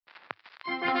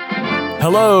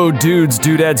Hello, dudes,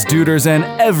 dudettes, duders, and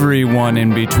everyone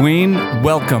in between.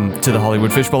 Welcome to the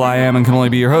Hollywood Fishbowl. I am and can only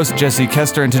be your host, Jesse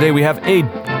Kester, and today we have a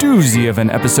doozy of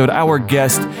an episode. Our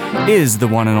guest is the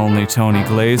one and only Tony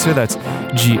Glaser. That's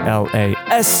Glaser.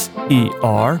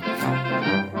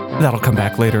 That'll come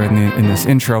back later in this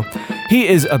intro. He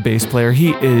is a bass player.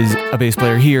 He is a bass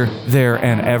player here, there,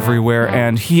 and everywhere.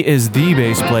 And he is the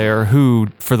bass player who,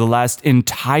 for the last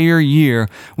entire year,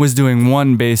 was doing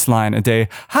one bass line a day.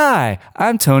 Hi,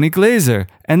 I'm Tony Glaser,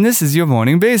 and this is your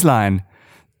morning bass line.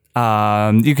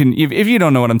 You can, if you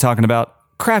don't know what I'm talking about,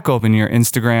 crack open your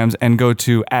Instagrams and go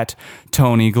to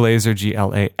 @TonyGlaser, Glaser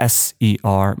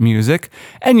music,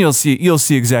 and you'll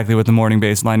see exactly what the morning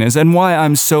bass line is and why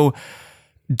I'm so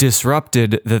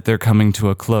disrupted that they're coming to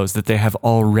a close, that they have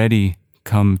already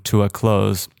come to a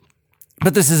close.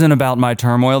 But this isn't about my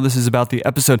turmoil. This is about the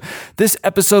episode. This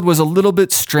episode was a little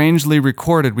bit strangely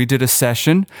recorded. We did a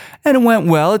session and it went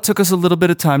well. It took us a little bit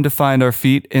of time to find our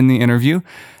feet in the interview.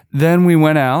 Then we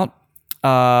went out,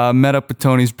 met up with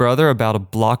Tony's brother about a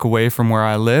block away from where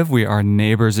I live. We are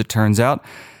neighbors, it turns out.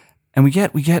 And we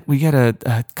get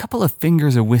a couple of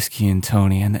fingers of whiskey in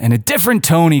Tony, and a different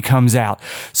Tony comes out.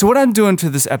 So what I'm doing to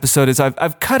this episode is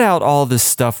I've cut out all this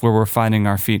stuff where we're finding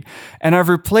our feet, and I've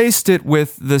replaced it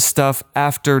with the stuff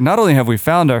after not only have we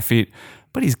found our feet,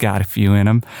 but he's got a few in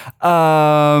him.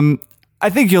 I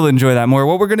think you'll enjoy that more.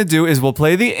 What we're going to do is we'll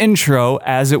play the intro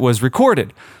as it was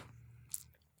recorded.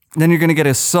 Then you're going to get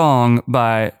a song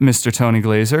by Mr. Tony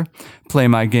Glaser, Play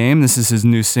My Game. This is his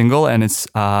new single, and it's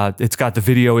got the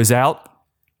video is out,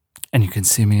 and you can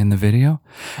see me in the video,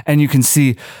 and you can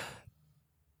see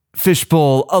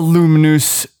Fishbowl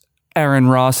alumnus Aaron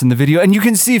Ross in the video, and you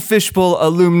can see Fishbowl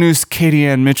alumnus Katie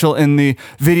Ann Mitchell in the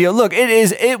video. Look,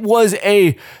 it was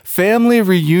a family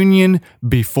reunion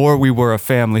before we were a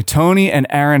family. Tony and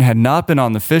Aaron had not been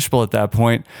on the Fishbowl at that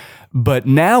point. But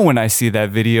now when I see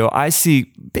that video, I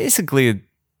see basically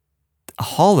a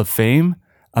Hall of Fame,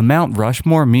 a Mount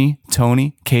Rushmore, me,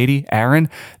 Tony, Katie, Aaron.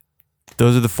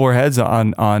 Those are the four heads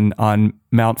on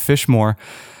Mount Fishmore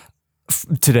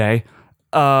today.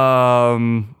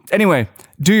 Anyway,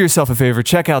 do yourself a favor,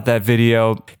 check out that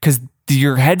video, because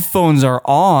your headphones are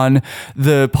on,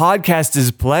 the podcast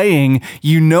is playing,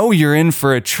 you know you're in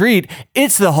for a treat.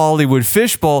 It's the Hollywood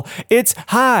Fishbowl. It's,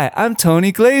 hi, I'm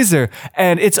Tony Glaser,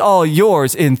 and it's all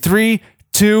yours in 3,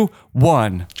 2,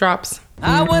 1. Drops.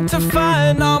 I went to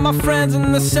find all my friends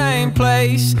in the same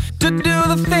place to do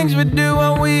the things we do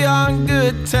when we are in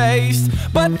good taste.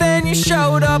 But then you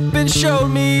showed up and showed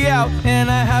me out, and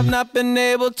I have not been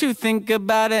able to think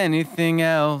about anything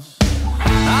else.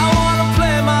 I wanna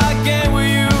play my game with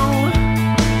you.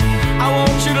 I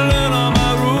want you to learn all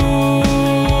my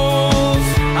rules.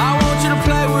 I want you to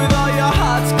play with all your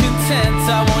heart's content.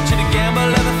 I want you to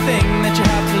gamble everything that you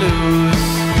have to lose.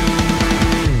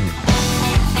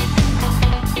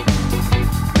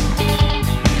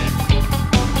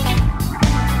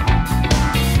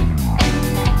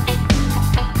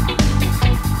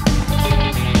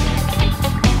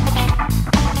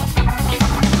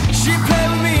 She played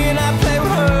with me and I played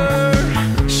with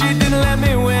her. She didn't let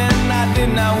me win, I did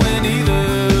not win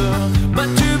either.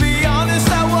 But to be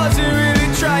honest, I wasn't really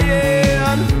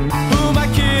trying. Who am I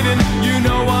kidding? You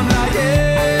know I'm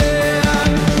lying.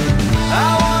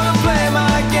 I wanna play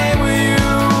my game with you.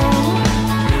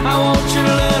 I want you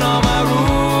to learn all my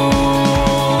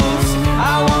rules. I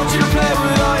want you to play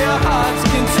with all your heart's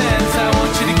content. I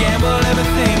want you to gamble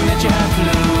everything that you have to lose.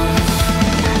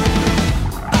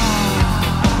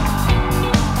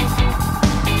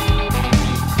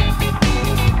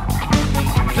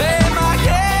 Play my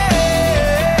game.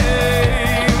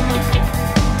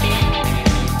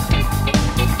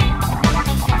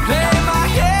 Play my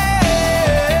game.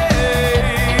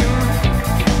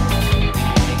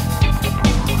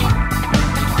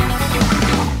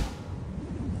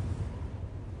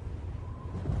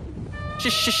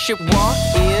 She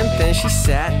walked in, then she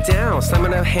sat down,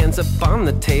 slamming her hands up on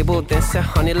the table, then said,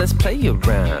 honey, let's play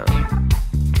around.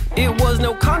 It was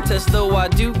no contest, though I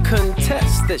do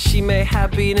contest that she may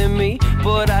have beaten me,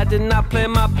 but I did not play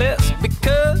my best,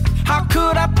 because how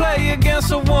could I play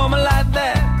against a woman like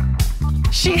that?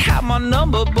 She had my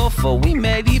number before we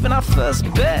made even our first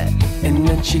bet. And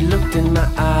then she looked in my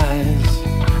eyes,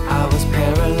 I was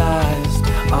paralyzed,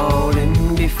 all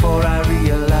in before I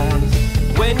realized.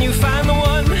 When you find the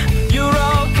one, you're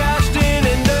all cashed in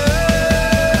and done.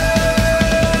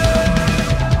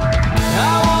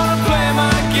 I wanna play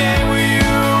my game with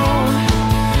you.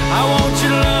 I want you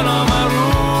to learn all my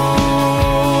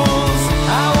rules.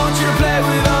 I want you to play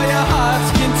with all your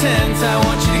heart's content. I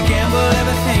want you to gamble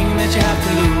everything that you have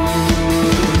to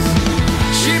lose.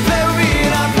 She played with me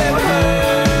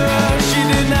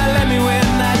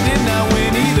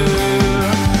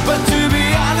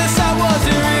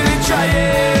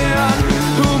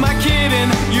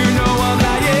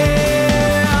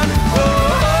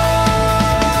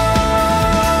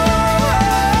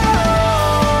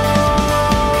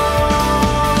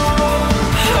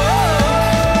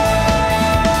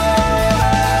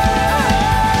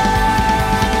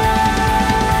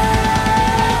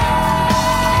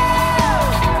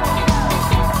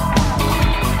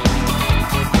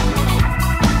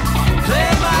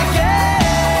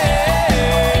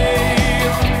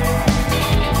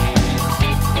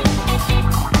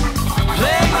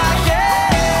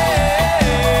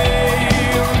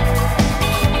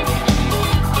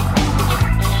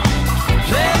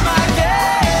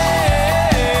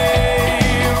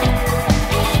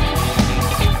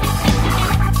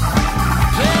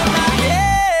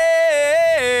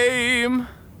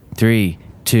 3,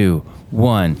 2,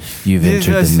 1. You've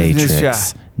entered the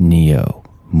Matrix. Neo,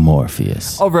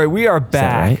 Morpheus. All right, we are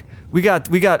back. Right?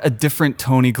 We got a different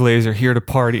Tony Glaser here to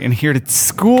party and here to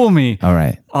school me. All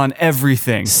right. On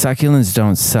everything. Succulents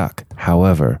don't suck.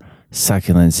 However,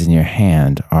 succulents in your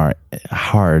hand are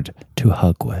hard to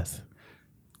hug with.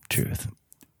 Truth.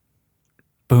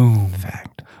 Boom.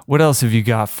 Fact. What else have you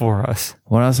got for us?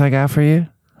 What else I got for you?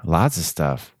 Lots of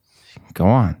stuff. Go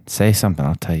on. Say something.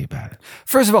 I'll tell you about it.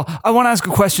 First of all, I want to ask a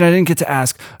question I didn't get to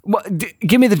ask.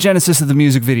 Give me the genesis of the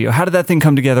music video. How did that thing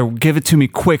come together? Give it to me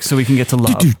quick so we can get to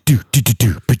love.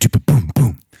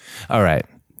 All right.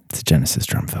 It's a Genesis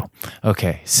drum fill.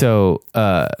 Okay. So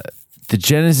the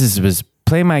Genesis was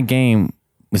Play My Game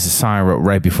was a song I wrote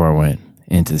right before I went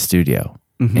into the studio.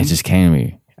 Mm-hmm. It just came to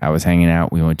me. I was hanging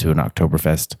out. We went to an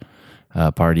Oktoberfest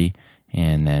party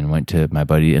and then went to my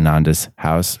buddy Ananda's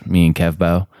house, me and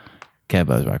Kevbo.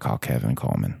 Kevbo is what I call Kevin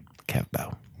Coleman.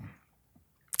 Kevbo.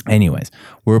 Anyways,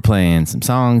 we're playing some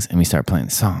songs and we start playing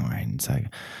the song, right? And it's like,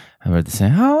 I heard the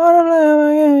saying, I want to play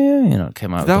my game. You know, it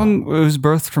came out. That one was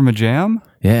birthed from a jam?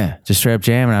 Yeah, just straight up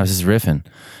jam, and I was just riffing.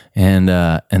 And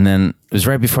then it was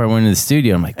right before I went into the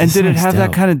studio. I'm like, and did it have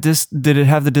that kind of did it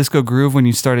have the disco groove when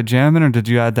you started jamming, or did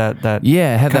you add that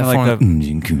yeah, it had that like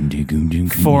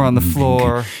the 4 on the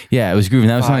floor? Yeah, it was grooving.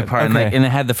 That was the only part. Okay. And it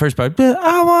had the first part.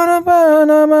 I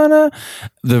wanna.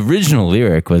 The original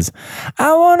lyric was,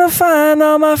 I wanna find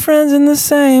all my friends in the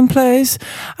same place.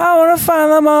 I wanna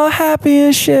find them all happy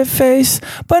and shit faced,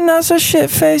 but not so shit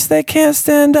faced they can't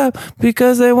stand up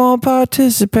because they won't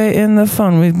participate in the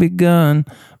fun we've begun.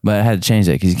 But I had to change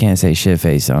that because you can't say shit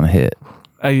face on a hit.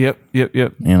 Yep.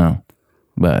 You know,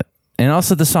 and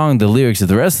also the song, the lyrics of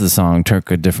the rest of the song took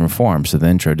a different form, so the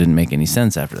intro didn't make any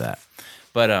sense after that.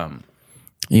 But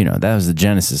you know, that was the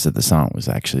genesis of the song. Was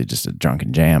actually just a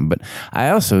drunken jam. But I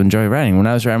also enjoy writing. When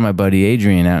I was writing my buddy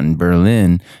Adrian out in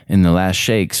Berlin in the Last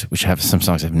Shakes, which have some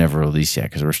songs I've never released yet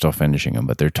because we're still finishing them,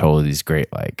 but they're totally these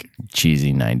great like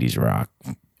cheesy '90s rock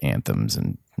anthems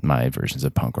and my versions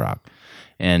of punk rock,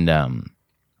 and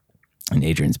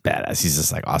Adrian's badass. He's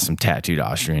this like awesome tattooed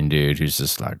Austrian dude who's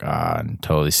just like and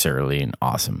totally surly and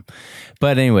awesome.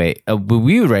 But anyway, when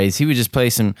we would write, he would just play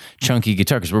some chunky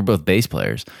guitar because we're both bass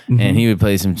players, and he would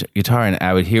play some guitar, and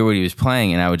I would hear what he was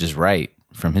playing, and I would just write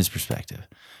from his perspective,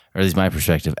 or at least my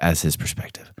perspective as his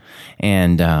perspective,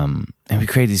 and we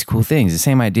create these cool things. The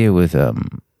same idea with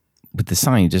the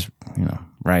song. You just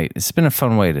write. It's been a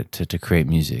fun way to create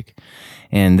music,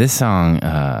 and this song,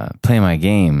 "Play My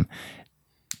Game,"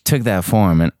 took that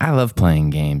form, and I love playing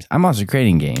games. I'm also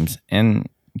creating games, and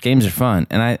games are fun.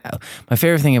 And my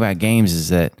favorite thing about games is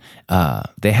that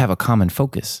they have a common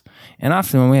focus. And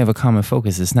often when we have a common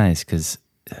focus, it's nice because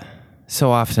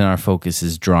so often our focus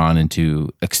is drawn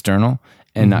into external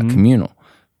and not communal,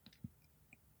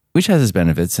 which has its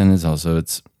benefits and is also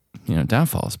its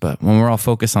downfalls. But when we're all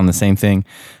focused on the same thing,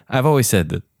 I've always said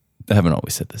that. I haven't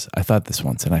always said this. I thought this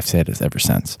once, and I've said it ever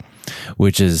since,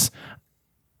 which is,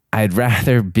 I'd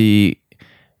rather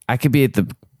I could be at the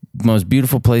most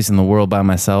beautiful place in the world by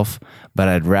myself, but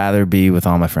I'd rather be with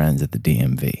all my friends at the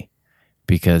DMV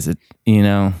because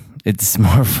it's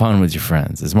more fun with your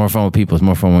friends. It's more fun with people. It's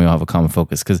more fun when we all have a common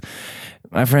focus. Because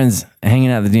my friends hanging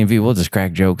out at the DMV, we'll just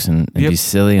crack jokes and be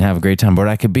silly and have a great time. But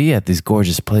I could be at these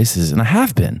gorgeous places, and I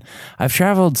have been. I've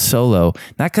traveled solo,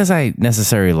 not because I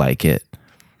necessarily like it.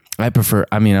 I prefer,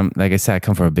 like I said, I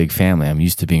come from a big family. I'm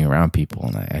used to being around people,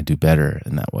 and I do better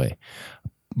in that way.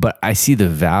 But I see the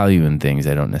value in things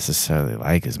I don't necessarily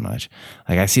like as much.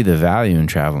 Like I see the value in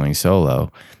traveling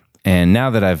solo. And now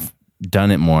that I've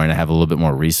done it more and I have a little bit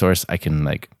more resource, I can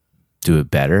like do it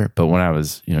better. But when I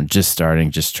was, just starting,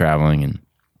 just traveling and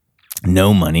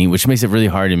no money, which makes it really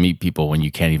hard to meet people when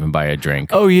you can't even buy a drink.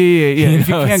 Oh, yeah. If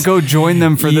you can't go join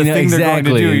them for the thing they're going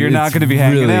to do, you're not going to be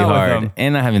hanging really out with them.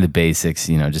 And not having the basics,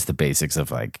 just the basics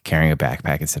of like carrying a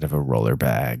backpack instead of a roller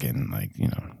bag and like,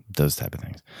 those type of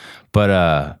things.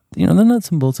 But, the nuts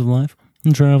and bolts of life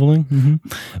and traveling. Mm-hmm.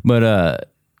 But,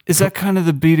 is that kind of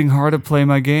the beating heart of Play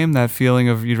My Game? That feeling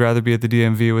of you'd rather be at the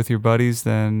DMV with your buddies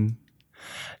than...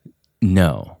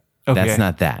 No, that's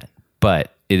not that.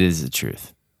 But it is the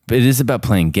truth. But it is about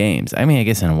playing games. I mean, I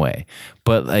guess in a way.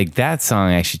 But like that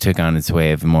song actually took on its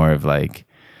way of more of like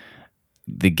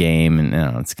the game. And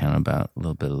it's kind of about a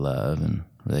little bit of love and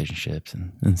relationships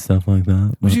and stuff like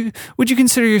that. Would you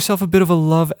consider yourself a bit of a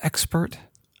love expert?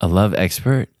 A love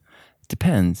expert?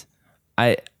 Depends.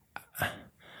 I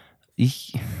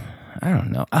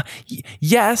don't know.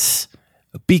 Yes,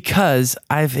 because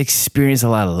I've experienced a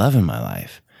lot of love in my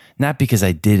life. Not because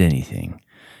I did anything.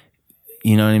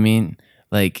 You know what I mean?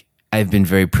 Like, I've been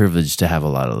very privileged to have a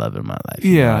lot of love in my life.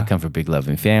 You know, Yeah. I come from a big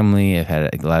loving family. I've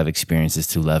had a lot of experiences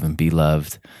to love and be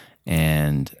loved.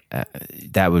 And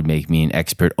that would make me an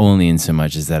expert only in so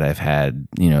much as that I've had,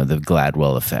 you know, the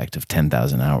Gladwell effect of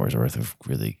 10,000 hours worth of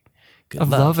really good Of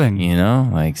love, loving. You know,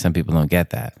 like some people don't get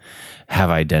that. Have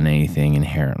I done anything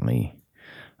inherently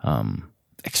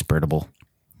expertable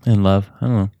in love? I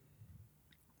don't know.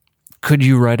 Could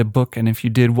you write a book? And if you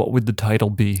did, what would the title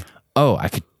be? Oh, I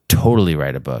could totally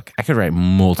write a book. I could write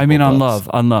multiple I mean, on books.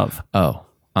 love. Oh,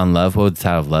 on love? What would the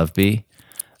title of love be?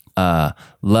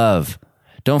 Love.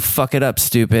 Don't fuck it up,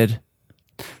 stupid.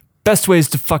 Best ways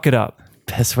to fuck it up.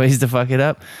 Best ways to fuck it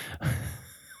up?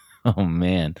 Oh,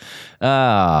 man.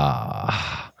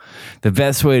 The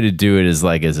best way to do it is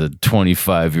like as a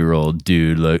 25-year-old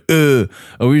dude, like, we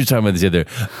were just talking about this the other.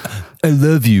 I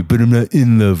love you, but I'm not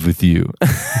in love with you.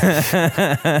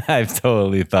 I've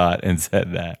totally thought and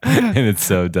said that, and it's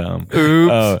so dumb.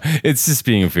 Oops. Oh, it's just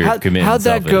being a fear of commitment.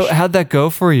 How'd that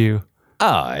go for you?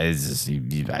 Oh, it's just,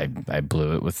 I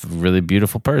blew it with a really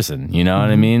beautiful person. You know what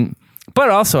I mean?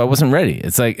 But also, I wasn't ready.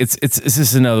 It's like it's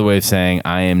just another way of saying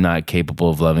I am not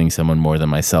capable of loving someone more than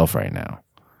myself right now.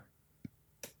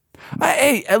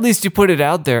 Hey, at least you put it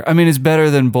out there. I mean, it's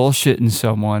better than bullshitting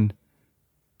someone.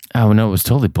 Oh no, it was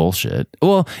totally bullshit.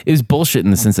 Well, it was bullshit in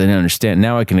the sense I didn't understand.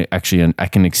 Now I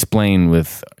can explain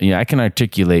with, you know, I can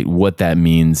articulate what that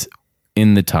means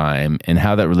in the time and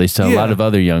how that relates to a lot of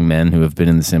other young men who have been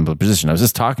in the similar position. I was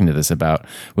just talking to this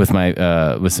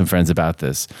with some friends about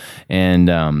this, and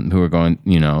who were going,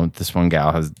 you know, this one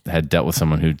gal had dealt with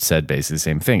someone who said basically the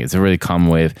same thing. It's a really common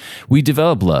way of, we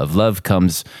develop love. Love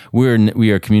comes, we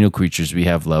are communal creatures. We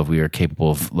have love. We are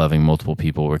capable of loving multiple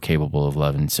people. We're capable of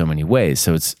love in so many ways.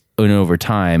 So it's, and over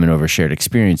time and over shared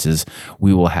experiences,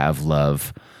 we will have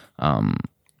love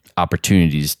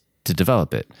opportunities to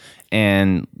develop it.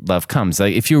 And love comes.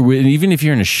 Like even if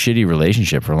you're in a shitty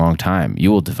relationship for a long time,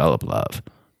 you will develop love.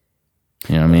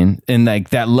 You know what I mean? And like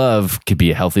that love could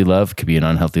be a healthy love, could be an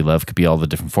unhealthy love, could be all the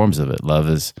different forms of it. Love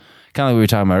is kind of like we were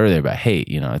talking about earlier about hate.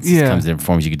 You know, it comes in different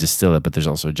forms. You could distill it, but there's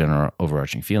also a general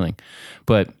overarching feeling.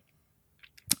 But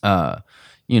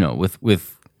you know,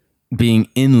 with being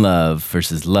in love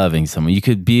versus loving someone, you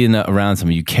could be around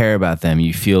someone, you care about them,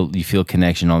 you feel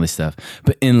connection, all this stuff.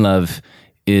 But in love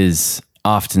is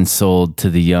often sold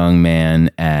to the young man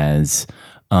as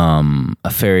a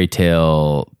fairy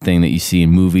tale thing that you see in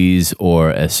movies,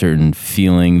 or a certain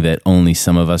feeling that only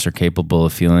some of us are capable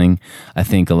of feeling. I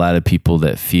think a lot of people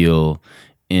that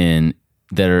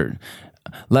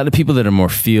are more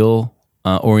feel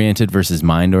oriented versus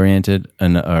mind oriented,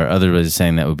 or other ways of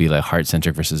saying that would be like heart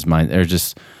centric versus mind, or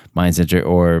just mind centric,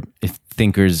 or if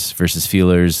thinkers versus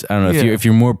feelers. I don't know, if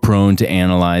you're more prone to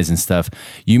analyze and stuff,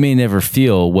 you may never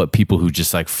feel what people who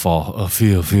just like feel all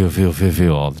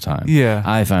the time. Yeah.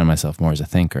 I find myself more as a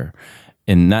thinker,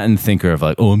 and not in thinker of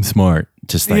like, oh, I'm smart.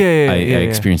 Just like I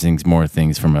experience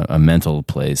things from a mental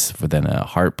place than a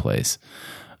heart place.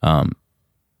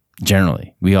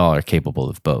 Generally, we all are capable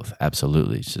of both.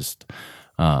 Absolutely. It's just,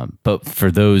 but for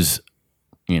those,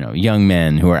 you know, young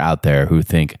men who are out there who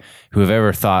have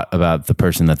ever thought about the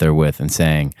person that they're with and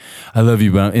saying, I love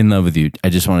you, but I'm in love with you. I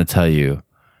just want to tell you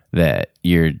that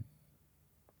you're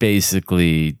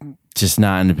basically just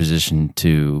not in a position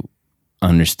to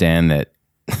understand that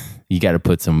you got to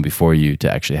put someone before you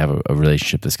to actually have a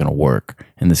relationship that's going to work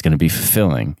and that's going to be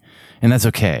fulfilling. And that's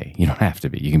okay. You don't have to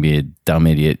be. You can be a dumb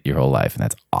idiot your whole life, and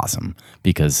that's awesome,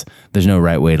 because there's no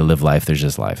right way to live life. There's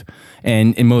just life.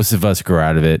 And most of us grow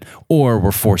out of it, or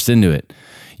we're forced into it.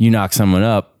 You knock someone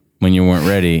up when you weren't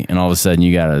ready, and all of a sudden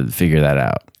you got to figure that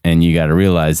out. And you got to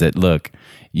realize that, look,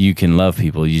 you can love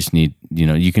people. You just need, you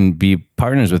know, you can be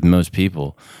partners with most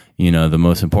people. You know, the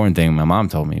most important thing my mom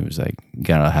told me was like, you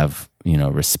got to have, you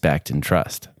know, respect and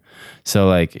trust. So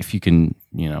like, if you can,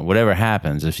 you know, whatever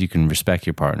happens, if you can respect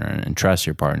your partner and trust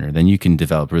your partner, then you can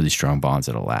develop really strong bonds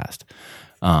that'll last.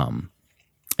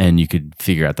 And you could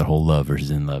figure out the whole love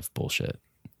versus in love bullshit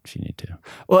if you need to.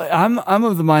 Well, I'm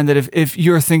of the mind that if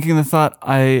you're thinking the thought,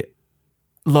 I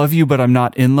love you, but I'm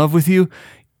not in love with you,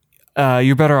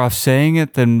 you're better off saying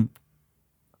it than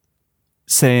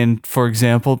saying, for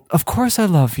example, of course I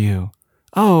love you.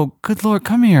 Oh, good Lord,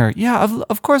 come here. Yeah,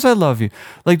 of course I love you.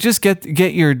 Like, just get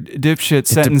your dipshit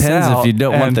sentence out. It depends if you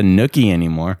don't want the nookie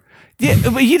anymore. Yeah,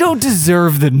 but you don't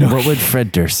deserve the nookie. What would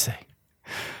Fred Durst say?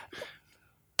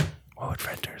 What would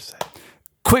Fred Durst say?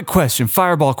 Quick question,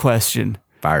 fireball question.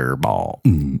 Fireball.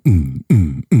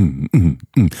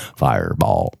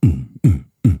 Fireball.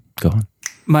 Go on.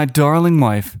 My darling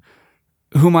wife,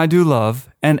 whom I do love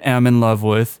and am in love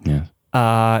with, Yes.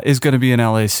 is going to be in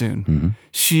LA soon. Mm-hmm.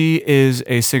 She is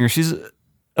a singer. She's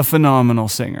a phenomenal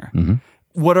singer.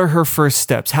 What are her first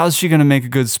steps? How's she going to make a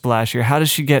good splash here? How does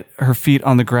she get her feet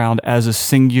on the ground as a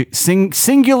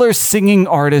singular singing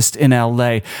artist in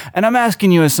LA? And I'm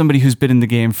asking you as somebody who's been in the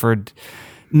game for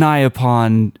nigh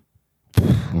upon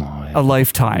a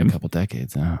lifetime. A couple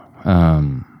decades now.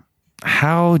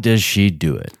 How does she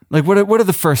do it? Like, what are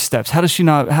the first steps? How does she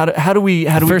not? How do we?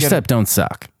 First step, don't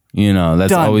suck.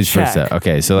 That's Done, always check. first step.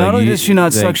 Okay, so not only does she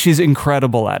not suck, she's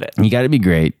incredible at it. You got to be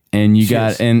great, and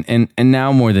and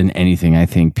now more than anything, I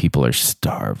think people are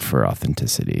starved for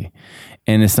authenticity,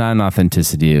 and it's not an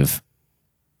authenticity of.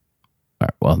 All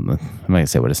right, well, I'm not gonna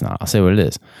say what it's not. I'll say what it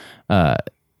is.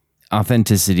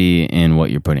 Authenticity in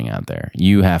what you're putting out there.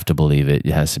 You have to believe it.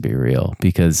 It has to be real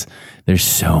because there's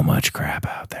so much crap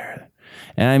out there.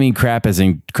 And I mean crap as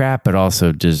in crap, but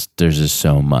also there's just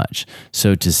so much.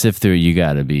 So to sift through it, you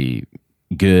got to be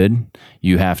good.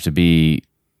 You have to be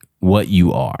what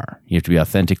you are. You have to be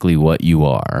authentically what you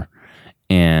are.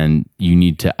 And you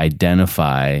need to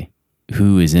identify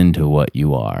who is into what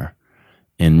you are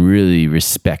and really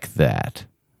respect that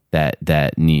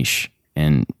niche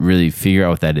and really figure out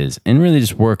what that is and really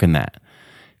just work on that.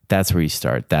 That's where you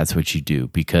start. That's what you do.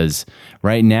 Because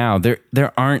right now there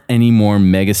aren't any more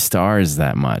mega stars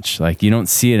that much. Like you don't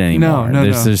see it anymore.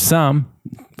 There's some,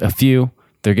 a few.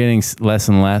 They're getting less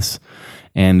and less,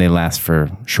 and they last for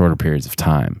shorter periods of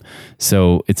time.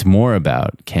 So it's more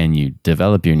about, can you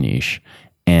develop your niche?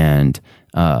 And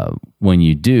when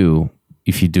you do,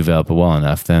 if you develop it well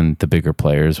enough, then the bigger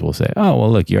players will say, oh,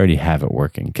 well, look, you already have it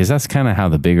working. Because that's kind of how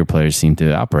the bigger players seem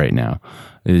to operate now.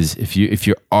 Is if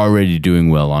you're already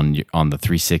doing well on the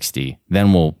 360,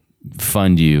 then we'll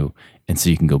fund you, and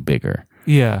so you can go bigger.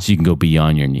 Yeah. So you can go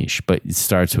beyond your niche, but it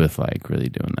starts with like really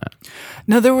doing that.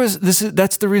 Now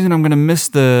that's the reason I'm going to miss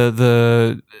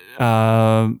the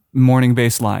morning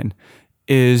bass line,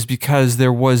 is because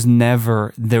there was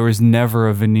never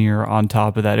a veneer on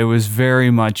top of that. It was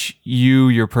very much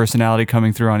your personality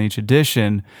coming through on each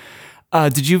edition.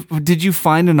 Did you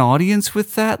find an audience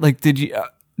with that? Like, did you?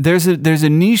 There's a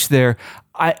niche there.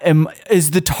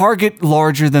 Is the target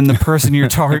larger than the person you're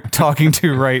talking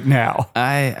to right now?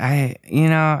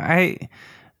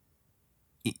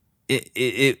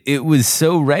 It was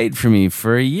so right for me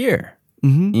for a year.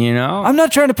 Mm-hmm. I'm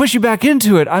not trying to push you back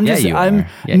into it. I'm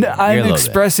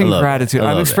expressing gratitude.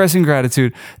 I'm expressing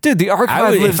gratitude, dude. The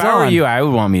archive lives on. If I were you, I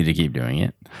would want me to keep doing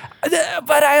it.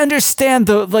 But I understand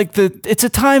though, like it's a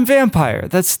time vampire.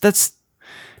 That's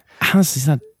honestly, it's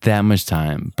not that much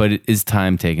time, but it is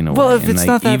time taken away. Well, if it's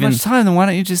not that much time, then why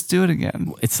don't you just do it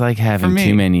again? It's like having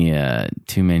too many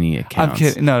accounts. I'm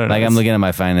kidding. No. Like I'm looking at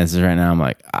my finances right now. I'm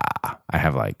like, I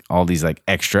have like all these like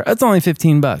extra. It's only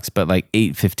 $15, but like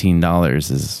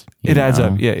 $15 is it adds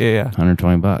up. Yeah.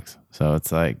 $120. So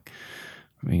it's like,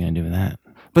 what are you gonna do with that?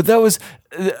 But that was,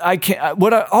 I can't.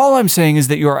 All I'm saying is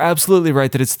that you are absolutely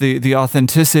right that it's the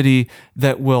authenticity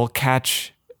that will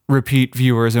catch repeat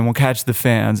viewers and will catch the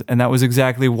fans, and that was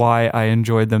exactly why I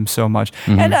enjoyed them so much.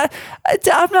 Mm-hmm. And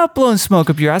I'm not blowing smoke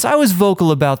up your ass. I was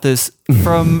vocal about this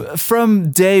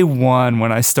from day one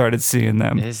when I started seeing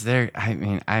them.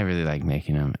 I really like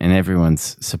making them, and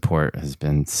everyone's support has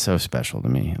been so special to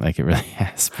me. Like it really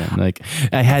has been. Like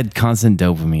I had constant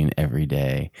dopamine every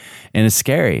day, and it's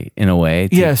scary in a way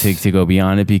to go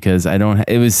beyond it because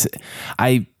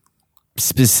I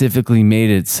specifically made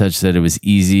it such that it was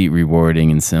easy,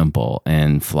 rewarding, and simple,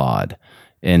 and flawed.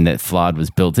 And that flawed was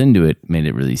built into it, made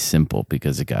it really simple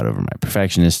because it got over my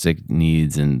perfectionistic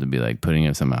needs, and to be like putting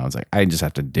it somehow, I was like, I just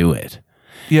have to do it.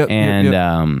 Yep.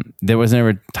 There was never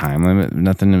a time limit,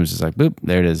 nothing. It was just like, boop,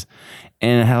 there it is.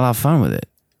 And I had a lot of fun with it.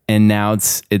 And now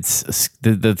it's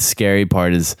the scary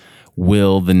part is,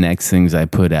 will the next things I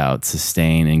put out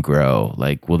sustain and grow?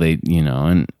 Like, will they,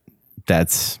 and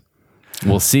that's,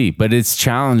 we'll see, but it's a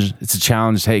challenge.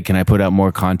 Hey, can I put out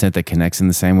more content that connects in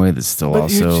the same way that's still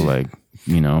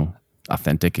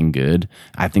authentic and good?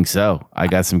 I think so. I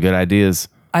got some good ideas.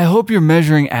 I hope you're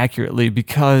measuring accurately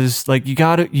because like you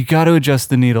got to adjust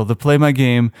the needle. To play my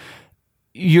game,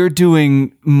 you're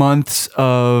doing months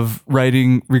of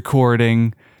writing,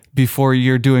 recording before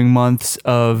you're doing months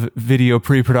of video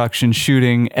pre-production,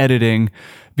 shooting, editing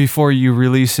before you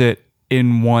release it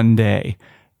in one day.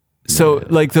 So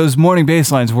like those morning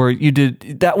bass lines where you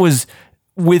did, that was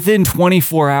within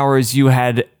 24 hours you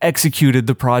had executed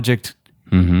the project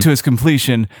to its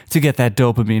completion to get that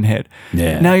dopamine hit.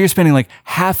 Yeah. Now you're spending like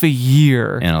half a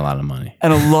year. And a lot of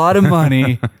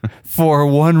money. For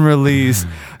one release.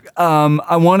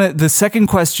 The second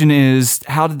question is,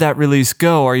 how did that release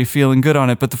go? Are you feeling good on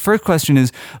it? But the first question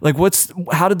is like,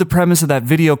 how did the premise of that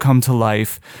video come to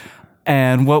life?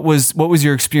 And what was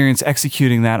your experience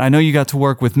executing that? I know you got to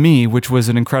work with me, which was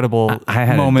an incredible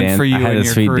moment for you in your career. I had a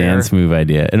sweet dance move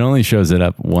idea. It only shows it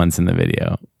up once in the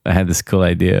video. I had this cool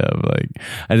idea of like,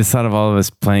 I just thought of all of us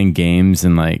playing games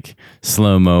in like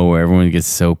slow-mo where everyone gets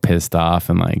so pissed off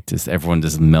and like just everyone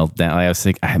just melt down. Like I was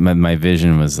thinking, my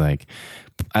vision was like,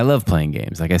 I love playing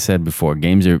games. Like I said before,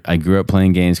 I grew up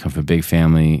playing games, come from a big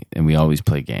family, and we always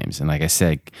play games. And like I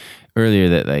said earlier,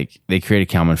 that like they create a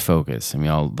common focus, and we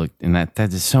all look, and that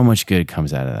just so much good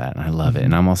comes out of that, and I love it.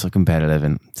 And I'm also competitive,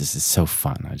 and this is so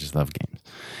fun. I just love games.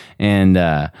 And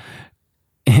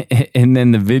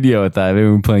then the video, I thought we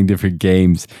were playing different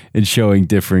games and showing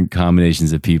different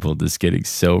combinations of people just getting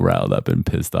so riled up and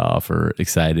pissed off or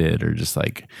excited or just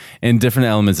like, and different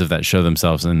elements of that show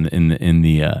themselves in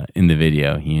the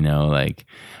video, you know, like,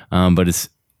 but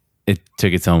it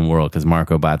took its own world because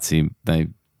Marco Bazzi, my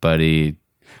buddy,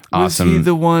 awesome. Was he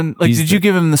the one? Like, did you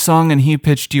give him the song and he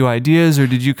pitched you ideas, or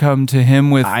did you come to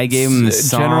him with? I gave him the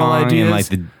song general ideas, and like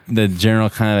the general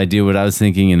kind of idea what I was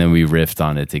thinking, and then we riffed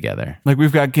on it together. Like,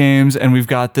 we've got games and we've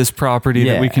got this property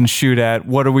that we can shoot at.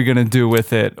 What are we going to do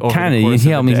with it? Kind of. He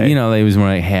helped me. You know, it was more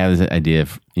like, hey, I have this idea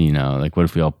of, you know, like what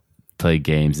if we all play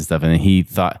games and stuff, and then he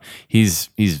thought he's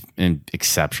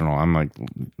exceptional. I'm like,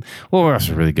 well, we're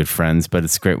also really good friends, but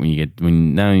it's great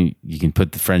when now you can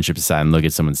put the friendship aside and look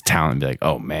at someone's talent and be like,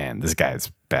 oh man, this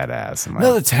guy's badass. And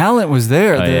no, the talent was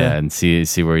there. Yeah, and see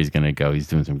where he's gonna go. He's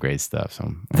doing some great stuff.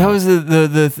 So that was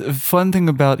the fun thing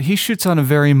about, he shoots on a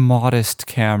very modest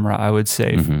camera, I would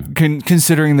say,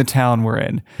 considering the town we're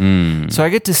in. So I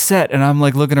get to set and I'm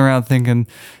like looking around thinking,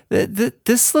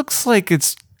 this looks like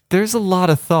there's a lot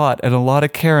of thought and a lot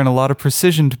of care and a lot of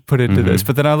precision to put into this.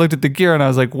 But then I looked at the gear and I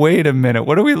was like, wait a minute,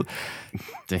 what are we?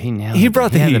 He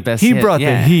brought the heat. He brought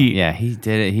the heat. Yeah, he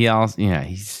did it. He also,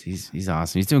 he's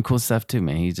awesome. He's doing cool stuff too,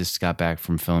 man. He just got back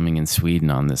from filming in Sweden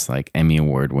on this like Emmy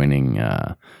Award winning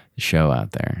show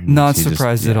out there. Not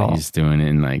surprised at all. He's doing it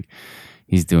and like,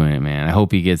 he's doing it, man. I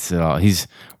hope he gets it all.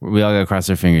 We all got to cross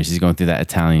our fingers. He's going through that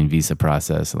Italian visa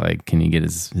process. Like, can he get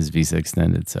his visa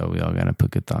extended? So we all got to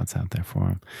put good thoughts out there for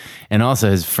him. And also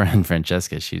his friend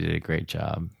Francesca, she did a great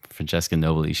job. Francesca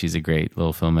Nobili, she's a great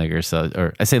little filmmaker. So,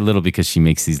 or I say little because she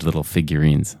makes these little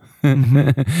figurines,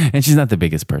 and she's not the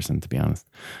biggest person, to be honest.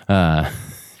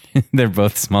 They're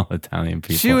both small Italian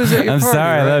people. She was at your party,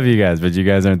 sorry, right? I love you guys, but you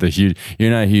guys aren't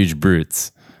you're not huge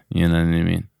brutes. You know what I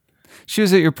mean? She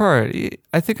was at your party.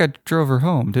 I think I drove her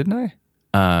home, didn't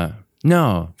I?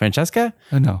 No. Francesca?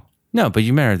 No, but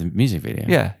you met her at the music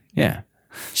video. Yeah.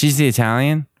 She's the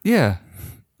Italian? Yeah.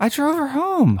 I drove her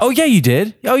home. Oh, yeah, you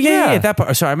did? Oh, yeah. That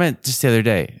part. Sorry, I meant just the other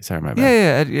day. Sorry, my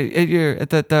bad. Yeah. At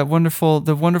that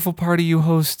wonderful party you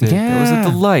hosted. Yeah. That was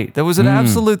a delight. That was an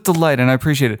absolute delight, and I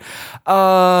appreciate it.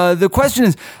 The question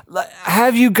is,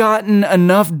 have you gotten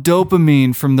enough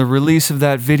dopamine from the release of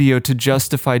that video to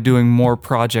justify doing more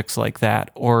projects like that?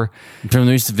 Or from the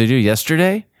release of the video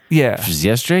yesterday? Yeah. Which was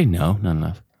yesterday? No, not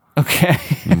enough. Okay.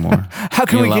 More. How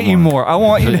can we get you more? I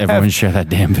want you to everyone share that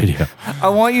damn video. I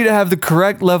want you to have the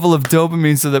correct level of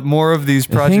dopamine so that more of these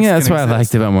projects. I think that's what I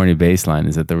liked about Morning Baseline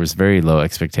is that there was very low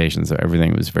expectations, so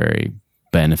everything was very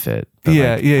benefit. But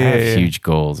I have huge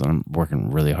goals and I'm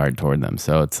working really hard toward them.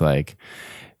 So it's like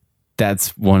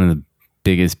that's one of the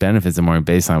biggest benefits of Morning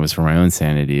Baseline was for my own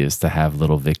sanity is to have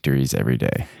little victories every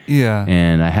day. Yeah.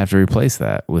 And I have to replace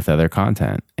that with other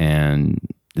content. And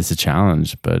it's a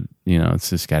challenge, but it's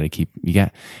just got to keep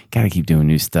doing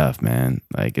new stuff, man.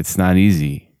 Like it's not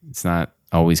easy. It's not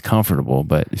always comfortable,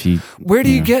 but where do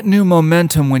you get new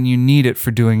momentum when you need it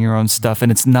for doing your own stuff and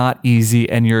it's not easy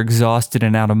and you're exhausted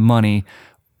and out of money?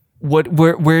 Where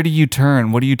do you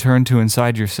turn? What do you turn to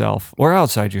inside yourself or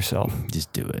outside yourself?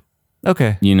 Just do it.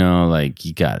 Okay. Like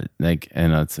you got it. Like, I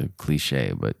know it's a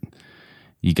cliche, but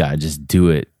you got to just do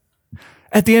it.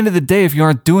 At the end of the day, if you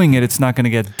aren't doing it, it's not going to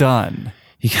get done.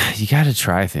 You got to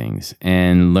try things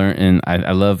and learn. And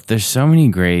I love, there's so many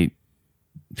great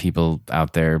people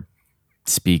out there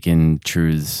speaking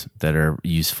truths that are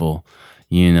useful,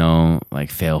 like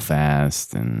fail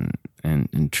fast and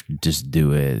just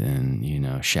do it. And,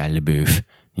 Shia LaBeouf,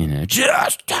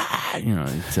 just,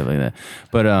 stuff like that.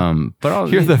 But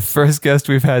you're the first guest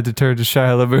we've had to turn to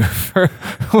Shia LaBeouf for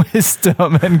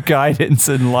wisdom and guidance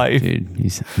in life. Dude,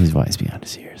 he's wise beyond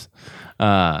his years.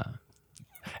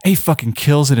 He fucking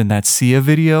kills it in that Sia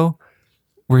video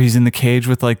where he's in the cage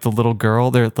with like the little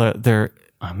girl. They're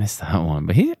I missed that one,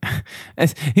 but he's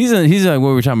like what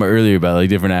we were talking about earlier about like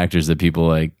different actors that people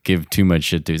like give too much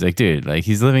shit to. He's like, dude, like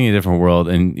he's living in a different world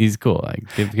and he's cool. Like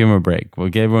give him a break. Well,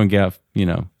 everyone get off,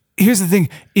 Here's the thing.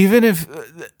 Even if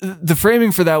the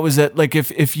framing for that was that like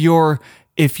if you're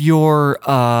if you're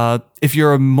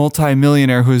a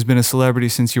multimillionaire who has been a celebrity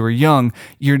since you were young,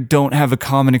 you don't have a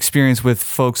common experience with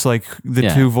folks like the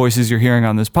two voices you're hearing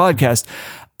on this podcast.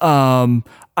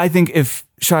 I think if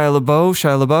Shia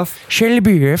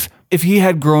LaBeouf, if he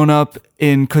had grown up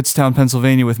in Kutztown,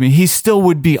 Pennsylvania with me, he still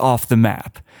would be off the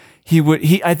map.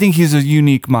 I think he's a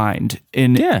unique mind.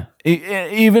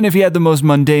 Even if he had the most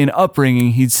mundane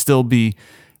upbringing, he'd still be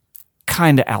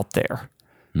kind of out there.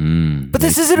 But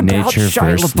this isn't about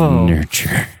Shia LaBeouf.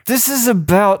 Nurture. This is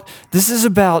about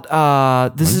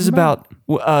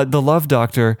the Love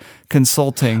Doctor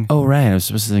consulting. Oh right, I was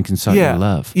supposed to consult your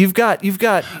love. You've got.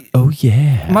 Oh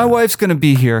yeah. My wife's going to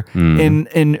be here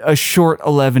in a short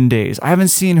 11 days. I haven't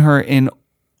seen her in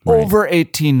over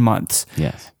 18 months.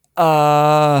 Yes.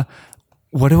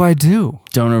 What do I do?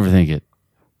 Don't overthink it.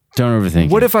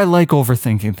 What if I like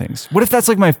overthinking things? What if that's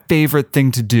like my favorite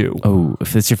thing to do? Oh,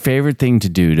 if it's your favorite thing to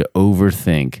do to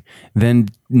overthink, then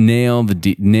nail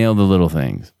the little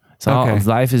things. So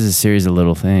life is a series of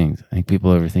little things. I think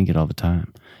people overthink it all the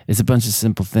time. It's a bunch of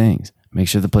simple things. Make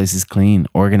sure the place is clean,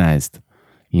 organized.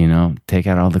 Take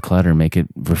out all the clutter, make it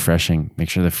refreshing. Make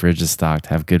sure the fridge is stocked.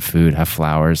 Have good food. Have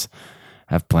flowers.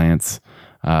 Have plants.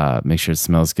 Make sure it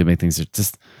smells good. Make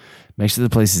sure the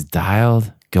place is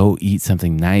dialed. Go eat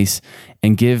something nice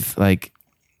and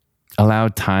allow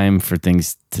time for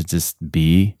things to just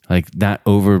be, not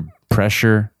over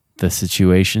pressure the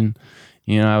situation.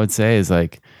 I would say is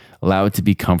allow it to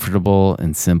be comfortable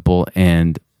and simple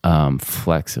and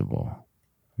flexible.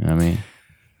 You know what I mean?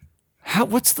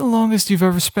 What's the longest you've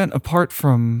ever spent apart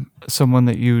from someone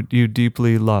that you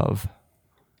deeply love?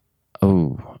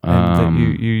 Oh, and that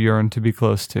you yearn to be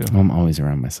close to. I'm always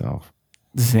around myself.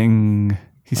 Zing.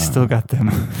 He's still got them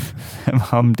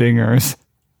humdingers.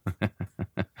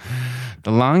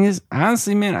 The longest,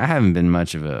 honestly, man, I haven't been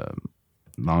much of a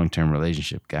long-term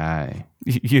relationship guy.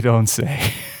 You don't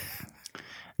say.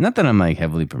 Not that I'm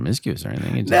heavily promiscuous or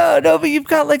anything. No, but you've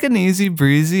got an easy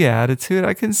breezy attitude.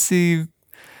 I can see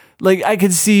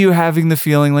you having the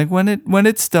feeling when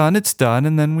it's done,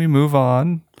 and then we move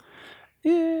on.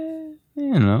 Yeah,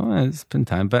 it's been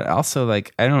time, but also I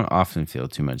don't often feel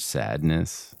too much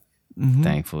sadness. Mm-hmm.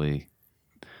 Thankfully.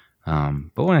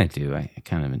 But when I do, I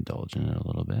kind of indulge in it a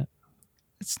little bit.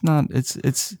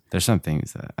 There's some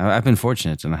things that I've been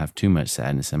fortunate to not have too much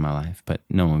sadness in my life, but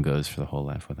no one goes for the whole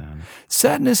life without it.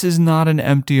 Sadness is not an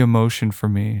empty emotion for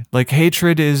me.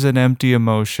 Hatred is an empty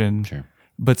emotion. Sure.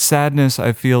 But sadness,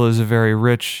 I feel, is a very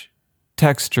rich,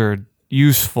 textured,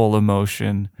 useful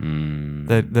emotion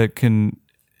that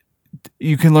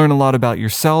you can learn a lot about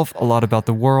yourself, a lot about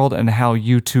the world, and how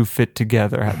you two fit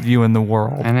together, you and the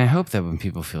world. And I hope that when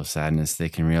people feel sadness, they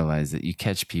can realize that you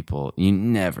catch people, you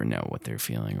never know what they're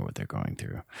feeling or what they're going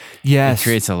through. Yes. It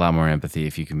creates a lot more empathy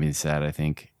if you can be sad, I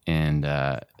think. And,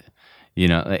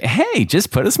 hey,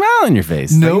 just put a smile on your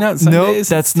face. Nope,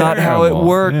 that's not how it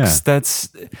works. Yeah.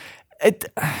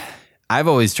 I've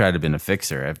always tried to be a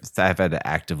fixer. I've had to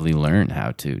actively learn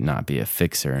how to not be a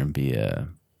fixer and be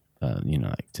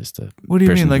just a. What do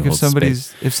you mean?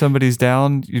 If somebody's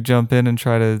down, you jump in and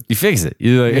try to. You fix it.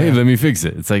 You're hey, let me fix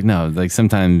it. It's no.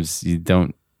 Sometimes you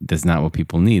don't. That's not what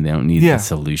people need. They don't need the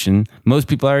solution. Most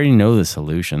people already know the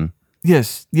solution.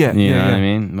 Yes. Yeah. You know what I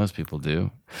mean? Most people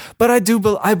do. But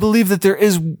I believe that there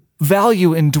is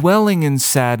value in dwelling in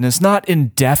sadness, not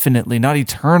indefinitely, not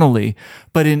eternally,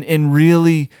 but in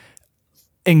really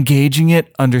engaging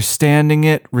it, understanding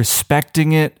it,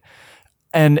 respecting it,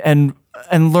 and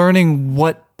learning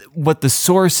what the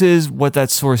source is, what that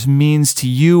source means to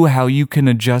you, how you can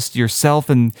adjust yourself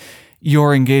and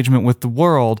your engagement with the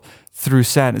world through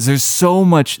sadness. There's so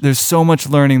much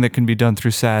learning that can be done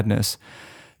through sadness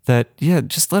that,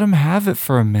 just let them have it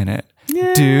for a minute.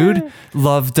 Yeah. Dude,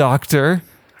 love doctor.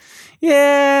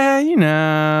 Yeah,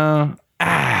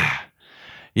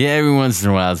 yeah, every once in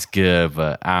a while it's good,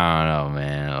 but I don't know,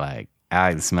 man. I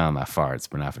like the smell of my farts,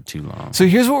 but not for too long. So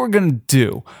here's what we're going to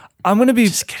do. I'm going to be...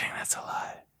 Just kidding, that's a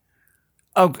lie.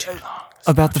 Oh, too long.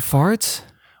 About the farts?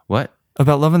 What?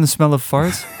 About loving the smell of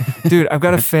farts? Dude, I've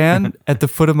got a fan at the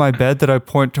foot of my bed that I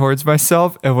point towards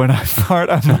myself, and when I fart,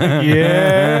 I'm like,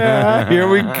 yeah, here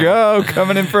we go,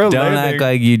 coming in for a Don't landing. act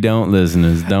like you don't,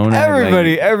 listeners. Don't act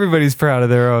like... Everybody's proud of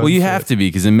their own. Well, you shit. have to be,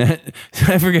 because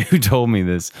I forget who told me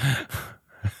this.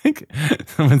 I think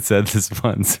someone said this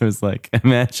once. It was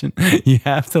imagine you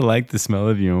have to like the smell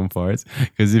of your own farts,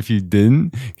 because if you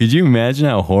didn't, could you imagine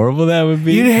how horrible that would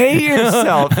be? You'd hate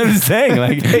yourself. I'm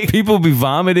saying, people be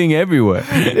vomiting everywhere.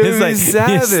 It's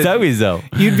savage. You stuck yourself.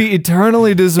 You'd be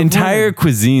eternally disappointed. Entire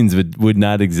cuisines would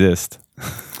not exist.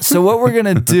 So what we're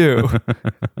gonna do?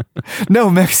 No,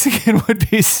 Mexican would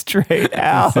be straight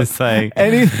out. It's like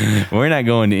we're not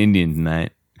going to Indian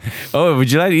tonight. Oh,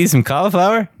 would you like to eat some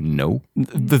cauliflower? No.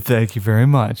 Thank you very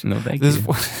much. No, thank you.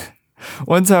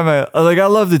 One time I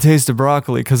love the taste of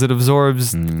broccoli because it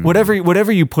absorbs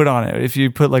whatever you put on it. If you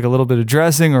put like a little bit of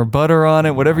dressing or butter on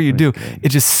it, whatever you do, it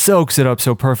just soaks it up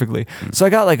so perfectly. So I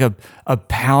got like a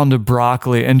pound of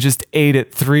broccoli and just ate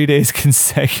it 3 days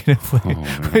consecutively,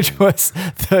 which was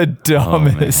the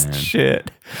dumbest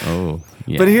shit. Oh,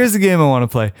 yeah. But here's the game I want to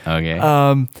play. Okay.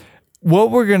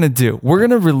 What we're going to do, we're going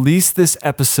to release this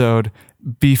episode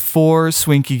before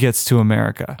Swinky gets to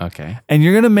America. Okay. And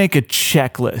you're going to make a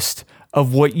checklist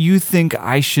of what you think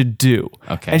I should do.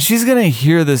 Okay. And she's going to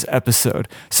hear this episode.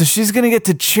 So she's going to get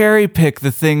to cherry pick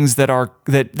the things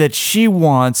that she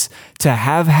wants to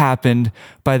have happened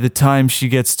by the time she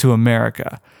gets to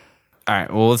America. All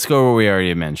right. Well, let's go where we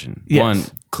already mentioned. Yes. One,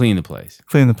 clean the place.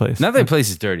 Clean the place. Not that the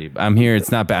place is dirty. I'm here.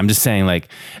 It's not bad. I'm just saying, like,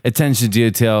 attention to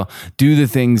detail. Do the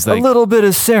things like a little bit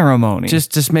of ceremony.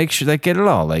 Just make sure, like, get it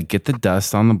all. Like, get the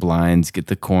dust on the blinds, get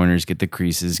the corners, get the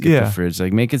creases, get the fridge.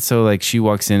 Like, make it so like she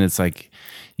walks in. It's like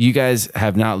you guys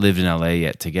have not lived in LA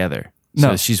yet together.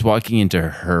 So she's walking into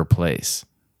her place.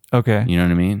 Okay. You know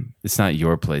what I mean? It's not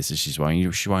your place that she's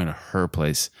walking. She's walking to her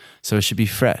place. So it should be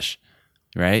fresh,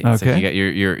 right? It's Okay. like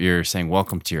you're saying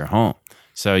welcome to your home.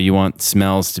 So you want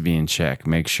smells to be in check.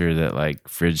 Make sure that like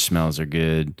fridge smells are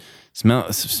good.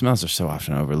 Smells are so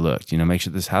often overlooked. You know, make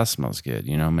sure this house smells good.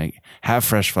 You know, have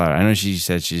fresh flowers. I know she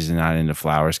said she's not into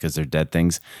flowers because they're dead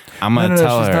things. I'm gonna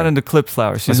tell her she's not into clipped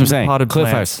flowers. She's that's what I'm into saying. potted Clip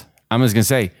plants. flowers. I'm just gonna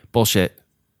say bullshit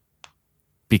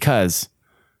because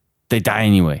they die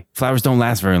anyway. Flowers don't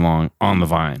last very long on the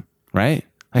vine, right?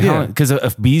 Like because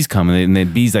if bees come and the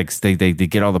bees like they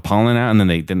get all the pollen out and then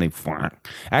they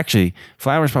actually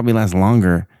flowers probably last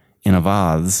longer in a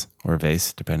vase or a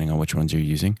vase depending on which ones you're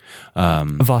using. A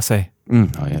vase. Oh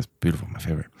yeah, it's beautiful, my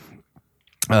favorite.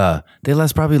 They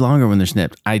last probably longer when they're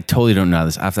snipped. I totally don't know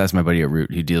this. I have to ask my buddy at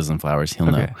Root who deals in flowers. He'll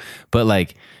know. But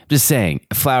like, just saying,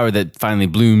 a flower that finally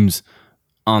blooms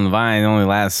on the vine only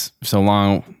lasts so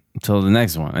long until the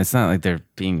next one. It's not like they're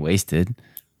being wasted,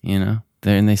 you know.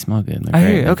 And they smell good. And they're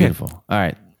great. They're beautiful. All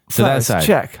right. So Flowers, that side.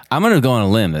 check. I'm going to go on a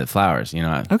limb that flowers, you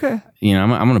know. Okay. You know,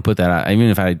 I'm going to put that out. Even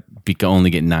if I only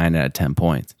get 9 out of 10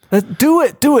 points. Do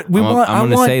it. I'm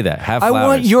going to say that. Have flowers. I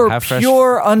want your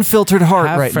pure, unfiltered heart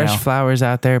right now. Have fresh flowers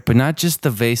out there, but not just the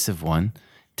vase of one.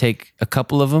 Take a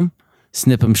couple of them,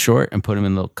 snip them short, and put them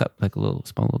in a little cup, like a little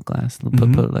small little glass. Put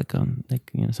it like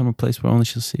you know, somewhere place where only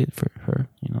she'll see it for her.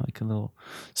 You know, like a little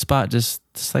spot, just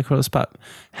like her little spot.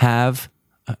 Have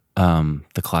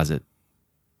the closet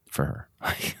for her.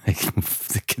 Like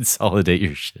to consolidate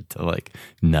your shit to like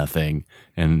nothing,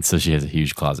 and so she has a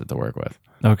huge closet to work with.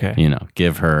 Okay. You know,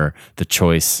 give her the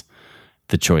choice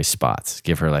spots.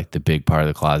 Give her like the big part of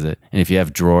the closet. And if you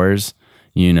have drawers,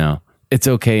 you know, it's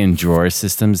okay in drawer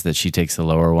systems that she takes the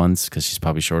lower ones because she's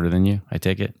probably shorter than you. I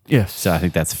take it. Yes. So I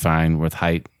think that's fine with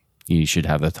height. You should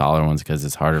have the taller ones because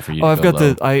it's harder for you. I've got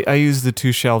low. I use the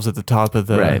 2 shelves at the top of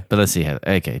the right. But let's see how.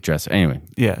 Okay, dresser. Anyway.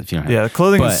 Yeah. If you don't have,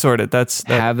 clothing is sorted.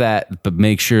 Have that, but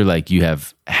make sure like you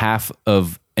have half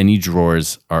of any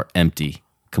drawers are empty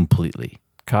completely.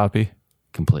 Copy.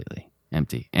 Completely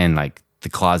empty, and like the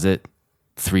closet,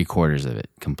 3/4 of it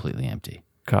completely empty.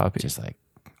 Copy. Just like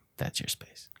that's your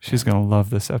space. She's gonna love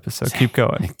this episode. Keep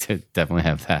going. Definitely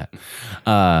have that.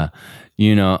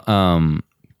 You know,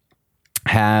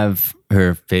 have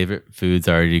her favorite foods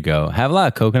already to go. Have a lot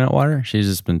of coconut water. She's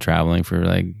just been traveling for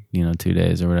like 2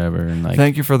 days or whatever, and like.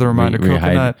 Thank you for the reminder.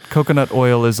 Coconut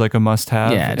oil is like a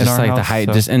must-have. Yeah, in just our like house,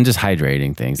 just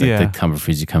hydrating things, like the comfort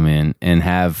foods you come in and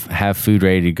have food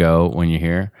ready to go when you're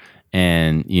here,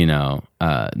 and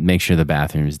make sure the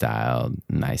bathroom is dialed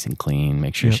nice and clean.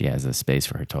 Make sure she has a space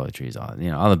for her toiletries,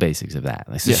 all the basics of that.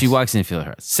 Like, so she walks in and feels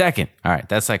her. Second, all right,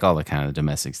 that's like all the kind of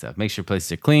domestic stuff. Make sure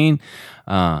places are clean.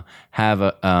 Have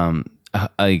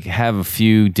a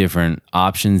few different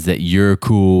options that you're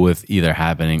cool with either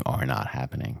happening or not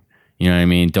happening. You know what I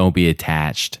mean? Don't be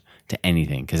attached to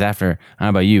anything. Because I don't know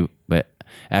about you, but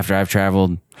after I've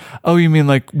traveled. Oh, you mean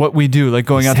like what we do, like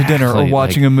going out to dinner or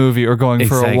watching a movie or going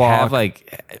for a walk?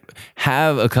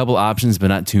 Have a couple options, but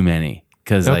not too many.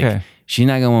 Because she's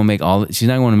not going to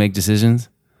want to make decisions,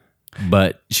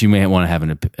 but she may want to have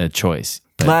a choice.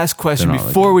 Last question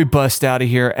before we bust out of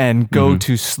here and go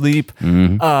to sleep.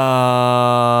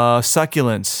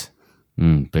 Succulents.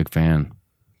 Big fan.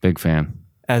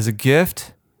 As a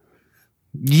gift?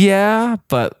 Yeah,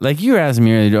 but like you were asking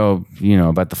me earlier,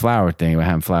 about the flower thing, about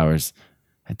having flowers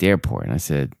at the airport. And I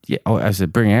said,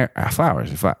 bring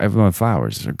flowers. Everyone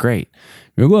flowers are great.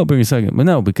 Go on, bring a succulent. But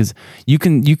no, because you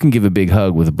can give a big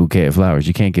hug with a bouquet of flowers.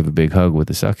 You can't give a big hug with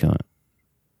a succulent.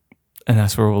 And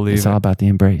that's where we'll leave It's all about the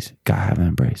embrace. Gotta have an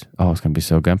embrace. Oh, it's gonna be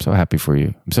so good. I'm so happy for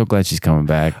you. I'm so glad she's coming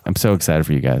back. I'm so excited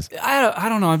for you guys. I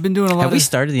don't know. I've been doing a lot. Have we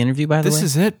started the interview, by the way? This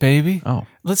is it, baby. Oh.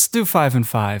 Let's do 5 and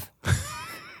 5.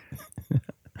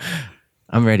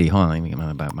 I'm ready. Hold on. Let me get my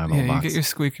Yeah, little box. you get your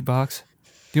squeaky box.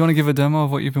 Do you want to give a demo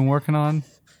of what you've been working on?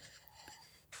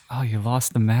 Oh, you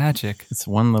lost the magic. It's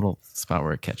one little spot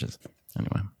where it catches.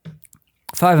 Anyway.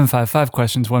 5 and 5. 5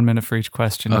 questions, 1 minute for each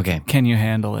question. Okay. Can you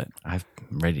handle it? I'm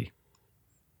ready.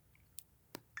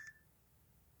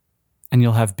 And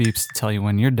you'll have beeps to tell you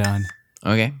when you're done.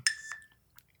 Okay.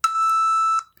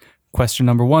 Question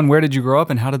number 1. Where did you grow up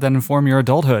and how did that inform your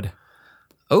adulthood?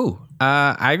 Oh,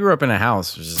 I grew up in a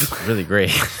house, which is really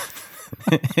great.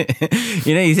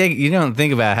 You don't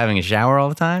think about having a shower all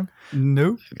the time.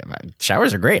 Nope.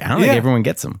 Showers are great. I don't think everyone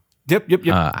gets them. Yep.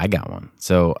 I got one.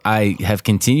 So I have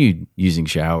continued using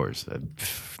showers.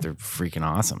 They're freaking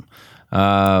awesome.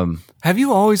 Have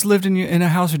you always lived in a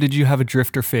house or did you have a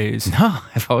drifter phase? No,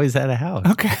 I've always had a house.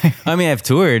 Okay. I mean, I've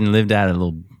toured and lived out of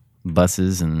little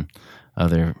buses and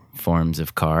other forms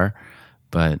of car.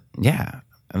 But yeah,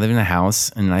 I live in a house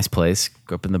in a nice place.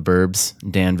 Grew up in the burbs,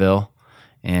 Danville.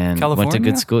 And California? went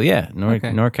to good school. Yeah,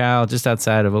 Okay. NorCal, just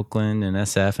outside of Oakland and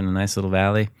SF in a nice little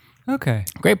valley. Okay.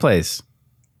 Great place.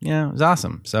 Yeah, it was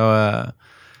awesome. So,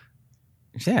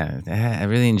 yeah, I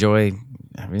really enjoy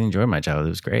my childhood. It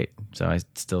was great. So I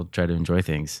still try to enjoy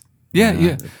things. Yeah,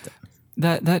 yeah.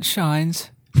 That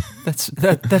shines.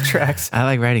 That tracks. I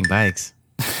like riding bikes.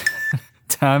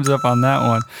 Time's up on that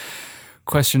one.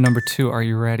 Question number 2. Are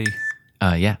you ready?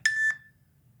 Yeah.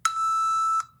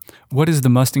 What is the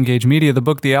Must Engage Media, the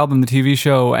book, the album, the TV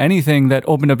show, anything that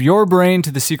opened up your brain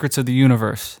to the secrets of the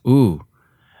universe? Ooh.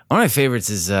 One of my favorites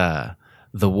is The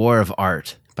War of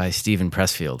Art by Stephen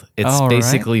Pressfield. It's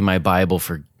basically my Bible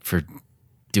for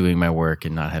doing my work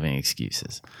and not having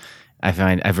excuses. I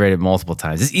find I've read it multiple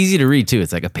times. It's easy to read too.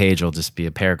 It's like a page will just be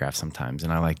a paragraph sometimes,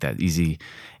 and I like that easy.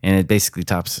 And it basically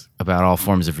talks about all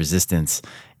forms of resistance,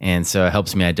 and so it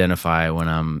helps me identify when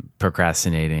I'm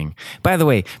procrastinating. By the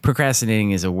way, procrastinating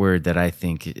is a word that I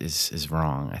think is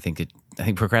wrong. I think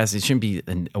procrastinate shouldn't be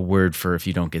a word for if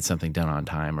you don't get something done on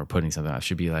time or putting something off. It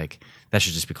should be like that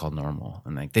should just be called normal,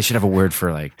 and like they should have a word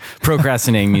for like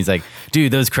procrastinating means like,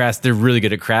 dude, they're really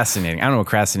good at procrastinating. I don't know what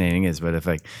procrastinating is, but if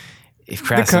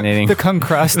procrastinating, the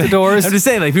concrastadors. I'm just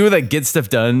saying, like people that get stuff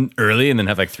done early and then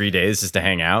have like 3 days just to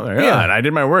hang out. Like, Yeah. and I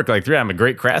did my work like 3. I'm a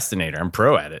great procrastinator. I'm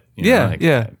pro at it. You know, Yeah, like,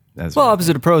 yeah. That's Well, what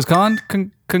opposite of pros,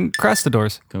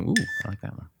 concrastadors. ooh, I like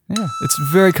that one. Yeah, it's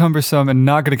very cumbersome and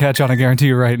not going to catch on, I guarantee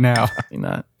you right now. Probably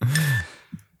not.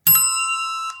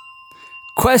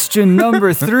 Question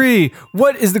number 3.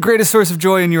 What is the greatest source of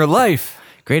joy in your life?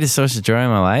 Greatest source of joy in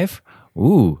my life?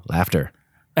 Ooh, laughter.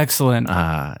 Excellent.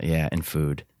 Yeah, and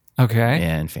food. Okay.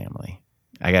 And family.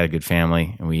 I got a good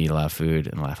family, and we eat a lot of food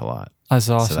and laugh a lot. That's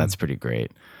awesome. So that's pretty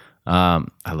great. I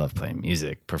love playing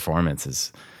music.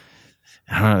 Performances.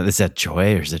 I don't know. Is that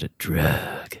joy or is it a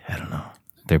drug? I don't know.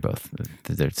 They're both.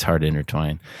 It's hard to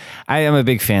intertwine. I am a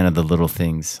big fan of the little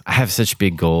things. I have such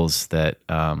big goals that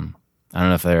I don't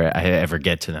know if I ever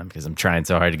get to them because I'm trying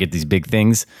so hard to get these big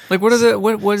things. Like what are the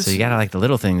what is? So you gotta like the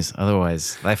little things,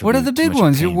 otherwise life. What are the big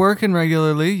ones? You're working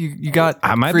regularly. You got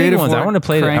my big ones. I want to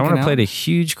play. I want to play to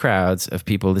huge crowds of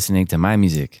people listening to my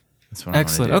music. That's what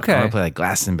Excellent. I want to do. Okay. I want to play like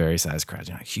Glastonbury-sized crowds,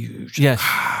 like huge. Yes.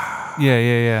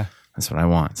 Yeah. That's what I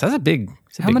want. So that's a big.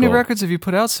 How many goal. records have you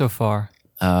put out so far?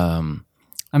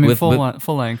 I mean, With- full with-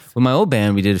 length. With my old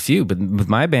band, we did a few, but with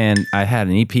my band, I had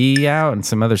an EP out and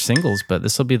some other singles, but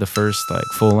this will be the first like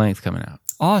full length coming out.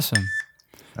 Awesome.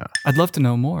 I'd love to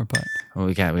know more, but Well,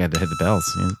 we had to hit the bells.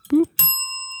 You know? Boop.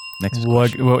 Next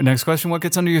next question? What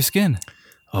gets under your skin?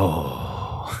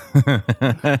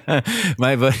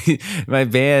 my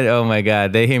band, oh my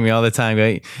God, they hear me all the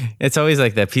time. It's always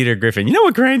like that Peter Griffin. You know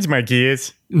what grinds my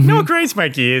gears? You know what grinds my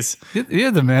gears?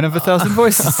 You're the man of 1,000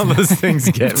 voices. All those things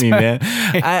get me, man.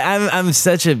 I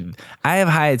have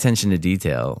high attention to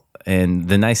detail, and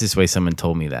the nicest way someone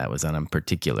told me that was that I'm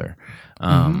particular.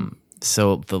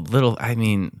 So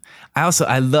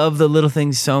I love the little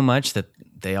things so much that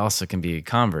they also can be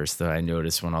converse. Though I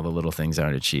notice when all the little things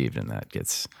aren't achieved, and that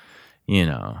gets,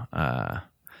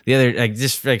 the other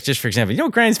just for example, you know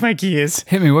what grinds my gears?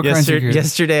 Hit me. What grinds your gears?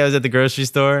 Yesterday I was at the grocery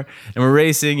store and we're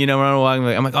racing. We're on a walk.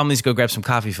 I'm like, I'm just go grab some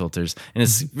coffee filters, and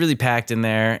it's really packed in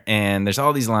there. And there's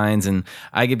all these lines, and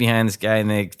I get behind this guy, and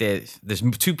there's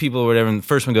 2 people or whatever. And the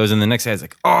first one goes, and the next guy's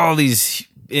like, all these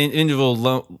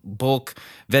individual bulk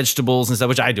vegetables and stuff,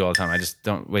 which I do all the time. I just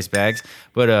don't waste bags.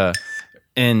 But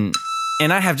and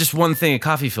And I have just one thing of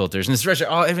coffee filters, and it's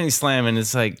restaurant, everything's slamming.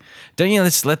 It's like, don't you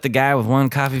just let the guy with one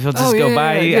coffee filter just go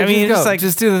by? Yeah, I mean, just, it's like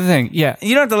just do the thing. Yeah,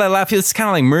 you don't have to let a lot of people. It's kind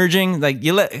of like merging. Like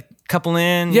you let a couple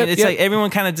in. Yep, It's like everyone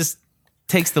kind of just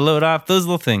takes the load off. Those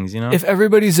little things, you know. If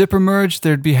everybody zipper merged,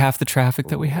 there'd be half the traffic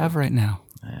that we have right now.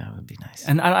 Yeah, that would be nice.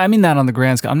 And I mean that on the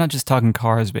grand scale. I'm not just talking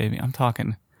cars, baby. I'm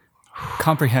talking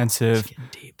comprehensive,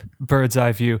 Deep. bird's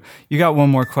eye view. You got one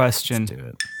more question. Do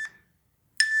it.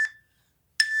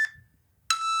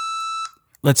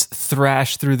 Let's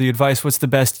thrash through the advice. What's the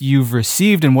best you've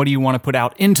received, and what do you want to put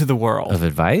out into the world? Of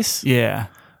advice? Yeah.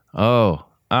 Oh,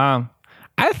 I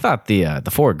thought the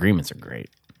 4 agreements are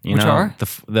great. You Which know,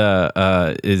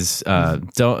 are? Is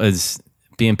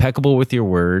be impeccable with your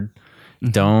word.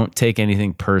 Mm-hmm. Don't take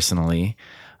anything personally.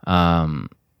 Don't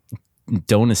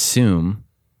assume,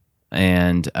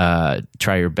 and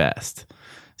try your best.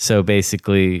 So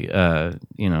basically,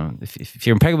 if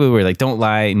you're impeccable with your word, like don't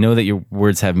lie, know that your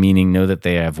words have meaning, know that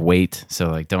they have weight.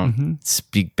 So like don't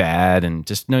speak bad, and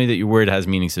just know that your word has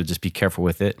meaning. So just be careful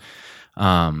with it.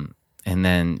 And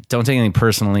then don't take anything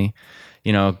personally.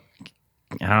 You know,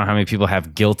 I don't know how many people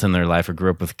have guilt in their life or grew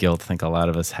up with guilt. I think a lot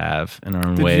of us have in our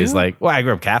own ways. You? Like, well, I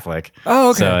grew up Catholic. Oh,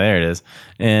 okay. So there it is.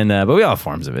 And but we all have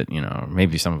forms of it, you know.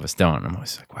 Maybe some of us don't. I'm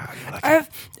always like, wow, you're lucky.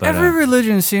 Every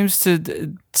religion seems to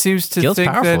Guilt's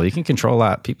think powerful. that You can control a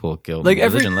lot of people with guilt. Like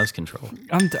Religion loves control.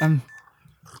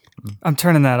 I'm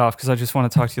turning that off because I just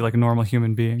want to talk to you like a normal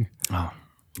human being. Oh,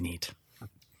 neat.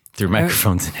 Through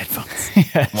microphones and headphones.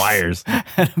 Yes. Wires.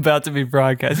 And about to be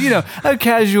broadcast. You know, a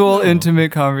casual,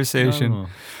 intimate conversation.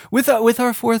 With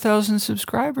our 4,000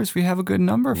 subscribers, we have a good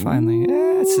number finally.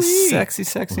 Yeah, it's a sexy,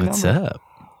 sexy What's number. up?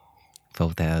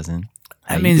 4,000.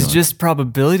 That means just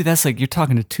probability. That's like you're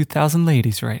talking to 2,000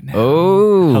 ladies right now.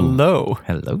 Oh. Hello.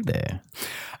 Hello there.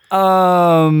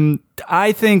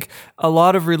 I think a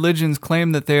lot of religions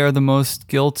claim that they are the most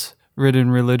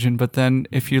guilt-ridden religion, but then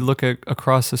if you look at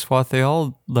across the swath, they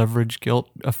all leverage guilt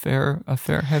a fair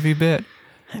heavy bit.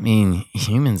 I mean,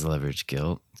 humans leverage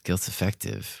guilt. Guilt's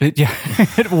effective.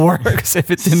 It works.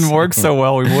 If it didn't work so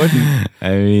well, we wouldn't.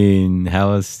 I mean,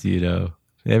 how else, you know?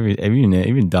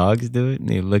 Even dogs do it. And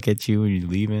they look at you when you're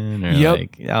leaving, or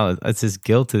like, oh, it's just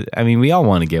guilt. I mean, we all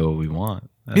want to get what we want.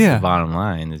 That's the bottom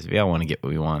line. Is we all want to get what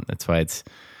we want. That's why it's,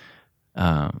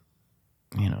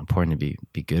 important to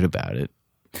be good about it.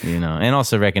 You know, and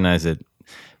also recognize that.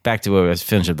 Back to what I was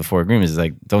finishing up the 4 agreements is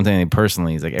like, don't take anything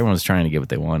personally. It's like everyone's trying to get what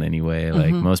they want anyway.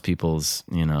 Like most people's,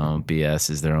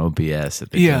 BS is their own BS that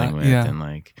they're dealing with. Yeah. And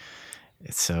like,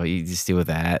 so you just deal with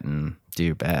that and do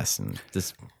your best and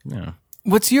just,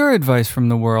 What's your advice from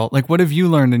the world? Like, what have you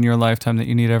learned in your lifetime that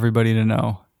you need everybody to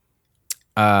know?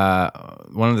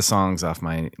 One of the songs off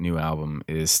my new album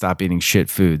is "Stop Eating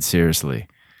Shit Food Seriously."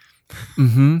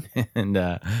 Mm-hmm.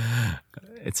 And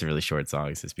it's a really short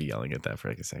song, so just be yelling at that for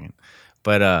like a second.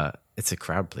 But it's a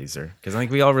crowd pleaser because I think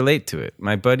we all relate to it.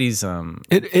 My buddies,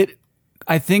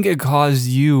 I think it caused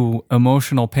you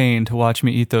emotional pain to watch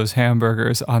me eat those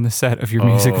hamburgers on the set of your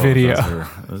music video.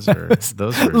 Those were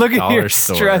Look at you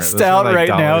store. stressed Those out were like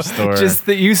right now. store. Just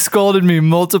that you scolded me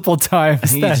multiple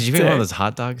times. Did you get one of those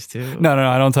hot dogs too? No,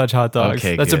 I don't touch hot dogs.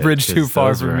 Okay, that's good, a bridge too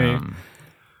far for me.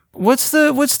 What's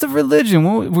the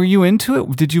religion? Were you into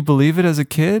it? Did you believe it as a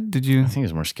kid? Did you? I think I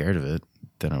was more scared of it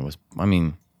than I was. I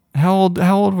mean, how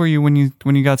old were you when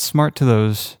you got smart to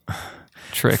those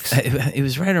tricks? It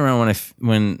was right around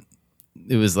when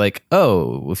it was like,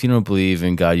 oh, if you don't believe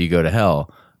in God, you go to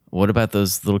hell. What about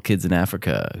those little kids in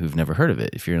Africa who've never heard of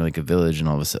it? If you're in like a village and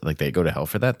all of a sudden like they go to hell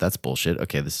for that, that's bullshit.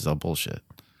 Okay, this is all bullshit.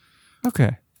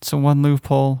 Okay. So one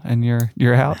loophole and you're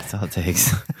out. That's all it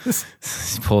takes.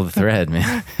 Just pull the thread,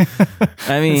 man.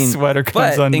 I mean, the sweater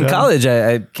comes but undone. in college,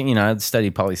 I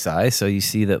studied poli-sci, so you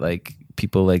see that like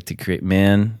people like to create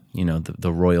man,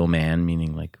 the royal man,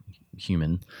 meaning like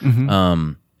human.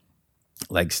 Mm-hmm.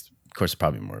 Like, of course,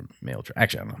 probably more male.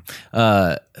 Actually, I don't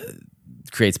know.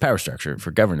 Creates power structure for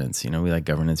governance. We like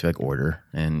governance, we like order,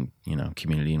 and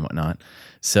community and whatnot.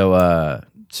 So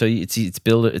it's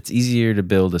easier to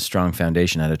build a strong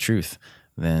foundation out of truth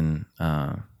than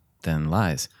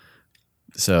lies.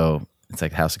 So it's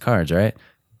like a house of cards, right?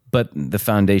 But the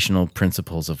foundational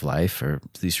principles of life are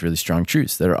these really strong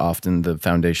truths that are often the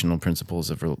foundational principles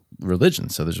of religion.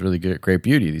 So there's really great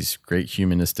beauty, these great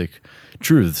humanistic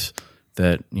truths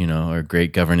that are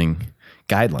great governing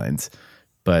guidelines,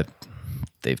 but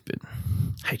they've been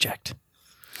hijacked.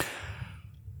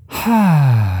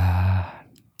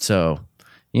 So.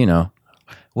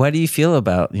 What do you feel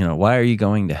about, why are you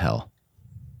going to hell?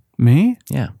 Me?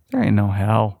 Yeah. There ain't no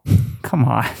hell. Come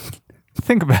on.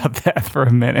 Think about that for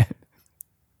a minute.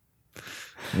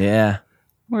 Yeah.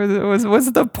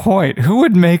 What's the point? Who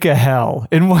would make a hell?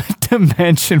 In what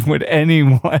dimension would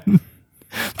anyone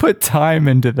put time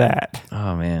into that?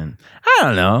 Oh man, I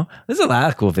don't know. There's a lot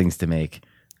of cool things to make.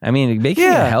 I mean, making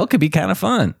a hell could be kind of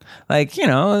fun. Like,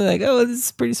 oh, this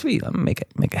is pretty sweet. I'm gonna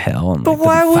make a hell and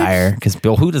fire. Because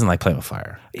Bill, who doesn't like playing with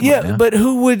fire? Come on, but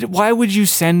why would you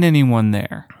send anyone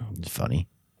there? It's funny.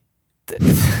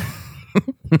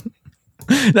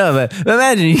 No, but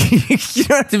imagine you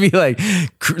don't have to be like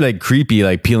creepy,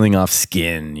 like peeling off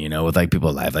skin, with like people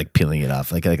alive, like peeling it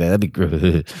off, like that'd be.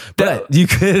 But you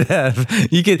could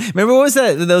remember what was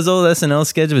those old SNL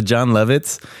sketch with John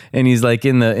Lovitz, and he's like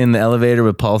in the elevator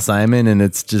with Paul Simon, and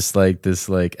it's just like this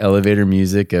like elevator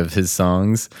music of his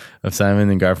songs, of Simon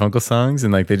and Garfunkel songs,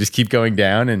 and like they just keep going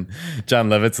down, and John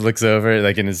Lovitz looks over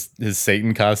like in his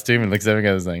Satan costume and looks over and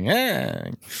goes like,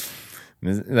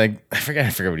 like I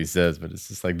forget what he says, but it's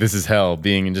just like, this is hell,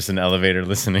 being in just an elevator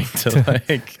listening to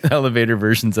like elevator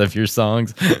versions of your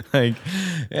songs. Like,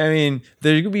 I mean,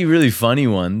 there could be really funny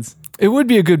ones. It would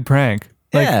be a good prank.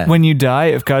 Like when you die,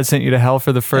 if God sent you to hell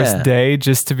for the first day,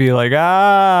 just to be like,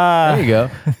 there you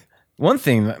go. One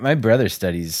thing, my brother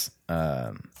studies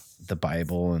the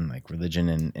Bible and like religion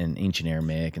and ancient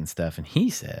Aramaic and stuff, and he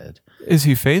said, is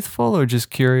he faithful or just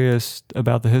curious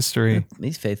about the history?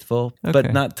 He's faithful,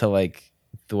 but not to like.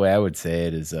 The way I would say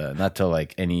it is not to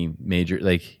like any major,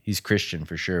 like he's Christian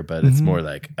for sure, but it's more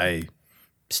like I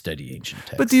study ancient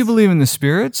texts. But do you believe in the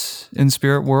spirits, in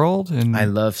spirit world? And I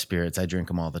love spirits. I drink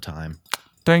them all the time.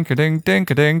 Dink-a-ding,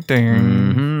 dink-a-ding, ding.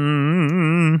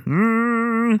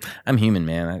 Mm-hmm. I'm human,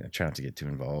 man. I try not to get too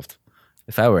involved.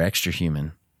 If I were extra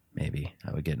human, maybe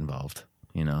I would get involved.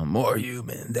 More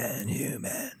human than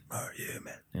human, more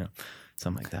human.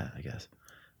 Something like that, I guess.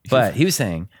 But he was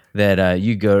saying that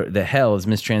that hell is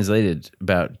mistranslated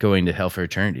about going to hell for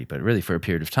eternity, but really for a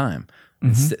period of time.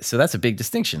 Mm-hmm. So that's a big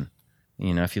distinction.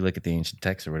 If you look at the ancient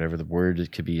text or whatever, the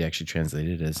word could be actually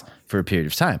translated as for a period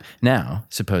of time. Now,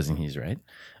 supposing he's right,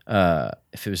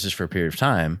 if it was just for a period of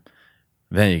time,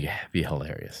 then you could be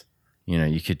hilarious.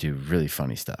 You could do really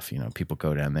funny stuff. People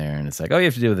go down there and it's like, oh, you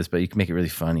have to deal with this, but you can make it really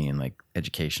funny and like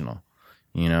educational.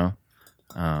 I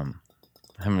haven't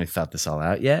really thought this all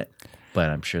out yet. But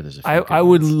I'm sure there's a few I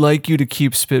would like you to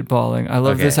keep spitballing. I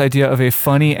love this idea of a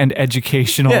funny and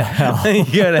educational hell. You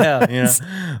go to hell,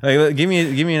 Like, give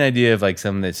me an idea of like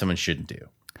something that someone shouldn't do,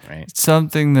 right?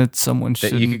 Something that someone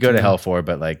shouldn't that you could go to hell for,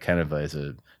 but like kind of as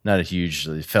not a huge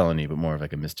felony, but more of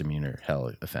like a misdemeanor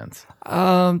hell offense.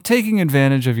 Taking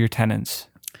advantage of your tenants.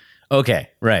 Okay,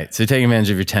 right. So taking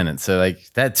advantage of your tenants. So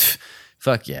like that's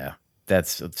fuck yeah.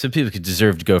 So people could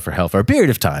deserve to go for hell for a period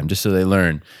of time just so they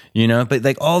learn, but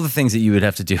like all the things that you would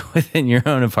have to do within your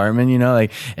own apartment,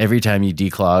 like every time you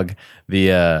declog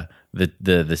the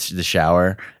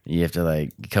shower, you have to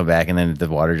like come back and then the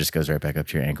water just goes right back up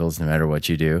to your ankles no matter what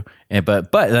you do. And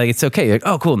but like it's okay. You're like,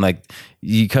 oh cool. And like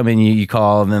you come in, you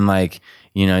call, and then like,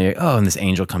 you're like, oh, and this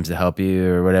angel comes to help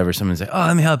you or whatever. Someone's like, oh,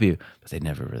 let me help you. But they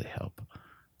never really help.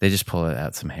 They just pull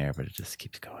out some hair, but it just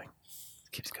keeps going.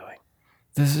 It keeps going.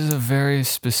 This is a very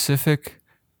specific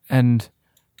and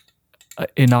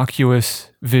innocuous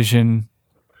vision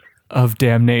of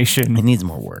damnation. It needs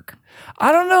more work.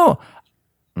 I don't know.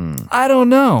 I don't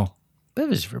know. But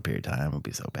if it's for a period of time, it won't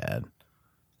be so bad.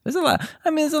 There's a lot.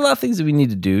 I mean, there's a lot of things that we need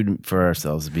to do for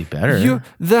ourselves to be better.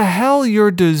 The hell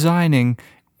you're designing,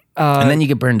 and then you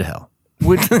get burned to hell.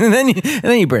 and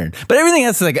then you burn. But everything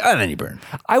else is like, oh, then you burn.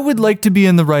 I would like to be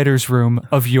in the writer's room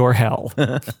of your hell,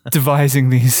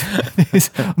 devising these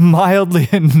mildly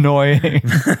annoying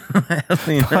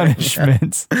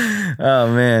punishments.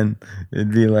 Oh man,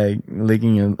 it'd be like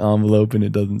licking an envelope and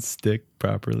it doesn't stick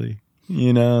properly,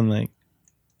 and like,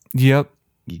 yep.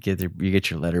 You get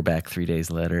your letter back 3 days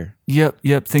later.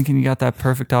 Yep. Thinking you got that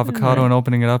perfect avocado and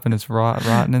opening it up and it's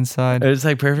rotten inside. It's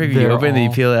like perfect. You open it, and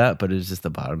you peel it out, but it's just the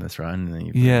bottom that's rotten. And then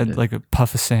you like a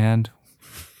puff of sand.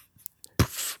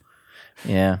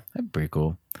 Yeah, that'd be pretty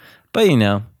cool. But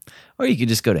or you could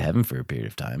just go to heaven for a period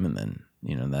of time, and then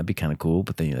that'd be kind of cool.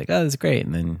 But then you're like, oh, that's great.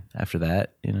 And then after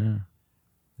that,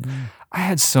 I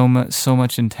had so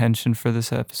much intention for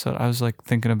this episode. I was like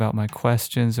thinking about my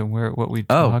questions and what we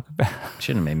talk about.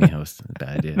 Shouldn't have made me host. A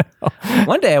bad idea. No.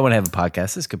 One day I want to have a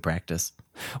podcast. This could practice.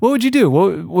 What would you do?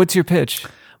 What's your pitch?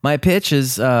 My pitch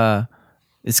is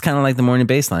it's kind of like the morning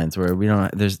baselines where we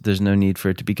don't. There's no need for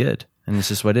it to be good, and it's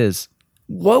just what is.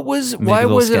 Why was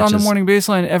it on the morning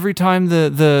baseline every time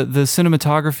the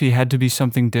cinematography had to be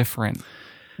something different?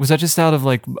 Was that just out of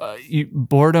like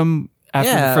boredom?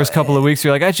 After the first couple of weeks,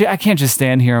 you're like, I can't just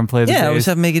stand here and play the bass. I always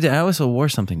have to make it. I always wore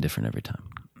something different every time,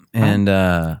 and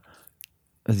at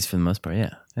least for the most part,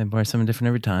 yeah. I borrow something different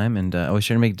every time, and I always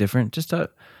try to make it different, just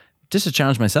to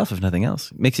challenge myself, if nothing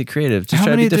else. Makes it creative. Just How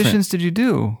try many to be editions different. did you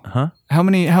do? Huh? How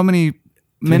many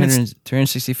minutes?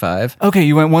 365. Okay,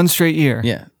 you went one straight year.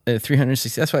 Yeah,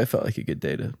 360. That's why I felt like a good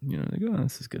day to, like, oh,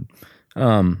 this is good.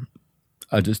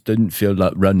 I just didn't feel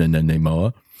like running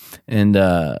anymore. And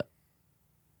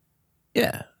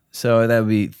yeah, so that would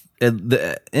be,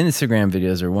 the Instagram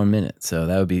videos are 1 minute. So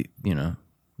that would be,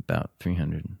 about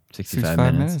 365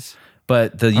 minutes.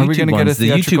 But the Are we YouTube gonna get a ones,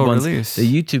 theatrical release?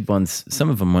 the YouTube ones, some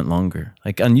of them went longer.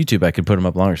 Like on YouTube, I could put them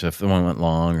up longer. So if the one went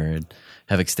long, or it'd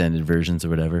have extended versions or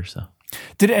whatever. So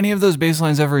Did any of those bass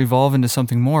lines ever evolve into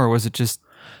something more, or was it just...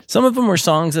 some of them were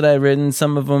songs that I had written.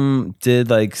 Some of them did,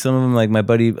 like my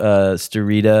buddy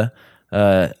Starita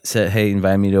said, hey,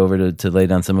 invite me over to lay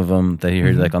down some of them that he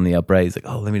heard like on the upright. He's like,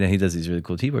 oh, let me know. He does these really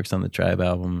cool. He works on the Tribe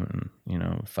album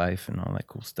and Fife and all that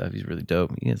cool stuff. He's really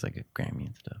dope. He has like a Grammy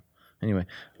and stuff. Anyway,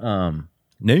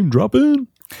 name dropping.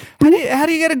 How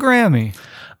do you get a Grammy?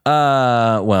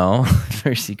 Well,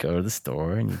 first you go to the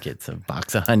store and you get some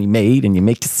box of Honey Made and you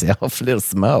make yourself a little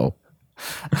smo.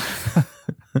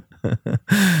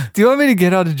 Do you want me to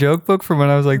get out a joke book from when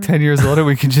I was like 10 years old and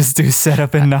we can just do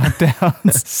setup and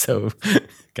knockdowns? So,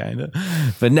 kind of.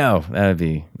 But no, that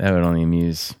would only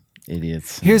amuse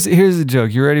idiots. Here's a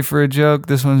joke. You ready for a joke?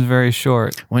 This one's very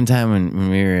short. One time when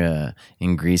we were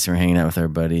in Greece, we were hanging out with our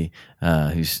buddy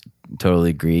who's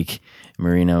totally Greek,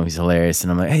 Marino. He's hilarious.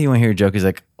 And I'm like, hey, you want to hear a joke? He's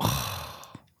like,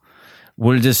 oh,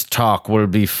 we'll just talk. We'll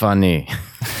be funny.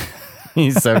 He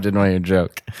so didn't want to hear a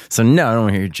joke. So no, I don't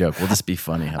want to hear a joke. We'll just be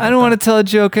funny. I don't want to tell a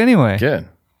joke anyway. Good.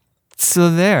 So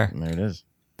there. There it is.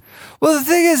 Well, the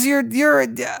thing is,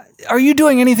 are you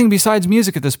doing anything besides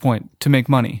music at this point to make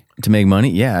money? To make money?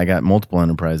 Yeah, I got multiple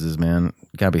enterprises, man.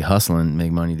 Gotta be hustling to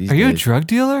make money these days. Are you a drug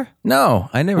dealer? No,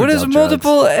 I never. What does dealt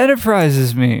multiple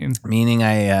enterprises mean? Meaning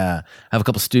I have a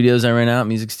couple studios I rent out,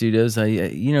 music studios. I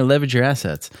leverage your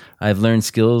assets. I've learned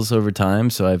skills over time,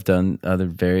 so I've done other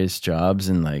various jobs,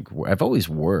 and like I've always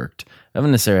worked. I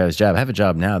haven't necessarily had a job. I have a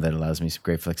job now that allows me some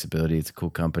great flexibility. It's a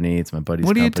cool company. It's my buddy's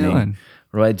company. What are you doing?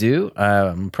 What do I do?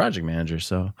 I'm a project manager,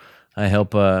 so I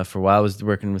help. For a while, I was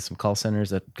working with some call centers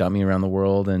that got me around the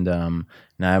world, and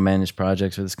now I manage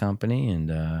projects for this company,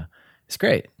 and it's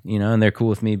great, and they're cool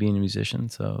with me being a musician,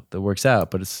 so that works out.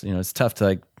 But it's it's tough to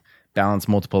like balance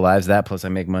multiple lives. That plus I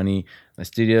make money in my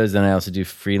studios, then I also do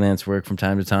freelance work from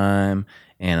time to time,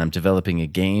 and I'm developing a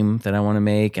game that I want to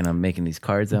make, and I'm making these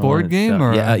cards. Board game,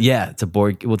 or yeah, it's a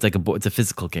board. Well, it's a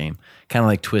physical game, kind of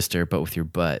like Twister, but with your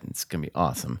butt. It's gonna be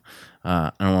awesome.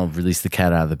 I don't want to release the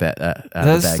cat out of the bag.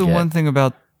 That's the one thing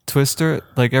about Twister.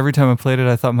 Like every time I played it,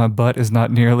 I thought my butt is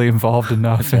not nearly involved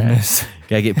enough in this.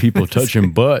 Gotta get people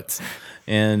touching butts,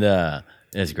 and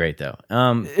it's great though.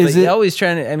 Is it always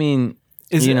trying to? I mean,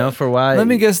 for a while. Let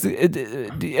me guess.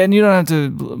 And you don't have to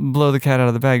blow the cat out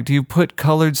of the bag. Do you put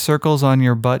colored circles on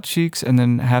your butt cheeks and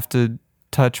then have to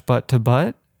touch butt to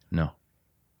butt? No.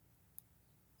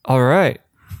 All right.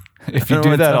 If you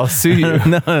do that, I'll sue you.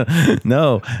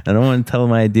 No, I don't want to tell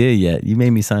my idea yet. You made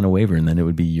me sign a waiver, and then it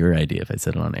would be your idea if I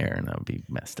said it on air, and that would be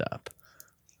messed up.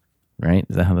 Right?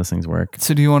 Is that how those things work?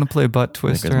 So, do you want to play Butt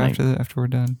Twister after we're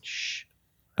done? Shh.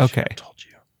 Okay. I told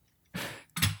you.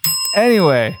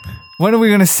 Anyway, when are we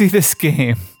going to see this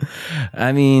game?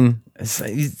 I mean,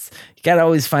 you got to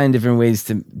always find different ways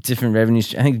to different revenue.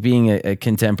 I think being a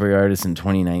contemporary artist in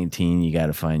 2019, you got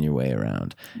to find your way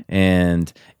around.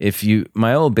 And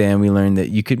my old band, we learned that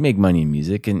you could make money in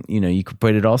music, and you could,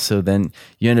 but it also then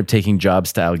you end up taking job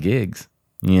style gigs.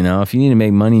 If you need to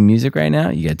make money in music right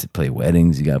now, you got to play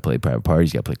weddings, you got to play private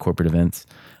parties, you got to play corporate events.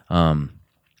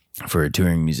 For a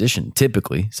touring musician,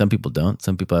 typically, some people don't.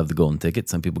 Some people have the golden ticket.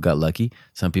 Some people got lucky.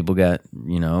 Some people got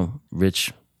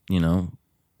rich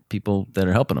people that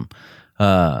are helping them.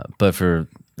 But for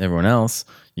everyone else,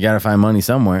 you got to find money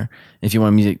somewhere. If you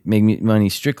want to make money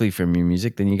strictly from your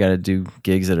music, then you got to do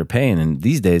gigs that are paying. And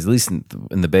these days, at least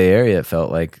in the Bay Area, it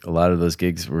felt like a lot of those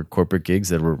gigs were corporate gigs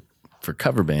that were for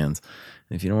cover bands.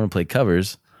 And if you don't want to play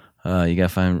covers, you got to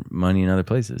find money in other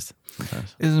places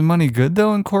sometimes. Is money good,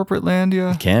 though, in corporate land?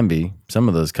 Yeah? It can be. Some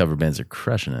of those cover bands are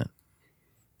crushing it.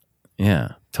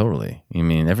 Yeah, totally. I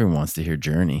mean, everyone wants to hear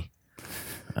Journey.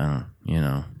 I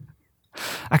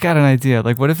got an idea.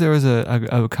 Like, what if there was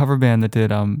a cover band that did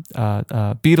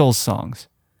Beatles songs?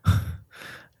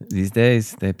 These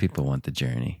days, people want the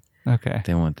Journey. Okay.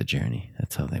 They want the Journey.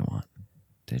 That's all they want.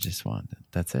 They just want it.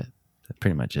 That's it. That's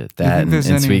pretty much it. That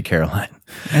and Sweet Caroline.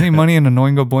 Any money in a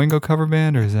Noingo Boingo cover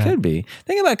band, or is that? Could be.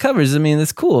 Think about covers. I mean,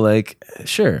 that's cool. Like,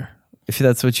 sure, if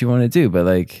that's what you want to do. But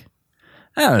like,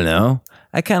 I don't know.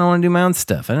 I kind of want to do my own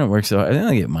stuff. I don't work so hard. I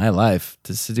don't get my life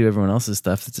just to do everyone else's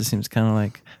stuff. It just seems kind of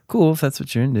like cool if that's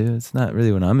what you're into. It's not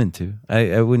really what I'm into.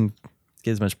 I wouldn't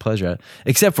get as much pleasure out,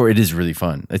 except for it is really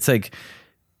fun. It's like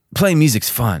playing music's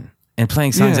fun and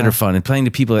playing songs that are fun and playing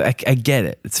to people. I get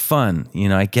it. It's fun.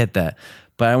 I get that.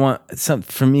 But I want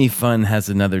for me, fun has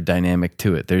another dynamic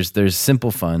to it. There's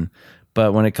simple fun,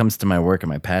 but when it comes to my work and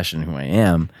my passion, who I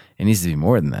am, it needs to be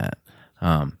more than that.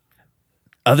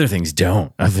 Other things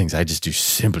don't. Other things I just do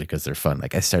simply because they're fun.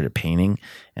 Like I started painting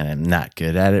and I'm not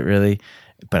good at it really,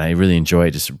 but I really enjoy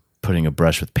just putting a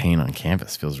brush with paint on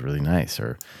canvas. Feels really nice.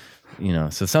 Or,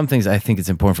 so some things I think it's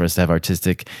important for us to have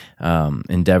artistic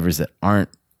endeavors that aren't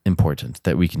important,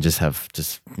 that we can just have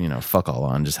fuck all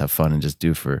on, just have fun and just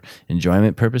do for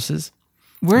enjoyment purposes.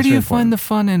 Where do you find the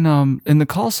fun in the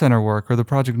call center work or the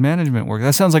project management work?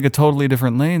 That sounds like a totally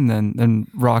different lane than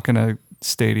rocking a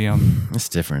stadium. It's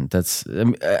different.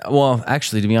 Well,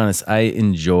 actually, to be honest, I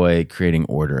enjoy creating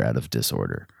order out of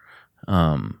disorder.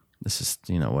 This is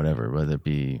whatever, whether it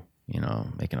be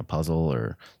making a puzzle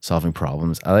or solving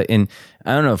problems. And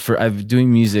I don't know. I've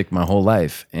doing music my whole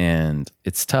life, and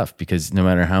it's tough because no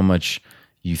matter how much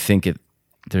you think it,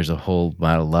 there's a whole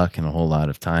lot of luck and a whole lot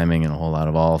of timing and a whole lot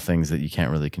of all things that you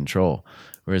can't really control.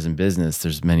 Whereas in business,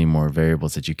 there's many more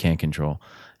variables that you can't control.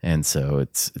 And so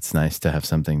it's nice to have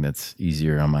something that's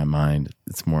easier on my mind.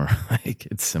 It's more like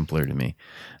it's simpler to me.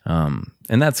 And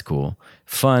that's cool.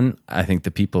 Fun. I think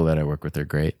the people that I work with are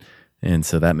great. And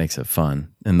so that makes it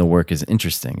fun. And the work is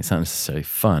interesting. It's not necessarily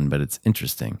fun, but it's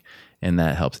interesting. And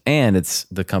that helps. And it's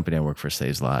the company I work for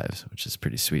saves lives, which is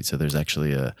pretty sweet. So there's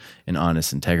actually an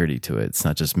honest integrity to it. It's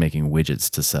not just making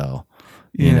widgets to sell,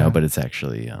 but it's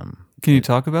actually... Can you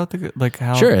talk about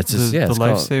how sure, the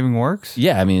life-saving works?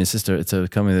 Yeah, I mean, it's a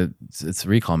company it's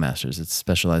Recall Masters. It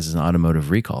specializes in automotive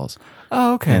recalls.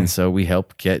 Oh, okay. And so we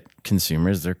help get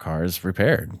consumers their cars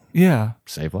repaired. Yeah.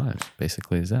 Save lives,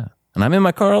 basically is that. And I'm in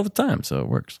my car all the time, so it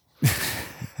works.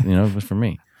 For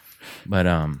me. But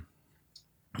I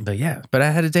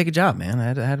had to take a job, man. I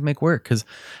had to make work because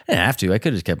I didn't have to. I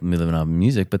could have just kept me living off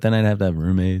music, but then I'd have to have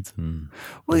roommates.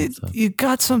 You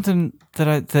got something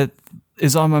that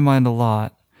is on my mind a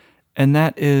lot, and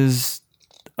that is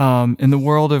in the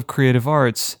world of creative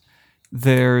arts,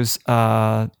 there's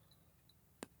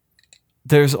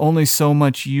only so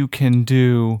much you can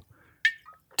do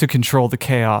to control the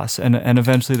chaos, and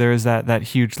eventually there is that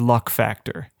huge luck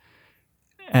factor,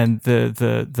 and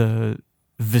the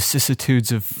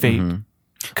vicissitudes of fate. I'm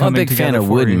a big fan of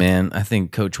Wooden, man. I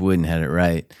think Coach Wooden had it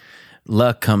right.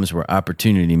 Luck comes where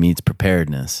opportunity meets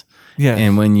preparedness. Yeah,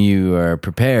 and when you are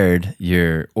prepared,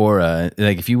 your aura,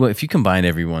 like if you combine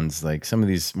everyone's, like some of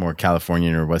these more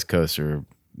Californian or West Coast or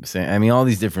all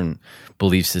these different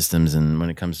belief systems, and when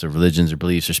it comes to religions or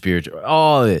beliefs or spiritual,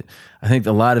 all of it, I think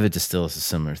a lot of it distills to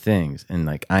similar things. And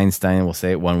like Einstein will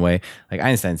say it one way, like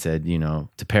Einstein said,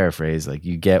 to paraphrase, like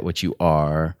you get what you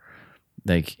are.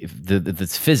 Like if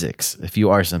it's physics, if you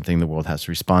are something, the world has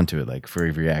to respond to it. Like for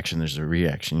every reaction, there's a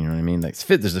reaction. You know what I mean? Like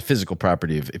there's a physical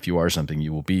property of if you are something,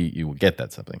 you will get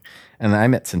that something. And I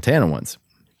met Santana once.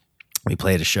 We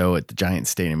played a show at the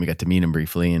Giants Stadium. We got to meet him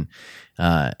briefly, and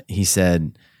he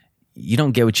said, "You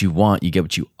don't get what you want; you get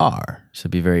what you are. So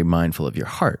be very mindful of your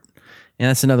heart." And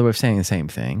that's another way of saying the same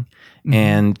thing. Mm-hmm.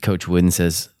 And Coach Wooden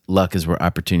says, luck is where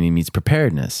opportunity meets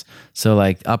preparedness. So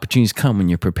like opportunities come when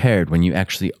you're prepared, when you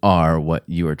actually are what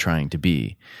you are trying to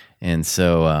be. And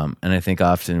so, and I think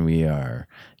often we are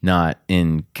not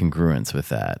in congruence with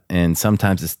that. And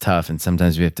sometimes it's tough, and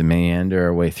sometimes we have to meander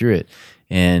our way through it.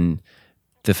 And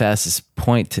the fastest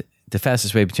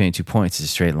way between 2 points is a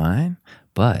straight line.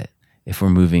 But if we're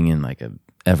moving in like a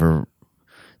ever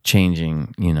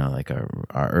changing, like our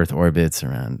Earth orbits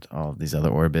around all these other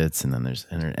orbits, and then there's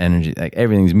energy, like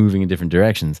everything's moving in different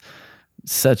directions.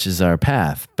 Such is our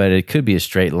path, but it could be a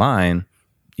straight line,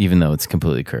 even though it's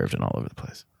completely curved and all over the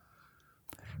place.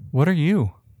 What are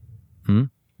you?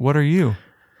 What are you?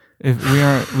 If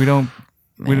we don't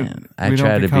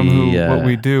become what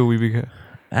we do. We become.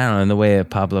 I don't know. In the way of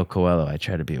Pablo Coelho, I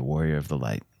try to be a warrior of the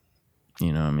light.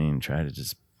 You know what I mean? Try to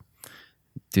just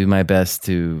do my best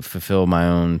to fulfill my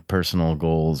own personal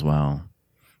goals while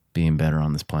being better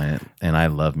on this planet. And I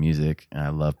love music. I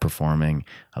love performing.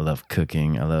 I love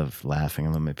cooking. I love laughing.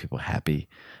 I love making people happy.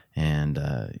 And,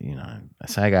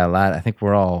 so I got a lot. I think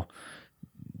we're all,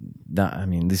 at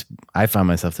least I find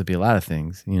myself to be a lot of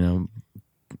things,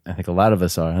 I think a lot of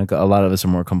us are. I think a lot of us are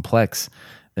more complex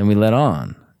than we let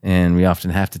on. And we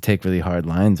often have to take really hard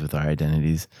lines with our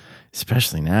identities,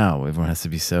 especially now. Everyone has to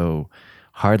be so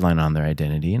hardline on their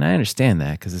identity. And I understand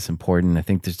that because it's important. I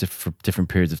think there's different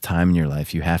periods of time in your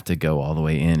life. You have to go all the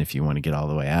way in if you want to get all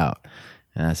the way out.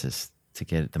 And that's just to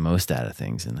get the most out of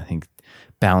things. And I think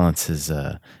balance is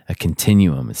a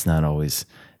continuum. It's not always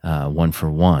one for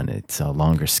one. It's a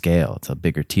longer scale. It's a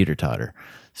bigger teeter-totter.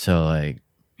 So like,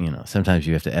 sometimes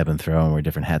you have to ebb and throw and wear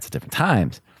different hats at different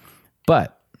times.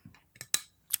 But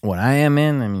what I am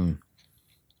in, I mean,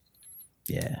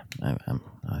 yeah, I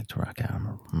like to rock out.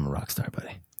 I'm a rock star,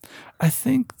 buddy. I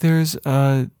think there's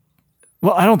I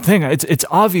don't think it's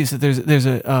obvious that there's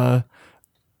a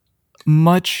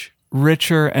much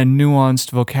richer and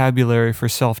nuanced vocabulary for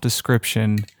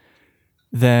self-description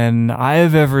than I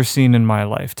have ever seen in my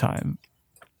lifetime.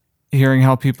 Hearing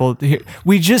how people,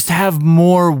 we just have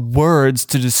more words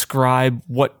to describe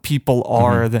what people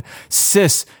are. The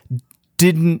cis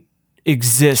didn't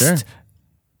exist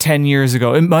 10 years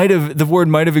ago. The word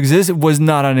might have existed, it was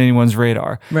not on anyone's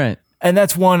radar. Right. And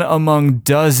that's one among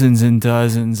dozens and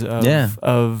dozens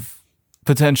of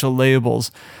potential labels.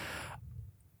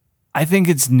 I think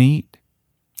it's neat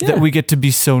that we get to be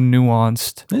so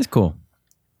nuanced. It's cool.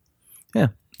 Yeah,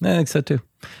 I think so too.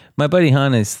 My buddy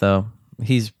Hannes, though,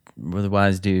 he's a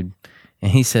wise dude,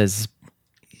 and he says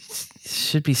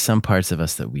should be some parts of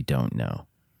us that we don't know.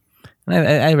 And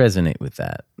I resonate with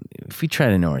that. If we try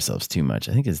to know ourselves too much,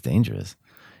 I think it's dangerous.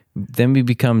 Then we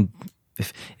become,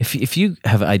 if you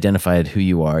have identified who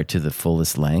you are to the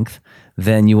fullest length,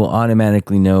 then you will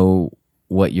automatically know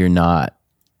what you're not.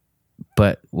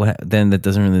 But then that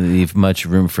doesn't really leave much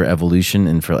room for evolution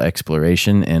and for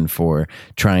exploration and for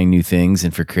trying new things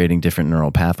and for creating different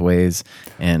neural pathways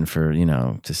and for,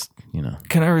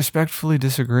 Can I respectfully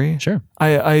disagree? Sure.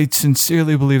 I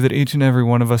sincerely believe that each and every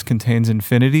one of us contains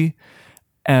infinity.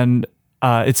 And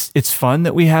it's fun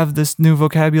that we have this new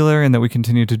vocabulary and that we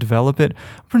continue to develop it.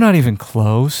 We're not even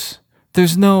close.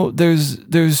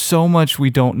 There's so much we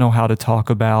don't know how to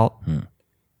talk about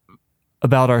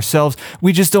ourselves.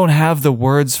 We just don't have the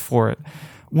words for it.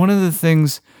 One of the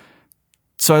things,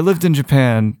 so I lived in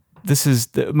Japan.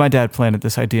 My dad planted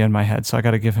this idea in my head, so I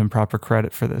got to give him proper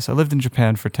credit for this. I lived in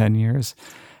Japan for 10 years,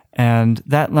 and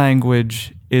that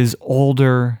language is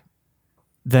older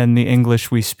than the English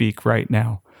we speak right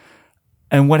now.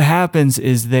 And what happens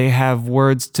is they have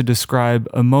words to describe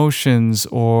emotions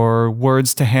or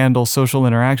words to handle social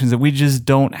interactions that we just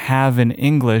don't have in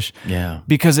English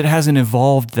because it hasn't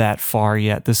evolved that far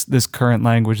yet, this current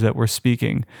language that we're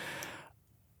speaking.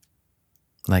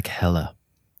 Like hella.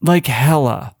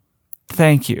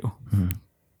 Thank you.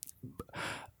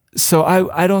 So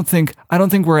I don't think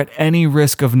we're at any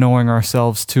risk of knowing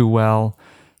ourselves too well,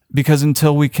 because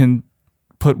until we can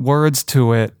put words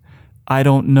to it, I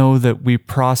don't know that we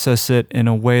process it in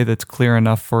a way that's clear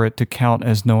enough for it to count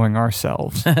as knowing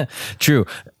ourselves. True.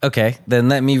 Okay, then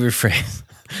let me rephrase.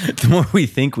 The more we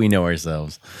think we know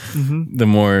ourselves, the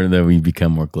more that we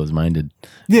become more close-minded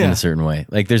in a certain way.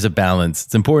 Like there's a balance.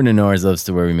 It's important to know ourselves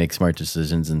to where we make smart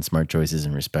decisions and smart choices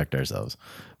and respect ourselves.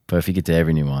 But if you get to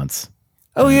every nuance,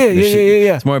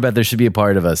 it's more about there should be a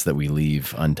part of us that we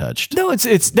leave untouched. No,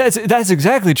 that's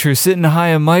exactly true. Sitting high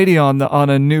and mighty on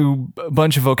a new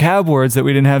bunch of vocab words that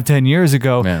we didn't have 10 years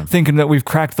ago, thinking that we've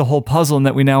cracked the whole puzzle and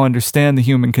that we now understand the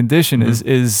human condition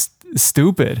is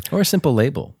stupid. Or a simple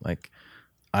label like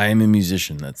I am a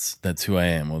musician. That's who I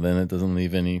am. Well, then it doesn't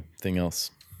leave anything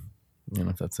else.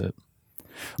 If that's it.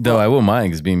 Though I won't mind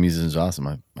because being a musician is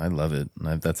awesome. I love it.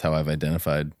 And that's how I've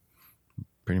identified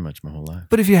pretty much my whole life.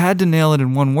 But if you had to nail it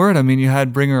in one word, I mean, you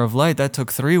had bringer of light. That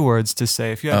took 3 words to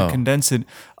say. If you had to condense it,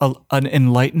 an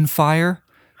enlightened fire.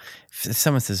 If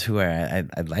someone says who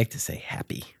I'd like to say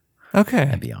happy. Okay.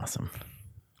 That'd be awesome.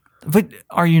 But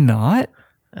are you not?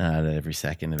 Every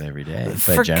second of every day.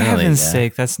 For But generally, heaven's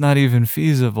sake, that's not even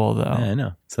feasible, though. Yeah, I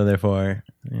know. So therefore,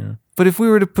 But if we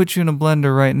were to put you in a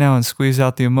blender right now and squeeze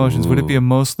out the emotions, would it be a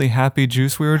mostly happy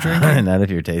juice we were drinking? Not if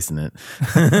you're tasting it.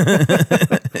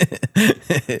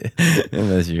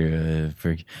 Unless you're I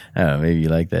don't know, maybe you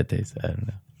like that taste. I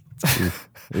don't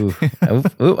know.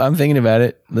 Ooh, I'm thinking about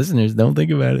it. Listeners, don't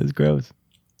think about it. It's gross.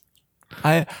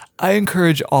 I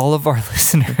encourage all of our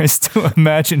listeners to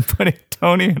imagine putting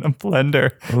Tony in a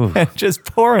blender and just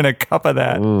pouring a cup of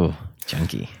that. Ooh,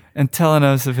 junky. And telling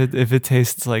us if it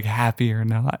tastes like happy or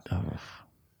not.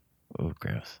 Oh,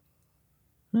 gross.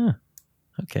 Huh.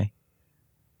 Okay.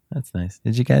 That's nice.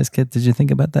 Did you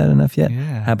think about that enough yet?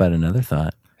 Yeah. How about another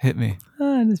thought? Hit me.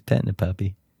 Just petting a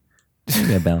puppy. You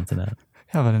gotta balance it out.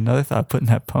 How about another thought? Putting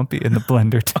that puppy in the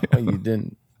blender too. Oh, you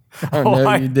didn't. Oh, no,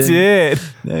 I did.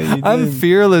 No, you didn't. I'm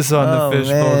fearless on the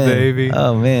fishbowl, baby.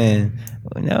 Oh, man.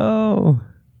 Oh, no.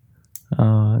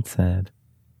 Oh, that's sad.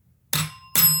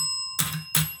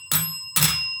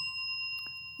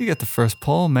 You get the first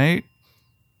pull, mate.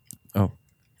 Oh,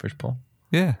 first pull.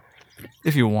 Yeah.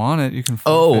 If you want it, you can.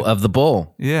 Oh, of the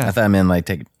bowl. Yeah. I thought I meant like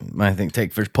take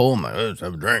first pull. Let's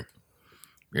have a drink.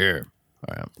 Yeah.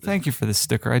 All right. Thank you for the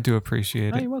sticker. I do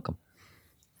appreciate Oh, it. you're welcome.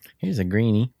 Here's a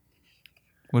greenie.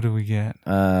 What do we get?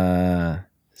 How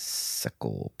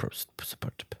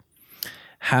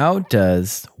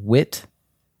does what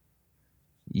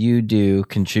you do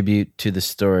contribute to the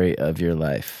story of your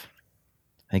life?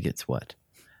 I think it's what.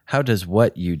 How does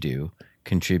what you do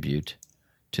contribute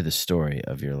to the story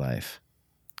of your life?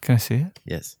 Can I see it?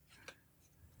 Yes.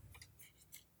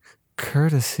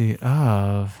 Courtesy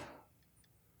of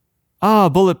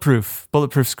Bulletproof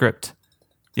script.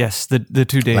 Yes, the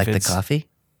two Davids. Like the coffee?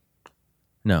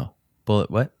 No.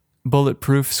 What?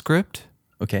 Bulletproof script.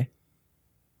 Okay.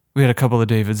 We had a couple of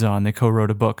Davids on. They co-wrote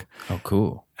a book. Oh,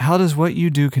 cool. How does what you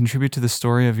do contribute to the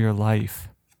story of your life?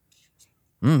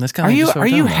 That's kind of. Are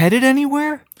you headed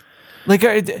anywhere? Like,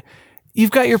 you've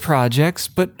got your projects,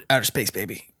 but outer space,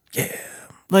 baby. Yeah.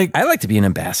 Like, I'd like to be an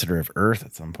ambassador of Earth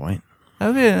at some point.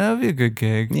 that'd be a good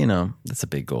gig. You know, that's a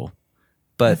big goal.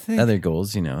 But other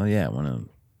goals, I want to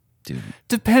do.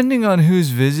 Depending on who's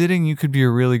visiting, you could be a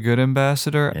really good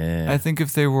ambassador. Yeah. I think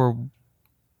if they were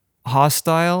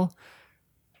hostile,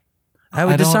 I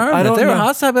would disarm them. If they were know.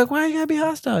 hostile, I'd be like, why you gotta be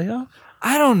hostile, yo?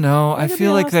 I don't know. I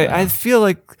feel like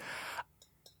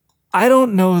I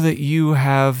don't know that you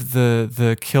have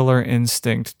the killer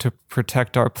instinct to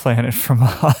protect our planet from a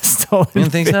hostile You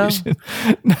don't think so? invasion.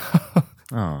 No.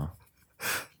 Oh.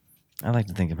 I like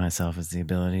to think of myself as the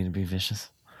ability to be vicious.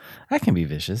 I can be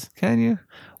vicious. Can you?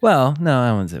 Well, no,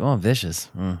 I wouldn't say. Well, vicious.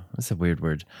 That's a weird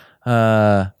word.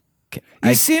 You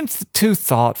seem too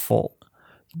thoughtful.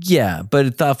 Yeah,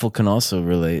 but thoughtful can also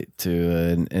relate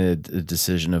to a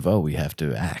decision of, we have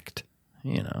to act.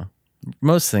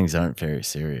 Most things aren't very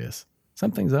serious.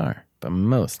 Some things are, but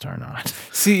most are not.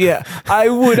 See, yeah, I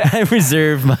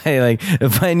reserve my,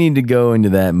 if I need to go into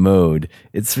that mode,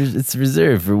 it's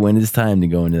reserved for when it's time to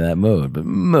go into that mode. But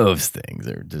most things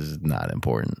are just not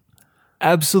important.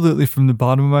 Absolutely, from the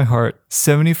bottom of my heart,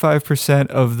 75%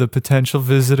 of the potential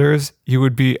visitors you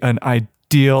would be an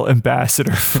ideal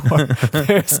ambassador for.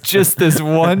 There's just this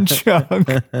one chunk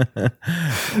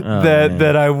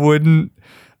that I wouldn't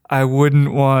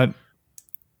want.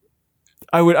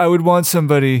 I would want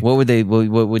somebody. What would they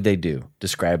do?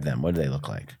 Describe them. What do they look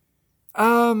like?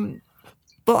 Well,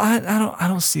 I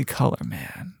don't see color,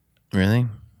 man. Really?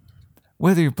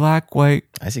 Whether you're black, white,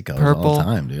 I see colors purple. all the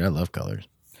time, dude. I love colors.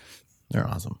 They're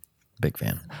awesome. Big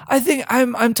fan. I think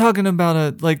I'm talking about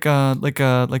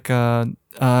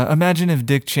imagine if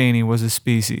Dick Cheney was a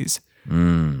species.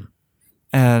 And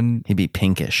he'd be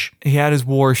pinkish. He had his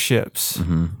warships.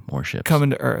 Warships.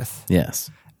 Coming to Earth.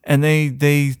 Yes. And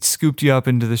they scooped you up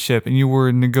into the ship and you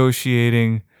were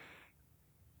negotiating.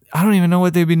 I don't even know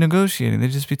what they'd be negotiating.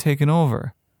 They'd just be taking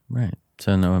over. Right.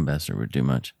 So no ambassador would do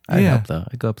much. I'd help though.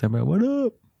 I'd go up there and be like, what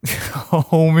up?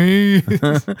 Homie.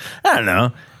 I don't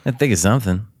know. I'd think of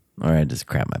something. Or I'd just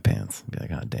crap my pants. Be like,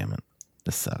 oh, damn it.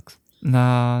 This sucks.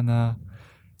 Nah.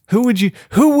 Who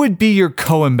would be your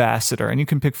co-ambassador? And you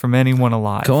can pick from anyone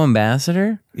alive.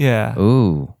 Co-ambassador? Yeah.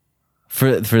 Ooh.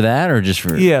 For that or just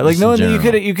for knowing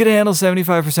that you could handle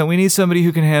 75%. We need somebody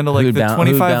who can handle the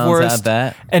 25 worst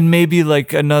that? And maybe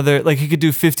another he could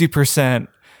do 50%.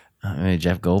 Maybe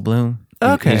Jeff Goldblum.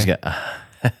 Okay. He's got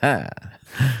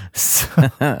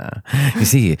you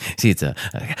see, it's a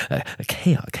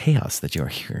chaos that you're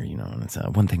here, and it's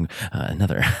one thing,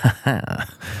 another.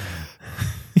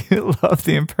 You love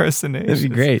the impersonation. That'd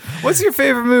be great. What's your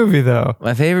favorite movie, though?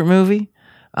 My favorite movie?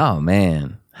 Oh,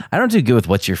 man. I don't do good with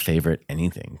what's your favorite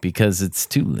anything because it's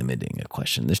too limiting a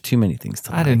question. There's too many things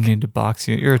to like. I didn't mean to box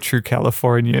you. You're a true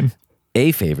Californian.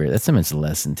 A favorite, that's so much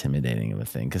less intimidating of a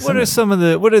thing. What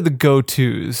are the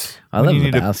go-tos? I love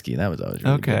Lebowski. That was always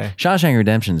really good. Shawshank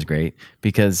Redemption's great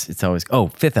because it's always,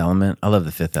 Fifth Element. I love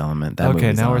the Fifth Element. That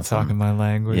okay, now awesome. we're talking my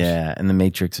language. Yeah, and The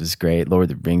Matrix was great. Lord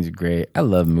of the Rings are great. I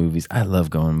love movies. I love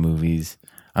going to movies.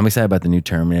 I'm excited about the new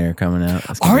Terminator coming out.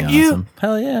 Aren't you? Awesome.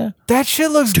 Hell yeah. That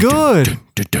shit looks good.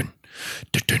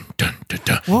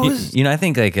 What was? I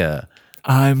think I've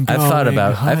thought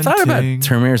about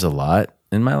Terminators a lot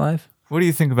in my life. What do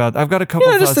you think about? I've got a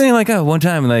couple. Just thinking one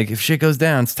time, if shit goes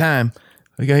down, it's time.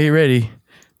 I gotta get ready.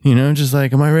 Just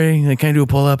am I ready? Can I do a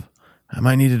pull up? I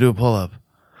might need to do a pull up.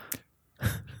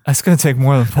 That's gonna take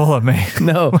more than a pull up, man.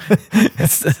 No,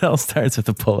 it all starts with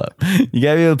a pull up. You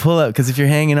gotta be able to pull up because if you're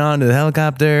hanging on to the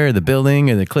helicopter, or the building,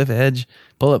 or the cliff edge,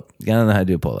 pull up. You gotta know how to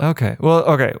do a pull up. Okay. Well,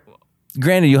 okay.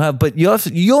 Granted, you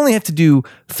only have to do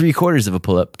 3/4 of a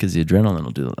pull up because the adrenaline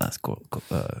will do the last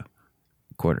quarter.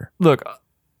 Look,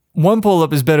 one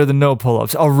pull-up is better than no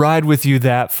pull-ups. I'll ride with you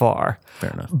that far.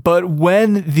 Fair enough. But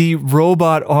when the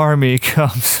robot army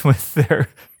comes with their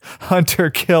hunter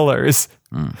killers,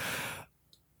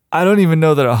 I don't even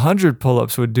know that 100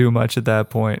 pull-ups would do much at that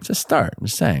point. It's a start. I'm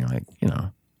just saying, like, you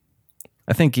know,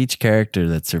 I think each character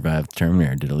that survived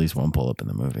Terminator did at least one pull-up in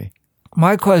the movie.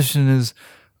 My question is,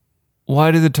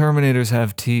 why do the Terminators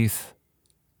have teeth?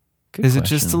 Good Is question.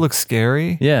 it just to look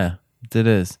scary? Yeah, it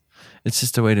is. It's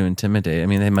just a way to intimidate. I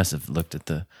mean, they must have looked at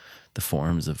the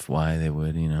forms of why they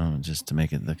would, you know, just to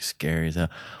make it look scary as hell.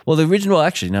 Well, the original,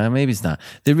 actually, no, maybe it's not.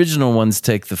 The original ones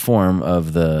take the form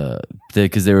of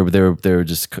because they were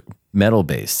just metal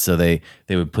based, so they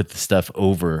would put the stuff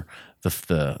over the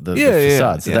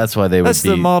facade. So that's why they would. That's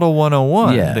the Model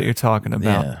 101 that you're talking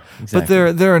about. Yeah, exactly.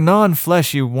 But there are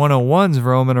non-fleshy 101s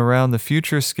roaming around the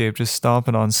futurescape, just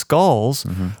stomping on skulls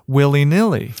willy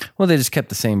nilly. Well, they just kept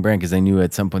the same brand because they knew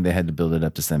at some point they had to build it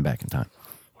up to send back in time.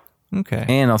 Okay,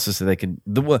 and also so they could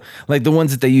the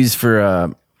ones that they use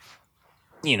for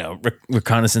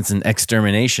reconnaissance and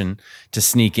extermination to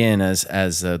sneak in as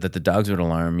that the dogs would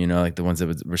alarm, you know, like the ones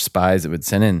that were spies that would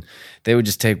send in, they would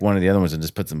just take one of the other ones and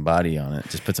just put some body on it,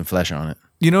 just put some flesh on it.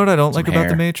 You know what I don't like about hair.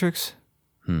 the Matrix?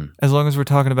 As long as we're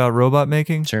talking about robot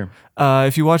making, Sure.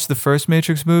 If you watch the first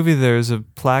Matrix movie, there's a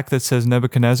plaque that says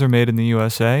Nebuchadnezzar made in the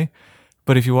USA.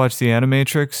 But if you watch the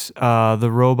Animatrix, the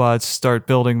robots start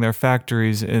building their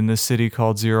factories in the city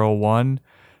called 01.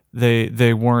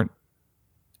 They weren't.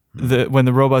 When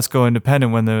the robots go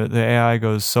independent, when the AI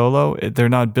goes solo, they're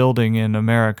not building in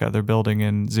America. They're building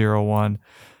in 01.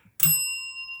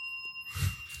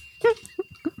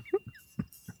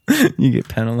 You get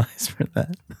penalized for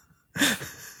that.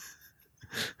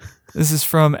 This is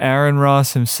from Aaron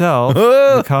Ross himself,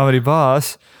 the comedy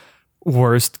boss.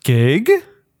 Worst gig?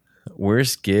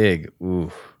 Worst gig.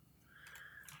 Ooh.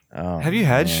 Oh, Have you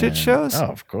had man. shit shows? Oh,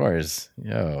 of course.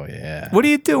 Oh, yeah. What do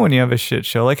you do when you have a shit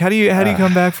show? Like, how do you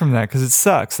come back from that? Because it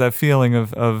sucks, that feeling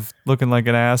of looking like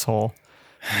an asshole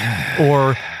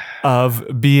or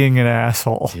of being an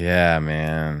asshole. Yeah,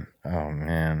 man. Oh,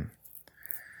 man.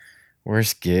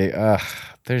 Worst gig.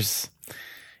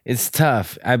 It's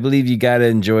tough. I believe you got to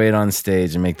enjoy it on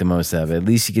stage and make the most of it. At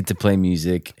least you get to play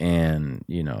music and,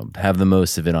 you know, have the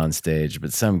most of it on stage.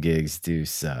 But some gigs do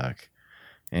suck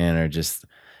and are just,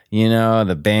 you know,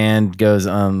 the band goes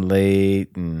on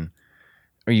late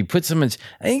or you put so much.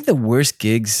 I think the worst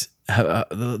gigs,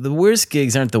 the worst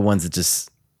gigs aren't the ones that just,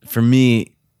 for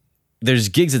me, there's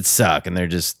gigs that suck and they're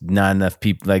just not enough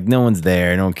people. Like no one's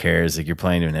there. No one cares. Like you're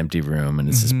playing to an empty room and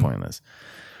it's just pointless.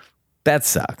 That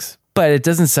sucks. But it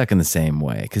doesn't suck in the same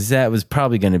way because that was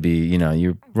probably going to be, you know,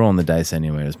 you're rolling the dice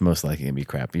anyway. It's most likely going to be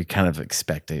crap. You kind of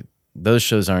expect it. Those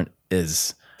shows aren't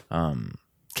as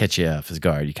catch you off as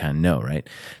guard. You kind of know, right?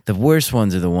 The worst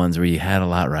ones are the ones where you had a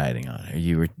lot riding on it.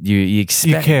 Or you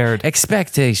cared.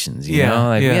 Expectations, you know?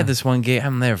 Like we had this one gig.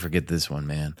 I'll never forget this one,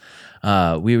 man.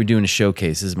 We were doing a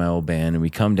showcase. This is my old band, and we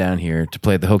come down here to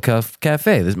play at the Hotel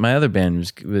Cafe. My other band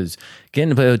was getting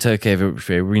to play at the Hotel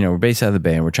Cafe. You know, we're based out of the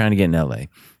band. We're trying to get in LA.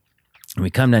 And we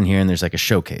come down here and there's like a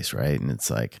showcase, right? And it's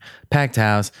like packed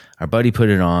house. Our buddy put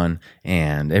it on,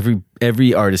 and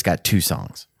every artist got 2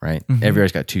 songs, right? Every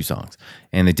artist got 2 songs,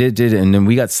 and they did it. And then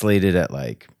we got slated at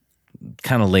like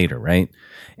kind of later, right?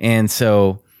 And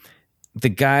so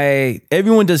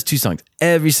everyone does 2 songs,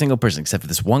 every single person except for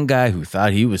this one guy who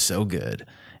thought he was so good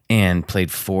and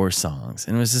played 4 songs.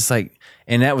 And it was just like,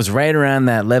 and that was right around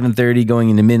that 11:30 going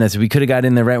into midnight. So we could have got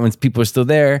in there right when people are still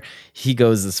there. He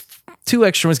goes this 2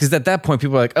 extra ones because at that point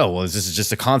people are like, oh, well, this is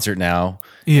just a concert now.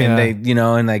 Yeah. And they, you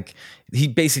know, and like he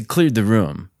basically cleared the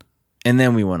room. And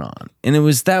then we went on. And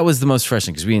that was the most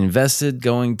frustrating because we invested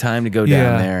time to go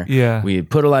down there. Yeah. We had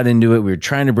put a lot into it. We were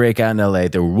trying to break out in LA.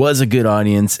 There was a good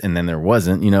audience, and then there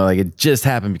wasn't. You know, like it just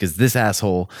happened because this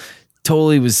asshole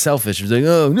totally was selfish. He was like,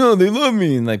 oh, no, they love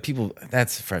me. And like people,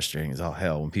 that's frustrating as all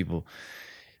hell when people,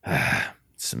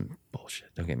 some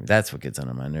bullshit. Don't get me. That's what gets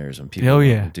under my nerves when people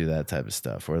do that type of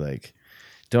stuff or like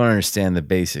don't understand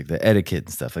the etiquette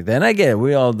and stuff like that. And I get it.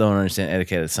 We all don't understand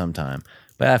etiquette at some time.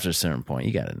 But after a certain point,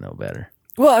 you got to know better.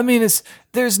 Well, I mean,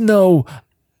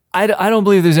 I don't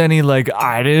believe there's any like,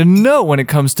 I didn't know when it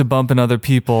comes to bumping other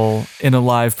people in a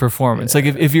live performance. Like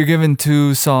if you're given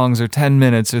 2 songs or 10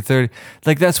 minutes or 30,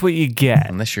 like that's what you get.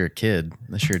 Unless you're a kid,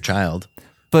 unless you're a child.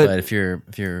 But if you're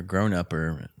a grown up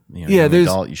or an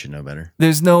adult, you should know better.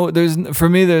 For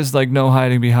me, there's like no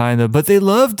hiding behind them, but they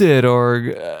loved it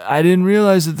or I didn't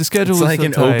realize that the schedule was like so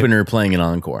an tight. Opener playing an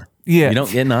encore. Yeah. You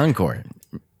don't get an encore.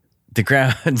 The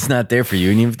crowd's not there for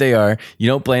you. And even if they are, you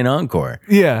don't play an encore.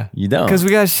 Yeah. You don't. Because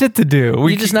we got shit to do.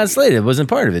 You're just not slated. It wasn't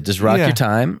part of it. Just rock your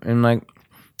time and like,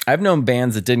 I've known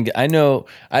bands that didn't get. I know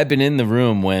I've been in the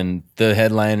room when the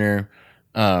headliner,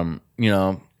 was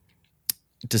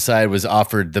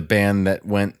offered the band that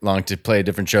went along to play a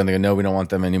different show, and they go, "No, we don't want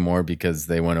them anymore because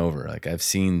they went over." Like I've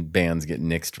seen bands get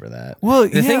nixed for that. Well,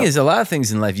 the thing is, a lot of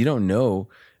things in life you don't know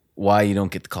why you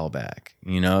don't get the call back.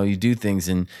 You do things,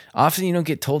 and often you don't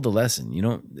get told the lesson.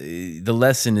 The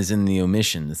lesson is in the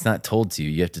omission. It's not told to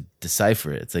you. You have to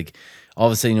decipher it. It's like all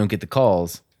of a sudden you don't get the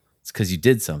calls. It's because you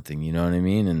did something, you know what I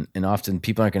mean? And often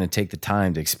people aren't going to take the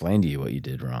time to explain to you what you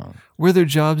did wrong. Were there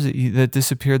jobs that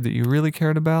disappeared that you really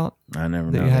cared about? I never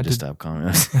know. They just stopped calling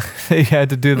us. You had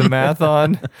to do the math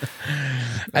on?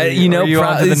 On to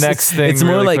the next thing. It's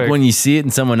more really like quick? when you see it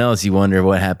in someone else, you wonder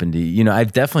what happened to you.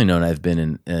 I've definitely known I've been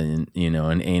in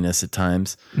an anus at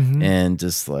times and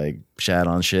just like shat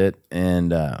on shit.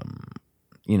 And,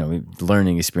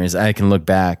 learning experience. I can look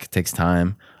back. It takes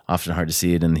time. Often hard to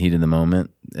see it in the heat of the moment,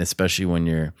 especially when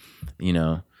you're,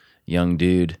 young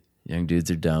dude. Young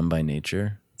dudes are dumb by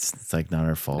nature. It's like not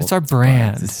our fault. It's our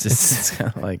brand. It's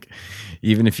kind of like,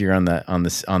 even if you're on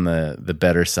the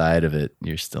better side of it,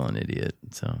 you're still an idiot.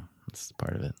 So it's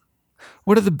part of it.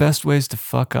 What are the best ways to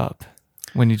fuck up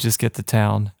when you just get to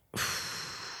town?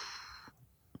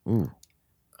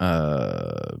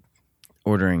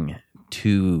 Ordering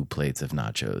 2 plates of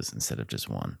nachos instead of just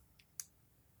 1.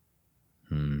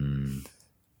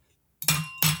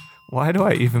 Why do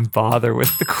I even bother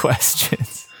with the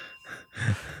questions?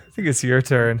 I think it's your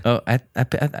turn. Oh,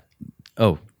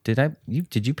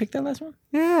 did you pick that last one?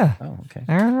 Yeah. Oh, okay.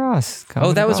 Aaron Ross.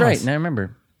 Oh, that was right. Now I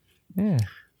remember. Yeah.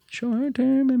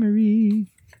 Short-term memory.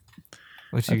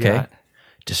 What you got?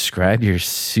 Describe your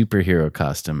superhero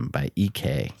costume by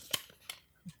EK.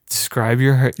 Describe.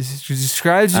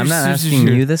 I'm not asking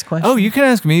you this question. Oh, you can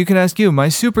ask me. You can ask you. My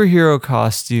superhero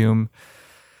costume.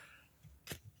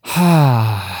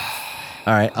 All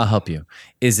right, I'll help you.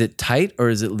 Is it tight or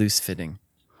is it loose fitting?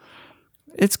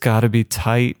 It's got to be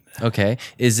tight. Okay.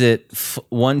 Is it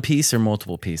one piece or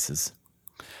multiple pieces?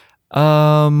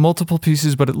 Multiple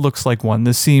pieces, but it looks like one.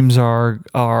 The seams are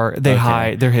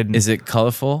hide. They're hidden. Is it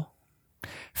colorful?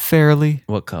 Fairly.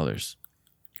 What colors?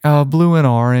 Blue and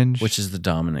orange. Which is the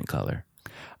dominant color?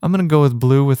 I'm gonna go with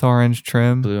blue with orange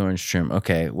trim. Blue orange trim.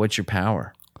 Okay. What's your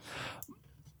power?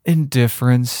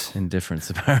 Indifference. Indifference.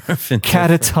 The power of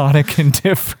indifference. Catatonic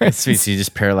indifference. Sweet. So you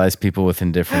just paralyze people with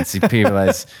indifference. You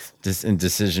paralyze in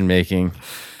decision making.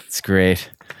 It's great.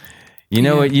 You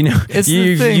know what?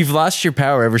 You've lost your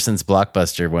power ever since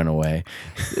Blockbuster went away.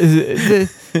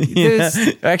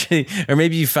 Actually, or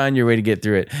maybe you found your way to get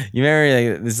through it. You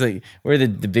remember, we're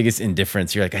the biggest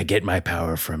indifference. You're like, I get my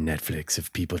power from Netflix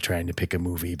of people trying to pick a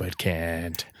movie but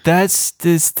can't. That's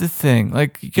the thing.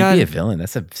 Like You'd be a villain.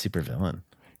 That's a super villain.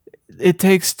 It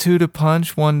takes 2 to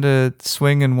punch, 1 to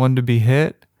swing, and 1 to be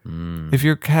hit. If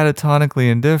you're catatonically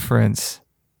indifferent,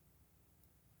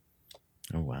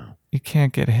 oh wow, you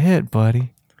can't get hit,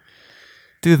 buddy.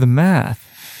 Do the math.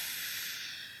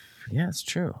 Yeah, it's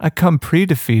true. I come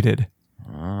pre-defeated.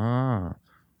 Ah,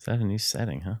 is that a new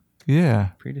setting, huh?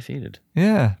 Yeah. Pre-defeated.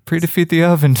 Yeah. Pre-defeat the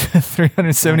oven to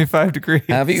 375 degrees.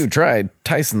 Have you tried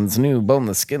Tyson's new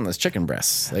boneless, skinless chicken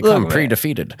breasts? They come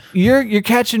pre-defeated. You're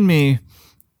catching me.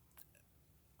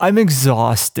 I'm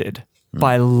exhausted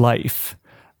by life.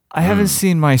 I haven't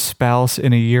seen my spouse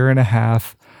in a year and a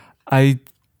half. I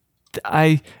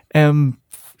am,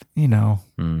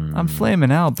 I'm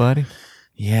flaming out, buddy.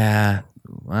 Yeah.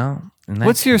 Well,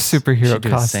 what's your superhero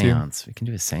costume? Seance. We can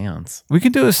do a seance. We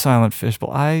can do a silent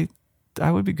fishbowl. I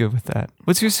would be good with that.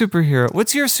 What's your superhero?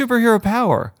 What's your superhero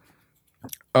power?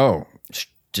 Oh,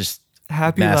 just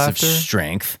happy massive laughter,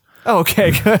 strength. Oh,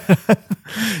 okay, good.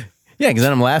 Yeah, because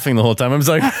then I'm laughing the whole time. I'm just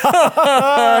like,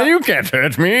 you can't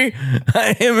hurt me.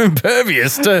 I am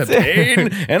impervious to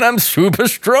pain, and I'm super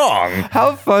strong.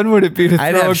 How fun would it be to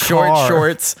throw a car?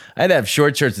 Shorts. I'd have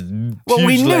short shorts with well,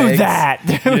 we huge knew legs,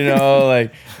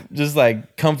 that. Just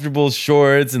like comfortable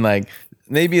shorts and like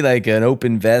maybe like an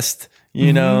open vest,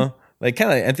 like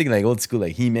kind of, I think like old school,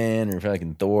 like He-Man or like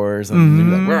in Thor or something.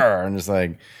 Like, rawr, and just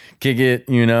like kick it,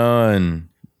 and.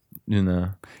 It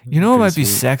might be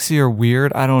sexy or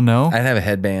weird. I don't know. I'd have a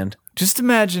headband. Just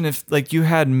imagine if like you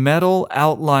had metal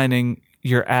outlining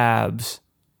your abs.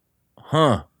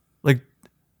 Huh. Like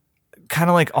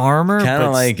kind of like armor. Kind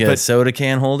of like a soda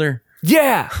can holder.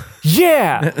 Yeah.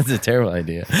 Yeah. That's a terrible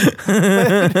idea.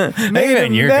 Maybe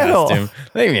in your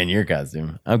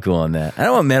costume. I'm cool on that. I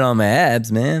don't want metal on my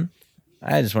abs, man.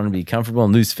 I just want to be comfortable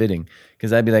and loose fitting.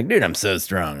 Because I'd be like, dude, I'm so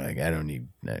strong. Like I don't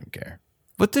care.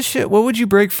 What the shit? What would you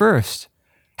break first?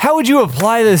 How would you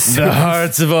apply this? The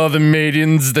hearts of all the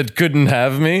maidens that couldn't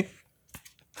have me.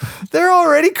 They're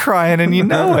already crying and you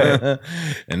know it.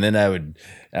 And then I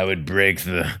would break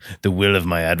the will of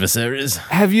my adversaries.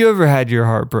 Have you ever had your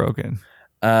heart broken?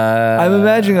 I'm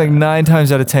imagining like 9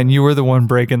 times out of 10, you were the one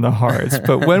breaking the hearts.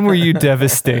 But when were you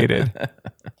devastated?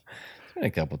 It's been a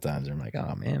couple times where I'm like,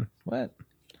 oh man, what?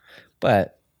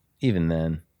 But even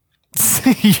then.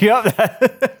 Yep.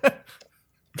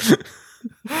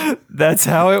 That's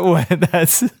how it went.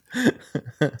 That's.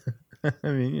 I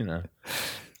mean, you know.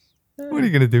 What are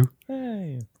you going to do?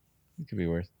 It could be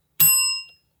worse.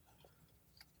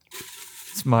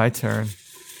 It's my turn.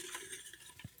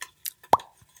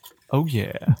 Oh,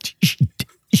 yeah.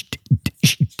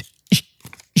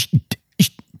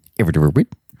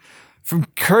 From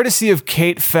courtesy of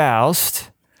Kate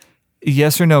Faust,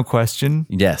 yes or no question?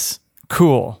 Yes.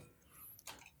 Cool.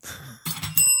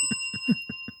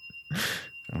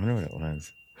 I wonder what it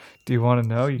was. Do you want to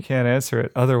know? You can't answer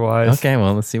it otherwise. Okay,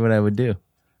 well, let's see what I would do.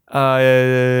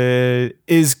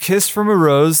 Is Kiss from a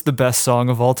Rose the best song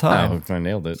of all time? Oh, I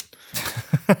nailed it.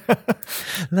 There's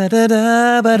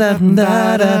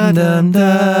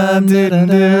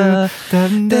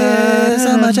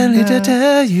so much I need to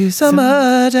tell you, so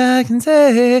much I can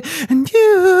say, and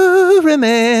you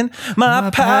remain my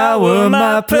power,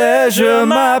 my pleasure,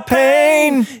 my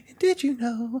pain. Did you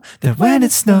know that when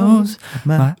it snows,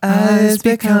 my eyes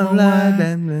become light?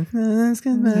 I don't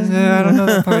know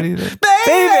that part either.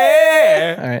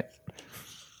 Baby! All right.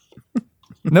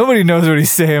 Nobody knows what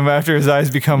he's saying after his eyes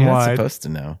become You're not wide. supposed to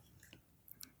know.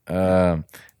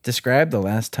 Describe the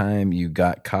last time you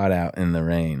got caught out in the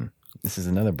rain. This is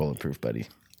another bulletproof, buddy.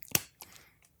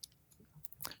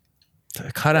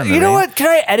 Caught out in the rain. You know what? Can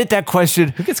I edit that question?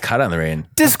 Who gets caught out in the rain?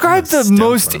 Describe the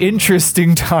most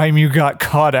interesting time you got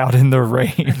caught out in the I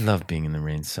rain. love being in the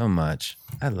rain so much.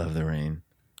 I love the rain.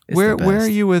 It's Where the are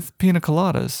best. you with pina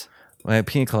coladas? Well,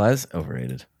 pina coladas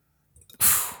overrated.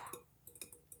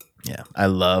 Yeah, I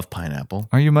love pineapple.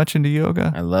 Are you much into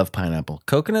yoga? I love pineapple.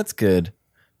 Coconut's good.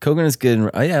 Coconut's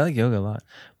good. Oh yeah, I like yoga a lot.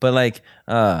 But like,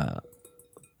 oh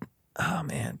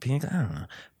man, I don't know.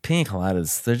 Pina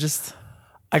coladas, they're just.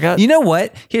 You know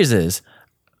what? Here's this.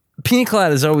 Pina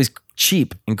coladas are always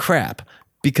cheap and crap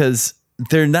because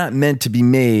they're not meant to be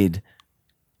made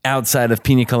outside of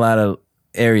pina colada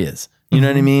areas. You know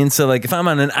what I mean? So like if I'm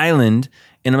on an island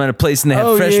and I'm at a place and they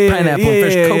have fresh pineapple and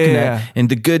fresh coconut and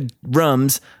the good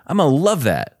rums, I'm going to love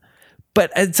that.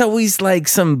 But it's always like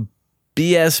some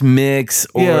BS mix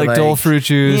or like dull fruit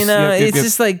juice. You know, it's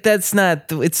just like that's not,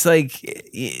 it's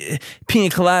like pina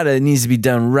colada needs to be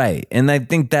done right. And I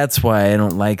think that's why I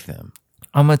don't like them.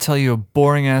 I'm going to tell you a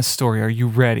boring ass story. Are you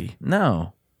ready?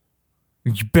 No.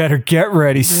 You better get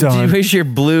ready, son. Where's your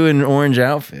blue and orange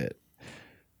outfit?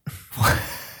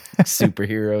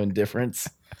 Superhero indifference.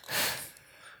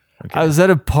 Okay. I was at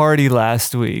a party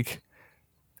last week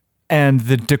and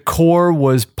the decor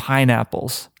was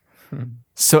pineapples.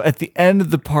 So at the end of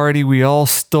the party, we all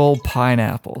stole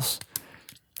pineapples.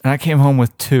 And I came home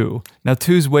with 2. Now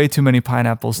 2's way too many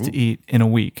pineapples to eat in a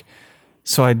week.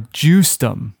 So I juiced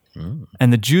them.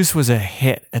 And the juice was a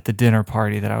hit at the dinner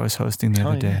party that I was hosting the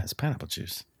other day. Yeah, it's pineapple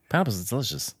juice. Pineapples is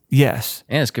delicious. Yes.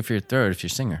 And it's good for your throat if you're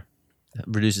a singer. It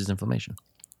reduces inflammation.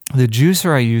 The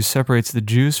juicer I use separates the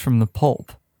juice from the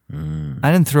pulp.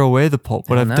 I didn't throw away the pulp.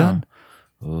 What I've done,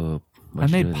 I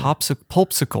made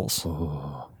pulpsicles.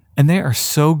 And they are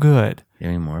so good. You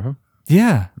have any more of them?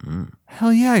 Yeah.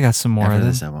 Hell yeah, I got some more After of them.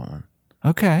 this, I want one.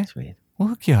 Okay. Sweet. We'll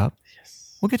hook you up.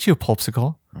 Yes. We'll get you a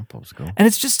pulpsicle. A popsicle. And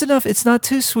it's just enough. It's not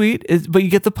too sweet, but you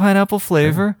get the pineapple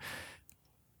flavor.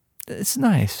 It's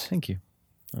nice. Thank you.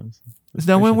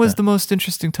 Now, when was the most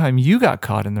interesting time you got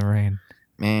caught in the rain?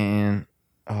 Man,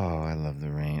 I love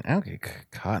the rain. I don't get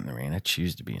caught in the rain. I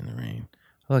choose to be in the rain.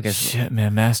 Well, I guess Shit,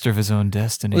 man, master of his own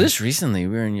destiny. Well, just recently,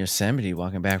 we were in Yosemite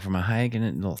walking back from a hike, and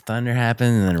a little thunder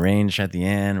happened, and then rain at the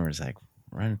end. And we're just like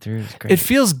running through. It's great. It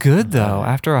feels good though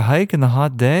after a hike in the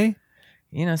hot day.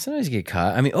 You know, sometimes you get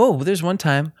caught. I mean, there's one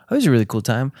time. It was a really cool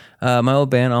time. My old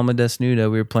band, Alma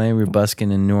Desnuda, we were playing. We were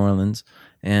busking in New Orleans,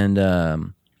 and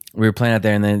we were playing out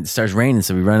there, and then it starts raining,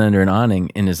 so we run under an awning,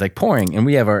 and it's like pouring, and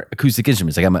we have our acoustic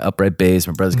instruments. I got my upright bass,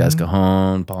 my brother's got his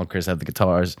cajon, Paul and Chris have the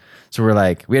guitars. So we're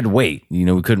like, we had to wait. You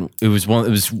know, we couldn't. It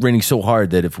was raining so hard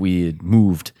that if we had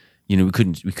moved, you know, we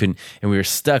couldn't, and we were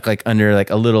stuck like under like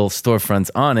a little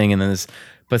storefront's awning, and then this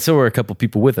But so were a couple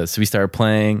people with us. So we started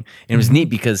playing, and it was neat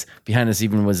because behind us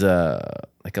even was a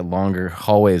longer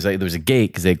hallway. It was like, there was a gate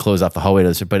because they closed off the hallway to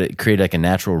us, but it created like a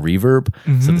natural reverb.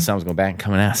 So the sound was going back and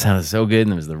coming out. It sounded so good.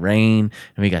 And there was the rain,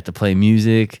 and we got to play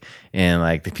music. And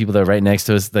like the people that were right next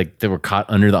to us, like they were caught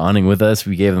under the awning with us.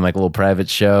 We gave them like a little private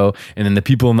show, and then the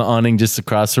people in the awning just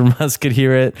across from us could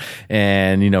hear it.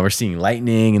 And we're seeing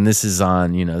lightning, and this is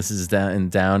on. This is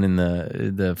down in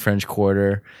the French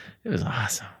Quarter. It was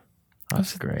awesome.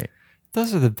 That's great.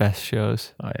 Those are the best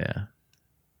shows. Oh yeah,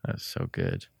 that was so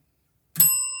good.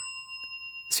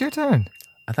 It's your turn.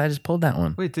 I thought I just pulled that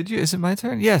one. Wait, did you? Is it my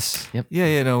turn? Yes. Yep.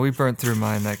 Yeah, no, we burnt through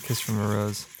mine, that Kiss from a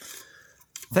Rose.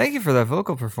 Thank you for that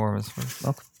vocal performance.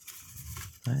 Welcome.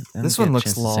 This one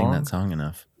looks long. Sing that song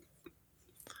enough.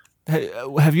 Hey,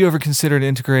 have you ever considered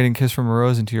integrating Kiss from a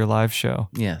Rose into your live show?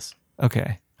 Yes.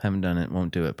 Okay. Haven't done it,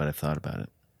 won't do it, but I've thought about it.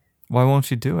 Why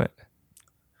won't you do it?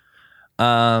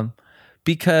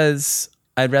 Because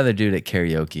I'd rather do it at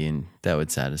karaoke, and that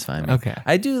would satisfy me. Okay.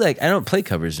 I don't play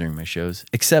covers during my shows,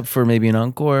 except for maybe an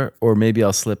encore, or maybe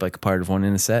I'll slip like a part of one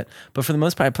in a set. But for the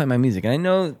most part, I play my music. And I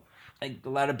know like a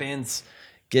lot of bands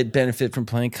get benefit from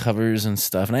playing covers and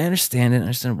stuff, and I understand it. I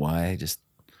understand why. I just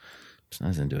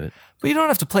not into it. But you don't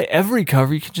have to play every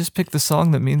cover. You can just pick the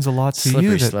song that means a lot to you.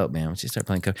 Slippery slope, man. Once you start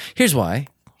playing covers. Here's why.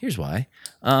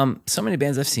 So many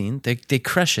bands I've seen, they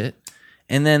crush it.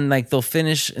 And then like they'll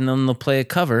finish and then they'll play a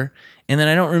cover. And then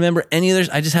I don't remember any others.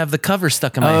 I just have the cover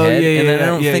stuck in my head. And then I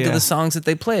don't think of the songs that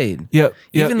they played. Yep.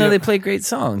 Even though they play great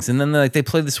songs. And then they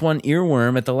play this one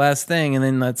earworm at the last thing. And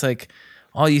then that's like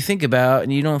all you think about.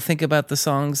 And you don't think about the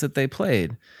songs that they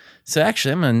played. So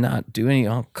actually, I'm going to not do any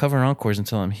cover encores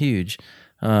until I'm huge.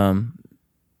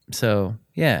 So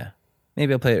yeah,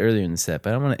 maybe I'll play it earlier in the set.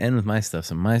 But I want to end with my stuff.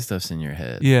 So my stuff's in your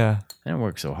head. Yeah. I don't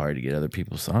work so hard to get other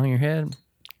people's song in your head.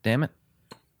 Damn it.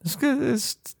 It's good.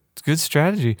 It's good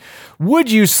strategy.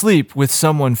 Would you sleep with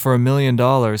someone for $1 million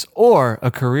or a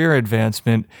career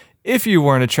advancement if you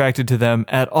weren't attracted to them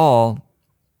at all,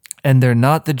 and they're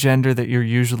not the gender that you're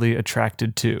usually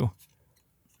attracted to?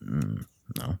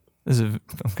 No. This is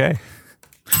okay.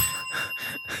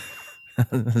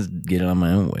 Let's get it on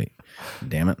my own weight.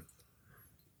 Damn it.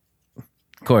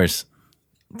 Of course,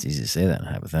 it's easy to say that in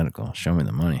hypothetical. Show me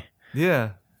the money.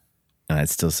 Yeah. And I'd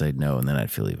still say no, and then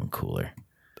I'd feel even cooler.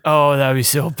 Oh, that'd be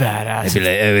so badass. I'd be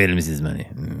like, oh, wait, let me see this money.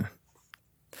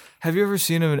 Have you ever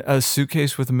seen a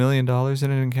suitcase with $1 million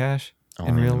in it in cash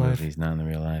in real life? Movies, not in the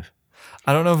real life.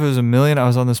 I don't know if it was $1 million. I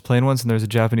was on this plane once, and there was a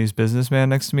Japanese businessman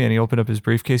next to me, and he opened up his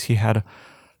briefcase. He had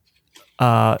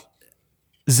Ziploc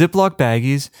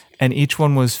baggies, and each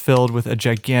one was filled with a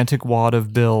gigantic wad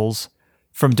of bills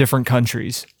from different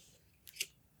countries.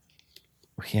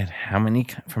 He had how many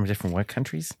from different what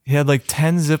countries? He had like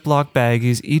 10 Ziploc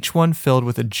baggies, each one filled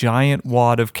with a giant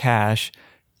wad of cash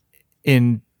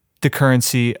in the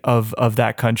currency of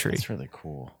that country. That's really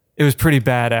cool. It was pretty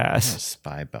badass. A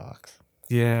spy box.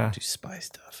 Yeah. Do spy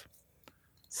stuff.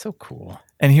 So cool.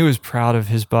 And he was proud of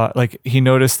his butt. Like, he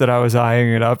noticed that I was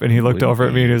eyeing it up, and he looked over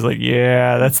at me and he was like,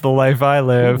 yeah, that's the life I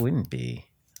live. Who wouldn't be?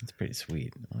 That's pretty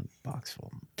sweet. A box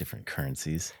full of different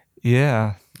currencies.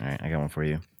 Yeah. All right, I got one for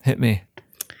you. Hit me.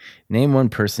 Name one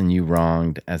person you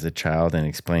wronged as a child and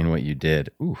explain what you did.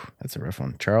 Ooh, that's a rough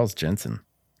one. Charles Jensen.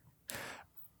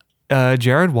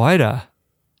 Jared Wida.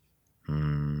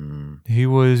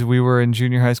 We were in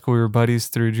junior high school. We were buddies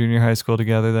through junior high school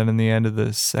together. Then in the end of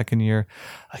the second year,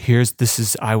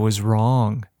 I was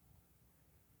wrong.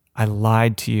 I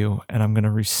lied to you, and I'm going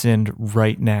to rescind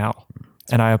right now.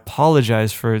 And I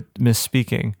apologize for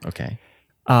misspeaking. Okay.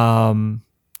 In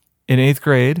 8th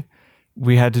grade,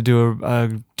 we had to do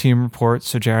a team report.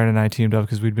 So Jared and I teamed up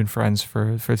because we'd been friends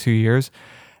for 2 years.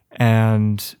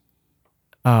 And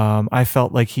I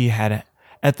felt like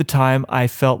at the time, I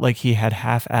felt like he had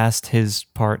half-assed his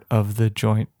part of the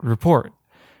joint report.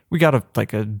 We got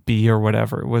a B or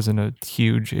whatever. It wasn't a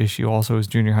huge issue. Also, it was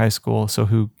junior high school, so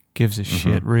who gives a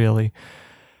shit, really?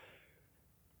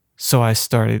 So I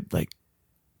started,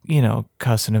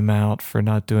 cussing him out for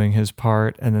not doing his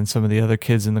part. And then some of the other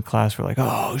kids in the class were like,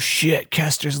 oh, shit,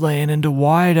 Kester's laying into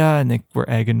Wida. And they were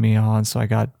egging me on, so I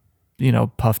got,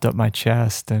 puffed up my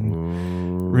chest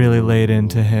and really laid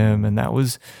into him. And that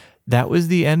was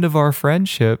the end of our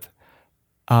friendship.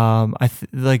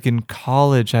 In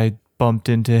college, I bumped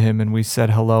into him and we said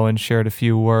hello and shared a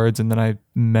few words. And then I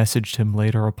messaged him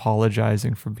later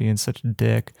apologizing for being such a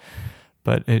dick.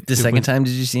 But the second time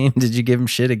did you see him? Did you give him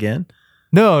shit again?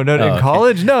 No, in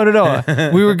college? No.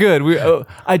 We were good.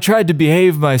 I tried to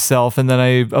behave myself and then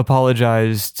I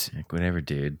apologized. Whatever,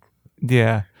 dude.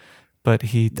 Yeah. But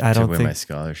I don't think my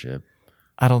scholarship.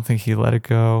 I don't think he let it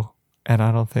go. and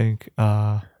I don't think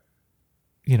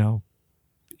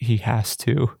he has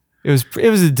to. It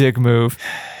was a dick move.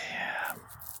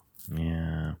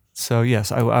 Yeah. So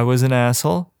yes, I was an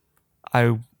asshole.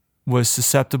 I was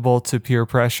susceptible to peer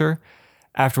pressure.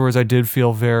 Afterwards, I did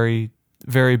feel very,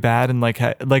 very bad and like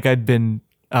I'd been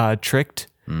tricked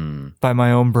by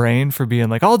my own brain for being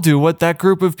like, I'll do what that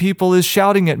group of people is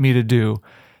shouting at me to do,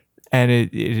 and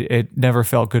it never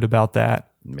felt good about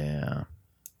that. Yeah.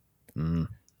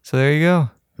 So there you go.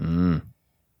 I'm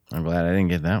glad I didn't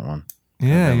get that one.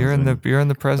 Yeah, you're in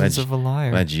the presence of a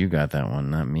liar. Glad you got that one,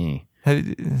 not me.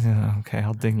 Okay,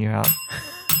 I'll ding you out.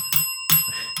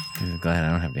 I'm glad I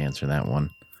don't have to answer that one.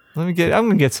 I'm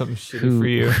gonna get something shitty for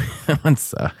you. That one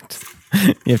sucked.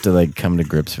 You have to like come to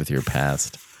grips with your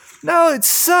past. No, it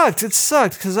sucked. It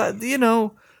sucked because like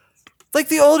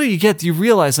the older you get, you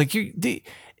realize like you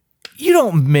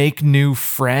don't make new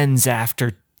friends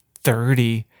after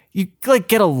 30. You like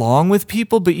get along with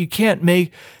people, but you can't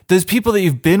make those people that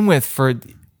you've been with for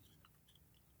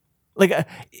like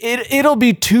it'll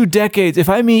be 2 decades. If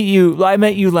I met you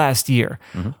last year.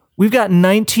 Mm-hmm. We've got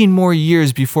 19 more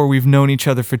years before we've known each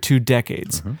other for 2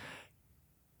 decades. Mm-hmm.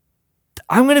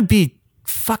 I'm going to be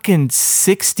fucking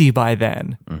 60 by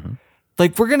then. Mm-hmm.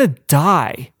 Like, we're going to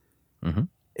die. Mm-hmm.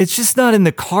 It's just not in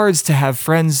the cards to have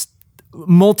friends,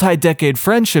 multi-decade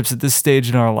friendships at this stage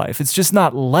in our life. It's just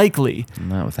not likely.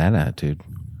 Not with that attitude.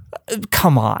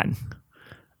 Come on.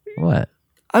 What?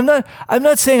 I'm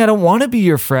not saying I don't want to be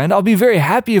your friend. I'll be very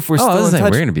happy if we're still in touch.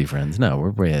 We're going to be friends. No,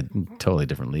 we're way at totally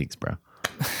different leagues, bro.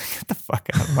 Get the fuck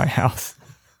out of my house.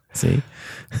 See?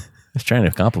 I was trying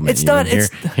to compliment you. I'm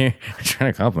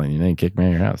trying to compliment you. Now you kicked me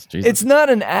out of your house. Jesus. It's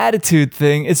not an attitude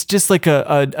thing. It's just like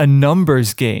a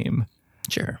numbers game.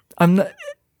 Sure. I'm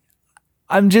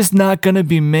just not going to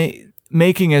be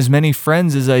making as many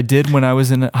friends as I did when I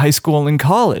was in high school and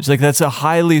college. Like that's a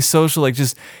highly social, like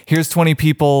just here's 20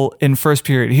 people in first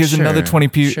period. Here's another 20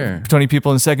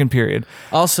 people in second period.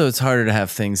 Also, it's harder to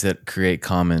have things that create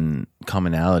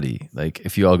commonality. Like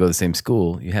if you all go to the same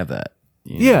school, you have that.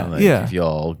 Yeah. If you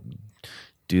all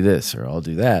do this or all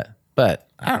do that. But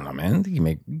I don't know, man. I think you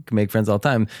can make friends all the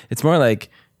time. It's more like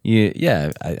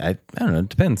I don't know. It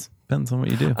depends. Depends on what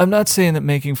you do. I'm not saying that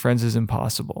making friends is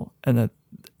impossible and that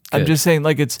I'm just saying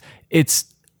like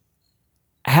it's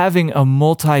having a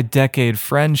multi-decade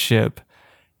friendship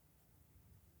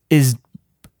it's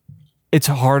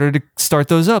harder to start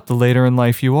those up the later in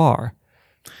life you are.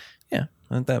 Yeah,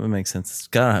 that would make sense. It's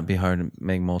gotta be hard to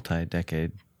make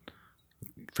multi-decade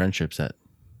friendships at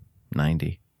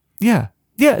 90. Yeah.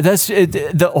 Yeah, that's it.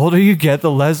 The older you get,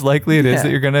 the less likely it is that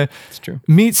you're going to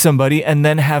meet somebody and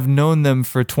then have known them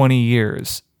for 20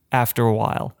 years after a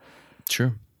while.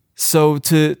 True. So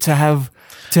to have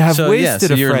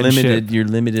wasted a friendship, you're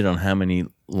limited on how many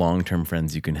long-term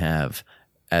friends you can have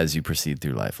as you proceed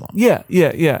through lifelong. Yeah.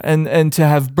 And to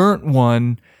have burnt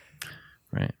one,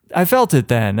 right? I felt it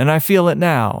then, and I feel it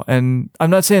now. And I'm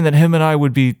not saying that him and I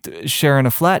would be sharing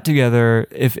a flat together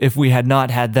if we had not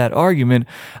had that argument.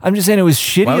 I'm just saying it was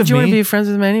shitty of me. Why would you want to be friends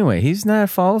with him anyway? He's not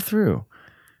follow through.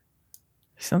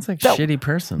 He sounds like a shitty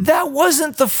person. That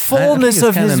wasn't the fullness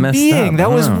of his being.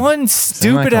 That was one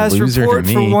stupid ass report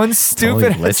for one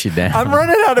stupid. Let you down. I'm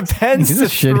running out of pens to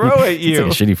throw at you. He's like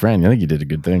a shitty friend. I think you did a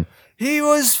good thing. He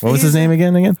was. What was his name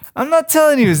again? I'm not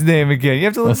telling you his name again. You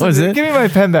have to listen. Give me my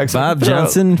pen back. Bob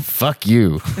Jensen. Fuck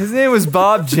you. His name was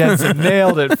Bob Jensen.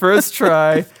 Nailed it. First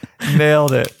try.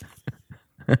 Nailed it.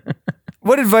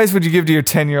 What advice would you give to your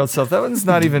 10-year-old self? That one's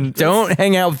not even. Don't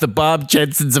hang out with the Bob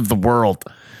Jensens of the world.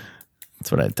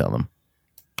 That's what I'd tell them.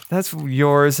 That's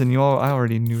yours, and I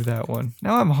already knew that one.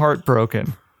 Now I'm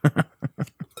heartbroken. That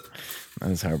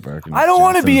is heartbroken. I don't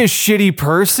want to be a shitty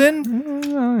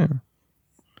person.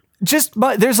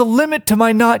 There's a limit to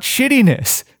my not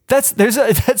shittiness. That's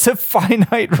a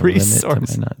finite resource. Limit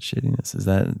to my not shittiness. Does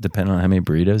that depend on how many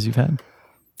burritos you've had?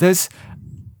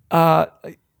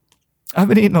 I've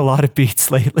been eating a lot of beets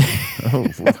lately.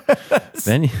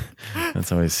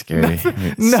 That's always scary. It's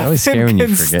Nothing always scary when you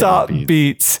can forget stop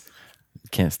beets. You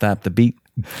can't stop the beat.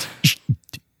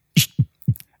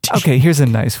 Okay, here's a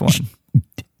nice one.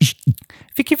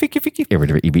 Vicky.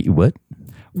 What?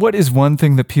 What is one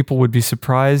thing that people would be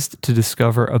surprised to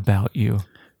discover about you?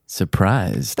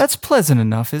 Surprised? That's pleasant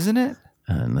enough, isn't it?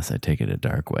 Unless I take it a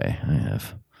dark way. I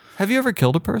have. Have you ever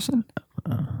killed a person?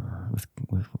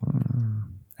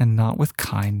 And not with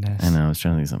kindness. I know. I was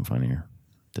trying to think of something funnier.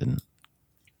 Didn't.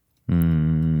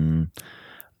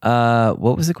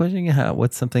 What was the question?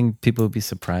 What's something people would be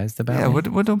surprised about? Yeah,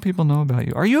 what don't people know about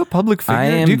you? Are you a public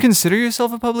figure? Do you consider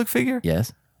yourself a public figure?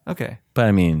 Yes. Okay. But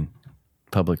I mean,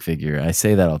 public figure. I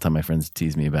say that all the time. My friends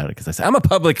tease me about it because I say, I'm a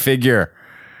public figure.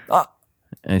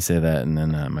 And I say that, and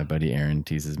then my buddy Aaron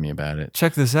teases me about it.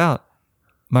 Check this out.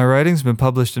 My writing's been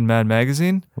published in Mad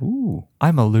Magazine. Ooh.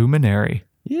 I'm a luminary.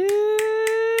 Yeah.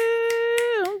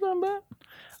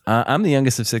 I'm the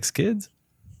youngest of 6 kids.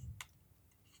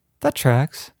 That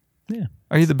tracks. Yeah.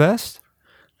 Are you the best?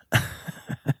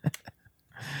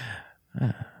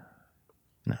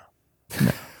 No.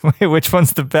 Wait, which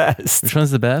one's the best? Which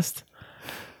one's the best?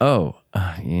 Oh,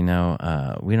 we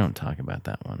don't talk about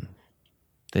that one.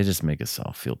 They just make us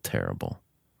all feel terrible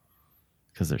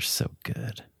because they're so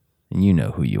good. And you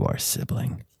know who you are,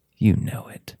 sibling. You know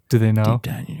it. Do they know? Deep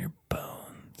down in your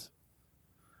bones.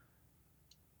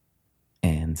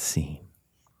 And scene.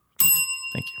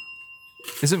 Thank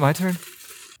you. Is it my turn?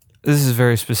 This is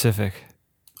very specific.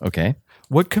 Okay.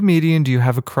 What comedian do you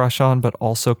have a crush on but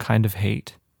also kind of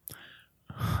hate?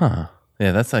 Huh.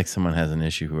 Yeah, that's like someone has an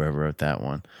issue, whoever wrote that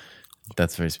one.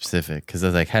 That's very specific because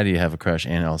that's like, how do you have a crush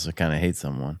and also kind of hate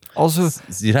someone? Also,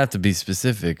 you'd have to be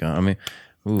specific. I mean,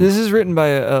 ooh. This is written by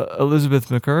Elizabeth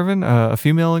McIrvin, a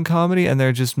female in comedy, and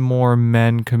they're just more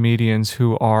men comedians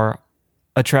who are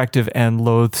attractive and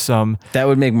loathsome. That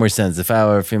would make more sense. If I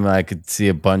were a female, I could see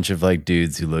a bunch of like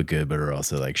dudes who look good but are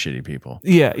also like shitty people.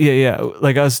 Yeah.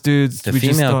 Like us dudes. The we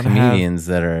just female don't comedians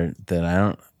that I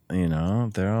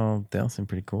don't, they all seem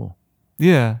pretty cool.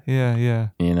 Yeah.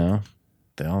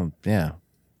 They all, yeah.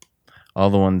 All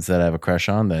the ones that I have a crush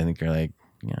on that I think are like,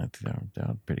 they're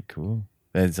all pretty cool.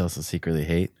 That's also secretly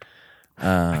hate.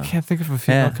 I can't think of a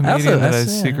female comedian that I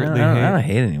secretly hate. I don't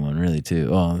hate anyone really, too.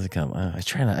 Oh, I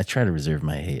try to reserve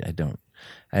my hate. I don't.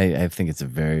 I think it's a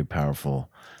very powerful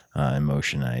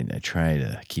emotion. I try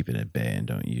to keep it at bay and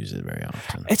don't use it very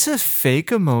often. It's a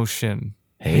fake emotion.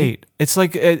 Hate. It's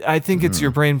like I think it's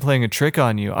your brain playing a trick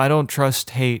on you. I don't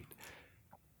trust hate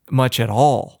much at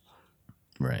all.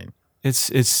 Right. It's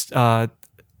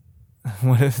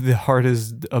what if the heart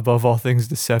is above all things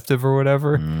deceptive or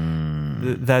whatever?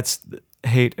 That's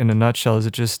hate in a nutshell. Is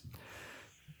it just?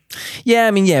 Yeah,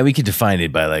 I mean, yeah, we could define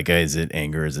it by like, is it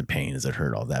anger, is it pain, is it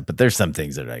hurt, all that. But there's some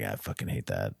things that are like, I fucking hate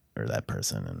that or that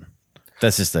person, and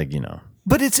that's just like,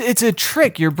 But it's a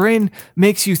trick. Your brain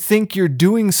makes you think you're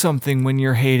doing something when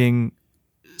you're hating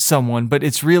someone, but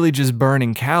it's really just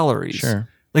burning calories. Sure.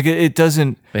 Like it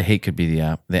doesn't. But hate could be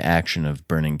the action of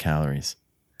burning calories.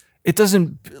 It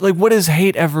doesn't, like, what has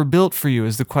hate ever built for you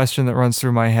is the question that runs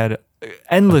through my head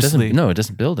endlessly. It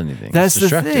doesn't build anything. That's the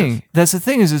thing. That's the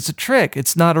thing, is it's a trick.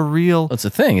 It's not a real. Well, it's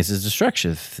a thing. It's a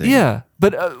destructive thing. Yeah.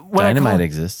 But when Dynamite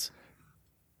exists.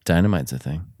 Dynamite's a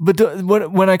thing. But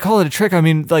when I call it a trick, I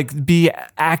mean, like, be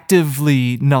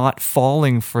actively not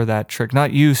falling for that trick.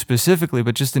 Not you specifically,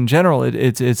 but just in general.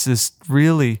 It's this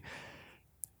really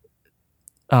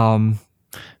Sounds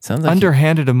like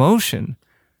underhanded emotion.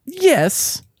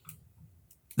 Yes.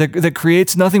 That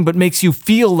creates nothing but makes you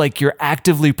feel like you're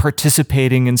actively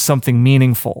participating in something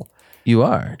meaningful. You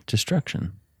are.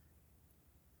 Destruction.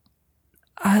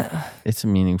 It's a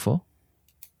meaningful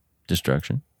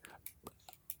destruction.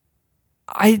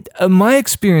 My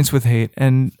experience with hate,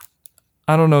 and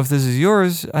I don't know if this is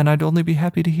yours, and I'd only be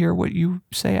happy to hear what you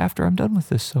say after I'm done with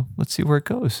this. So let's see where it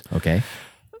goes. Okay.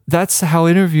 That's how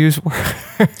interviews work.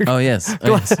 Oh, yes.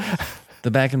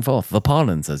 The back and forth. The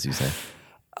pollens, as you say.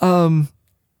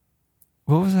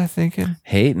 What was I thinking?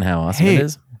 Hate and how awesome it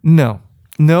is?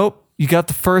 Nope. You got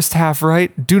the first half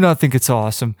right. Do not think it's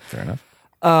awesome. Fair enough.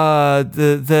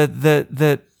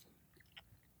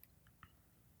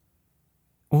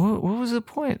 What was the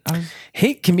point?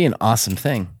 Hate can be an awesome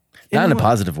thing. Not in a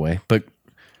positive way, but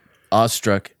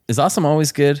awestruck. Is awesome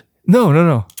always good?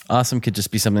 No. Awesome could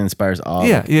just be something that inspires awe.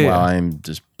 Yeah. I'm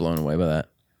just blown away by that.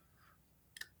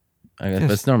 I guess,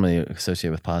 but it's normally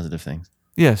associated with positive things.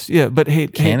 Yes, yeah, but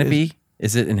hate Can it be?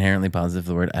 Is it inherently positive,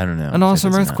 the word? I don't know. An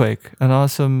awesome earthquake. An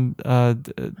awesome...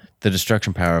 the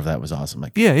destruction power of that was awesome.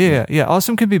 Like, Yeah.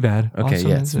 Awesome can be bad. Okay,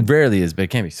 awesome it rarely is, but it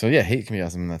can be. So yeah, hate can be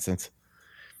awesome in that sense.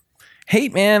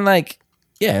 Hate, man, like,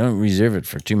 yeah, I don't reserve it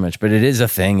for too much, but it is a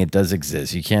thing. It does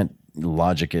exist. You can't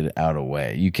logic it out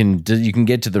away. You can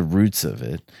get to the roots of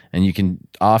it, and you can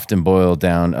often boil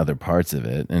down other parts of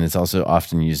it, and it's also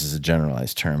often used as a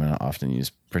generalized term and often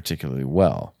used particularly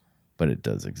well, but it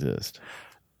does exist.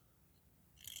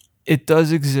 It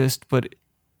does exist, but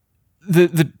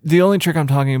the only trick I'm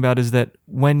talking about is that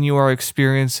when you are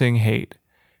experiencing hate,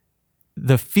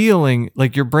 the feeling,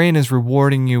 like your brain is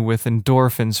rewarding you with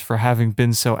endorphins for having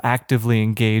been so actively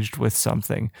engaged with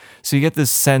something. So you get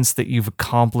this sense that you've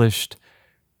accomplished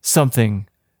something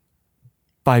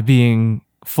by being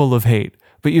full of hate,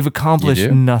 but you've accomplished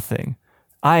nothing.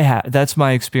 That's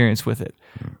my experience with it.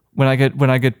 when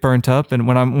I get burnt up and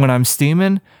when I'm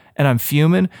steaming and I'm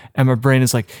fuming and my brain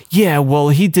is like, yeah, well,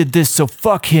 he did this, so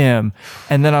fuck him.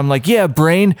 And then I'm like, yeah,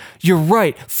 brain, you're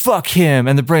right, fuck him.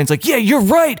 And the brain's like, yeah, you're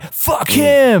right, fuck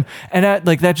him. And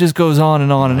that just goes on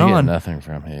and on and I on. get nothing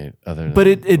from hate other than... But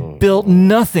it built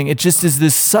nothing. It just is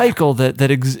this cycle that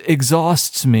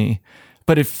exhausts me,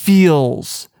 but it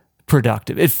feels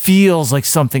productive. It feels like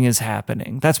something is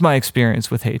happening. That's my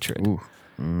experience with hatred. Ooh,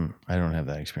 I don't have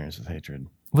that experience with hatred.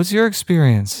 What's your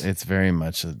experience? It's very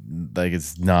much like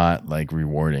it's not like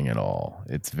rewarding at all.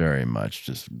 It's very much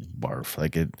just barf.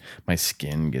 Like my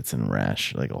skin gets in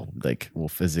rash. Will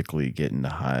physically get into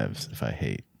hives if I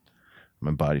hate.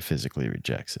 My body physically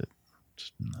rejects it.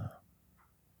 Just no.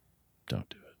 Don't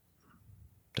do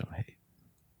it. Don't hate.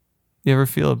 You ever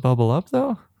feel it bubble up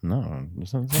though? No,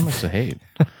 there's not much to hate.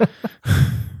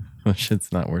 That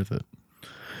shit's not worth it.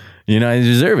 You know, I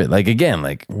deserve it. Like, again,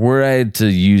 like, were I to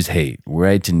use hate, were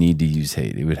I to need to use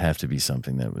hate, it would have to be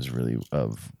something that was really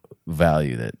of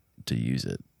value to use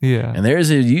it. Yeah. And there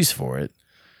is a use for it.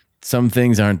 Some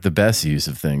things aren't the best use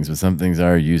of things, but some things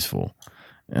are useful.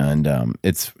 And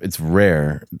it's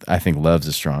rare. I think love's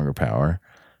a stronger power,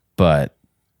 but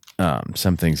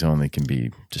some things only can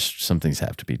be some things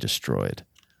have to be destroyed.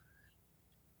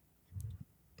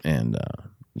 And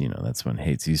that's when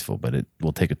hate's useful, but it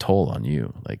will take a toll on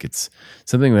you. Like it's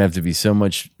something would have to be so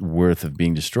much worth of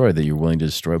being destroyed that you're willing to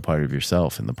destroy part of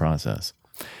yourself in the process.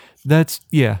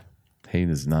 Hate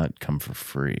does not come for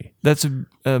free. That's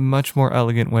a much more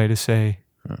elegant way to say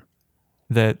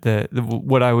that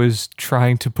what I was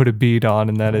trying to put a bead on,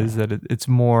 and that is that it's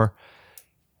more.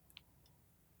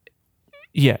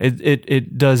 Yeah,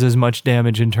 it does as much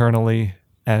damage internally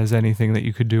as anything that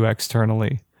you could do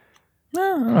externally. I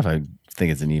don't know if I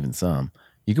think it's an even sum.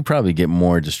 You could probably get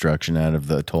more destruction out of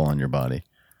the toll on your body,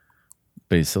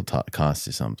 but it still costs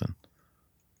you something.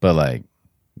 But like,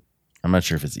 I'm not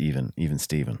sure if it's even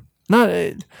Steven. Not.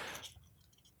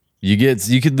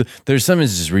 There's some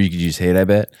instances where you could use hate, I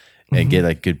bet, and get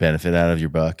like good benefit out of your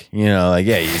buck. You know, like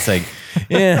it's like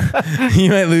you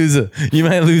might lose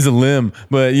a limb,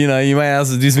 but you might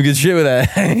also do some good shit with that.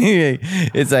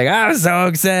 It's like I'm so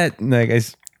upset. Like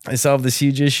I solved this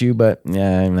huge issue, but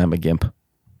I'm a gimp.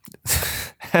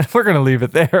 And we're gonna leave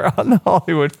it there on the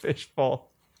Hollywood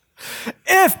Fishbowl.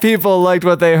 If people liked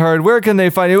what they heard, where can they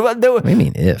find you? What do you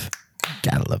mean if?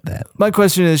 Gotta love that. My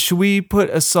question is, should we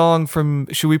put the song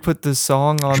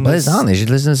on Put it on. They should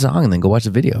listen to the song and then go watch the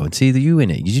video and see you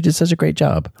in it. You did such a great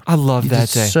job. I love that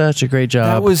day. Such a great job.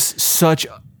 That was such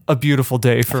a beautiful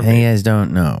day for me. You guys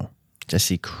don't know.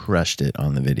 Jesse crushed it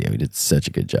on the video. He did such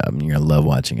a good job, and you're gonna love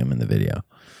watching him in the video.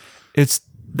 It's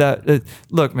that.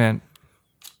 Look, man.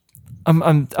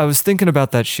 I was thinking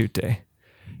about that shoot day,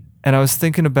 and I was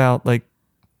thinking about like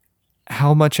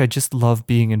how much I just love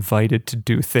being invited to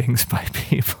do things by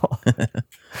people.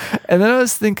 And then I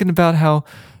was thinking about how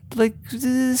like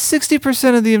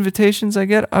 60% of the invitations I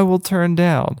get, I will turn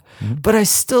down. Mm-hmm. But I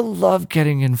still love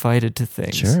getting invited to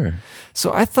things. Sure.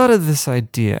 So I thought of this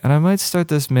idea, and I might start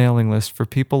this mailing list for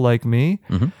people like me,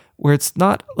 where it's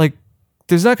not like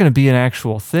there's not going to be an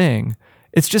actual thing.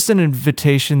 It's just an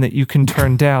invitation that you can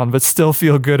turn down, but still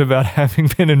feel good about having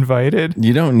been invited.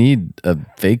 You don't need a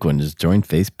fake one. Just join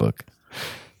Facebook.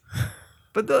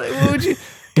 But what would you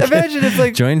imagine if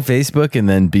like join Facebook and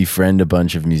then befriend a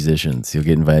bunch of musicians? You'll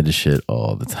get invited to shit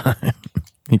all the time.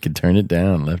 You can turn it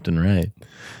down left and right.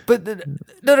 But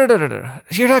no.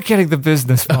 You're not getting the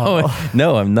business model. Oh,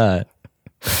 no, I'm not.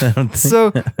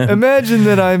 So imagine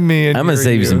that I'm me and I'm going to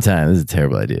save you some time. This is a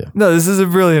terrible idea. No, this is a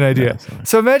brilliant idea.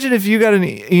 So imagine if you got an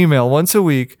email once a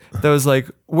week that was like,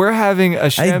 we're having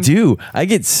a I do. I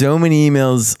get so many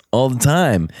emails all the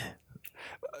time.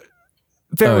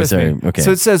 Bear with me. Okay.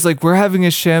 So it says like, we're having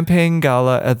a champagne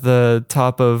gala at the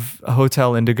top of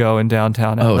Hotel Indigo in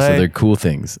downtown LA. Oh, so they're cool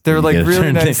things. They're like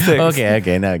really nice things.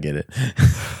 Okay, now I get it.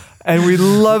 And we'd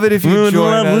love it if you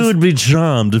join us. We would be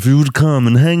charmed if you would come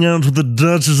and hang out with the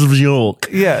Duchess of York.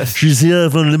 Yes. She's here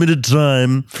for a limited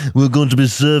time. We're going to be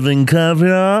serving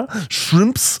caviar,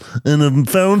 shrimps, and a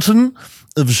fountain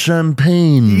of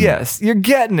champagne. Yes, you're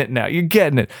getting it now. You're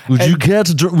getting it. Would you care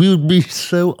to we would be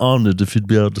so honored if you'd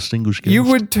be our distinguished guest. You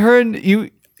would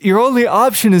your only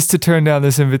option is to turn down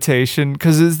this invitation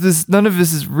because none of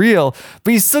this is real,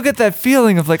 but you still get that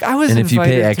feeling of like I was. And if you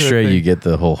pay extra, you get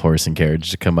the whole horse and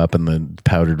carriage to come up in the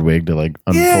powdered wig to like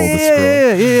unfold the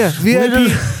scroll. Yeah.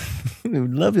 VIP. We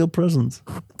would love your presence,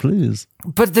 please.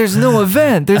 But there's no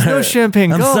event. There's no champagne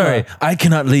gala. I'm sorry, I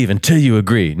cannot leave until you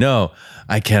agree. No,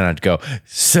 I cannot go,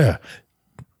 sir.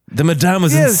 The madame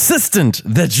was insistent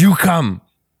that you come.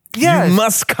 Yes. You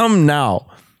must come now.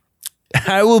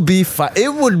 I will be fine.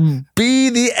 It would be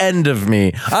the end of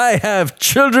me. I have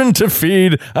children to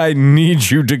feed. I need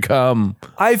you to come.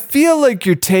 I feel like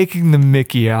you're taking the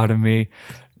mickey out of me,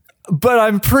 but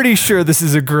I'm pretty sure this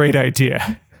is a great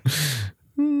idea.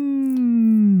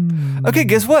 Okay,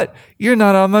 guess what? You're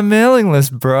not on my mailing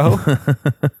list, bro.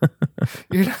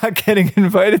 You're not getting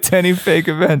invited to any fake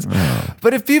events. Oh.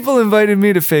 But if people invited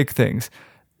me to fake things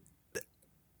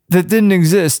that didn't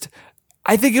exist,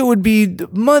 I think it would be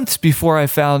months before I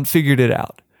figured it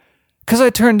out. Because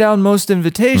I turned down most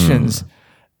invitations,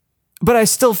 but I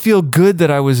still feel good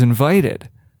that I was invited.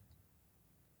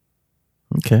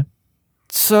 Okay.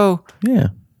 So. Yeah.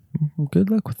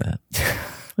 Good luck with that.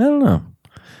 I don't know.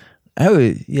 I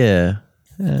would, yeah.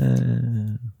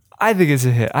 I think it's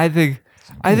a hit. I think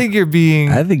you're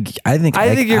being. I think you're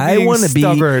being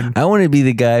stubborn. I want to be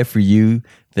the guy for you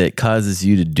that causes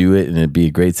you to do it and it'd be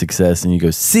a great success. And you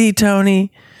go, see,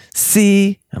 Tony,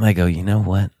 see. And I go, you know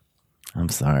what? I'm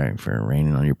sorry for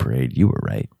raining on your parade. You were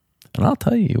right. And I'll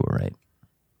tell you were right.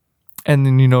 And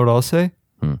then you know what I'll say?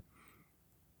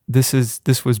 This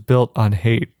was built on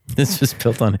hate. This was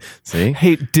built on, see?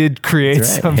 Hate did create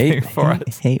something for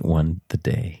us. Hate won the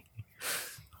day.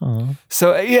 Aww.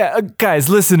 So yeah, guys,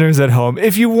 listeners at home,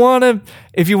 if you want to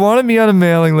be on a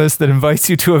mailing list that invites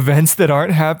you to events that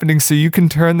aren't happening so you can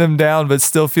turn them down but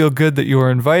still feel good that you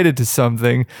were invited to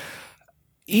something,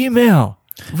 email,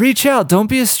 reach out, don't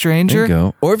be a stranger. There you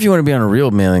go. Or if you want to be on a real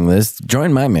mailing list,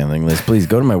 join my mailing list. Please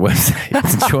go to my website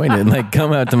and join it and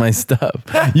come out to my stuff.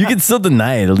 You can still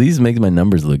deny it. At least it makes my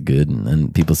numbers look good. And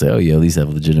then people say, oh, you at least have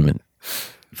legitimate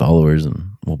followers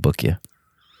and we'll book you.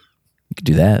 You could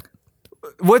do that.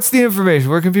 What's the information?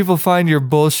 Where can people find your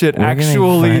bullshit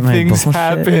actually things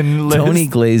happen list? Tony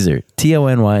Glaser,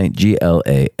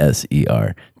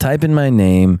 TonyGlaser. Type in my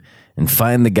name and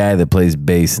find the guy that plays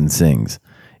bass and sings.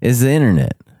 It's the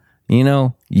internet.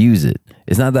 Use it.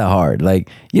 It's not that hard.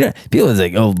 People is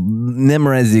like, oh,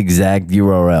 memorize the exact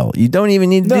URL. You don't even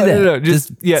need to do that. No.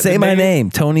 Just say my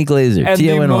name, Tony Glaser.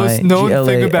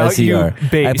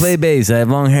 TonyGlaser. Bass. I play bass. I have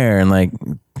long hair,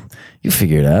 and you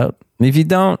figure it out. If you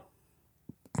don't,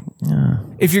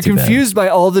 if you're confused by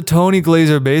all the Tony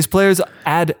Glaser bass players,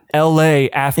 add LA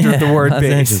after the word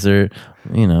bass. Or,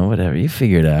 whatever. You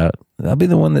figure it out. I'll be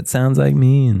the one that sounds like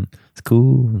me and it's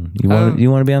cool. You want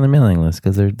to be on the mailing list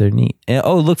because they're neat. And,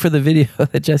 look for the video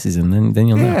that Jesse's in, then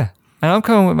you'll know. Yeah. And I'm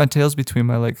coming with my tails between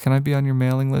my legs. Can I be on your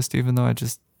mailing list even though I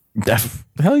just...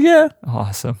 Hell yeah.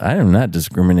 Awesome. I am not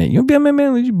discriminating. You'll be on my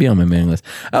mailing list. You'll be on my mailing list.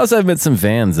 I also have met some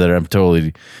fans that are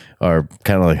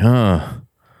kind of like,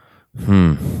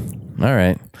 all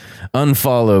right.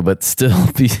 Unfollow, but still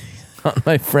be on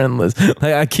my friend list.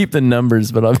 I keep the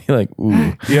numbers, but I'll be like,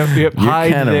 ooh. Yep.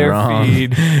 Hide their wrong.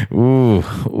 Feed. Ooh.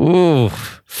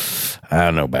 I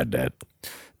don't know about that.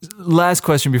 Last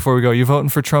question before we go. You voting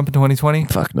for Trump in 2020?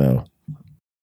 Fuck no.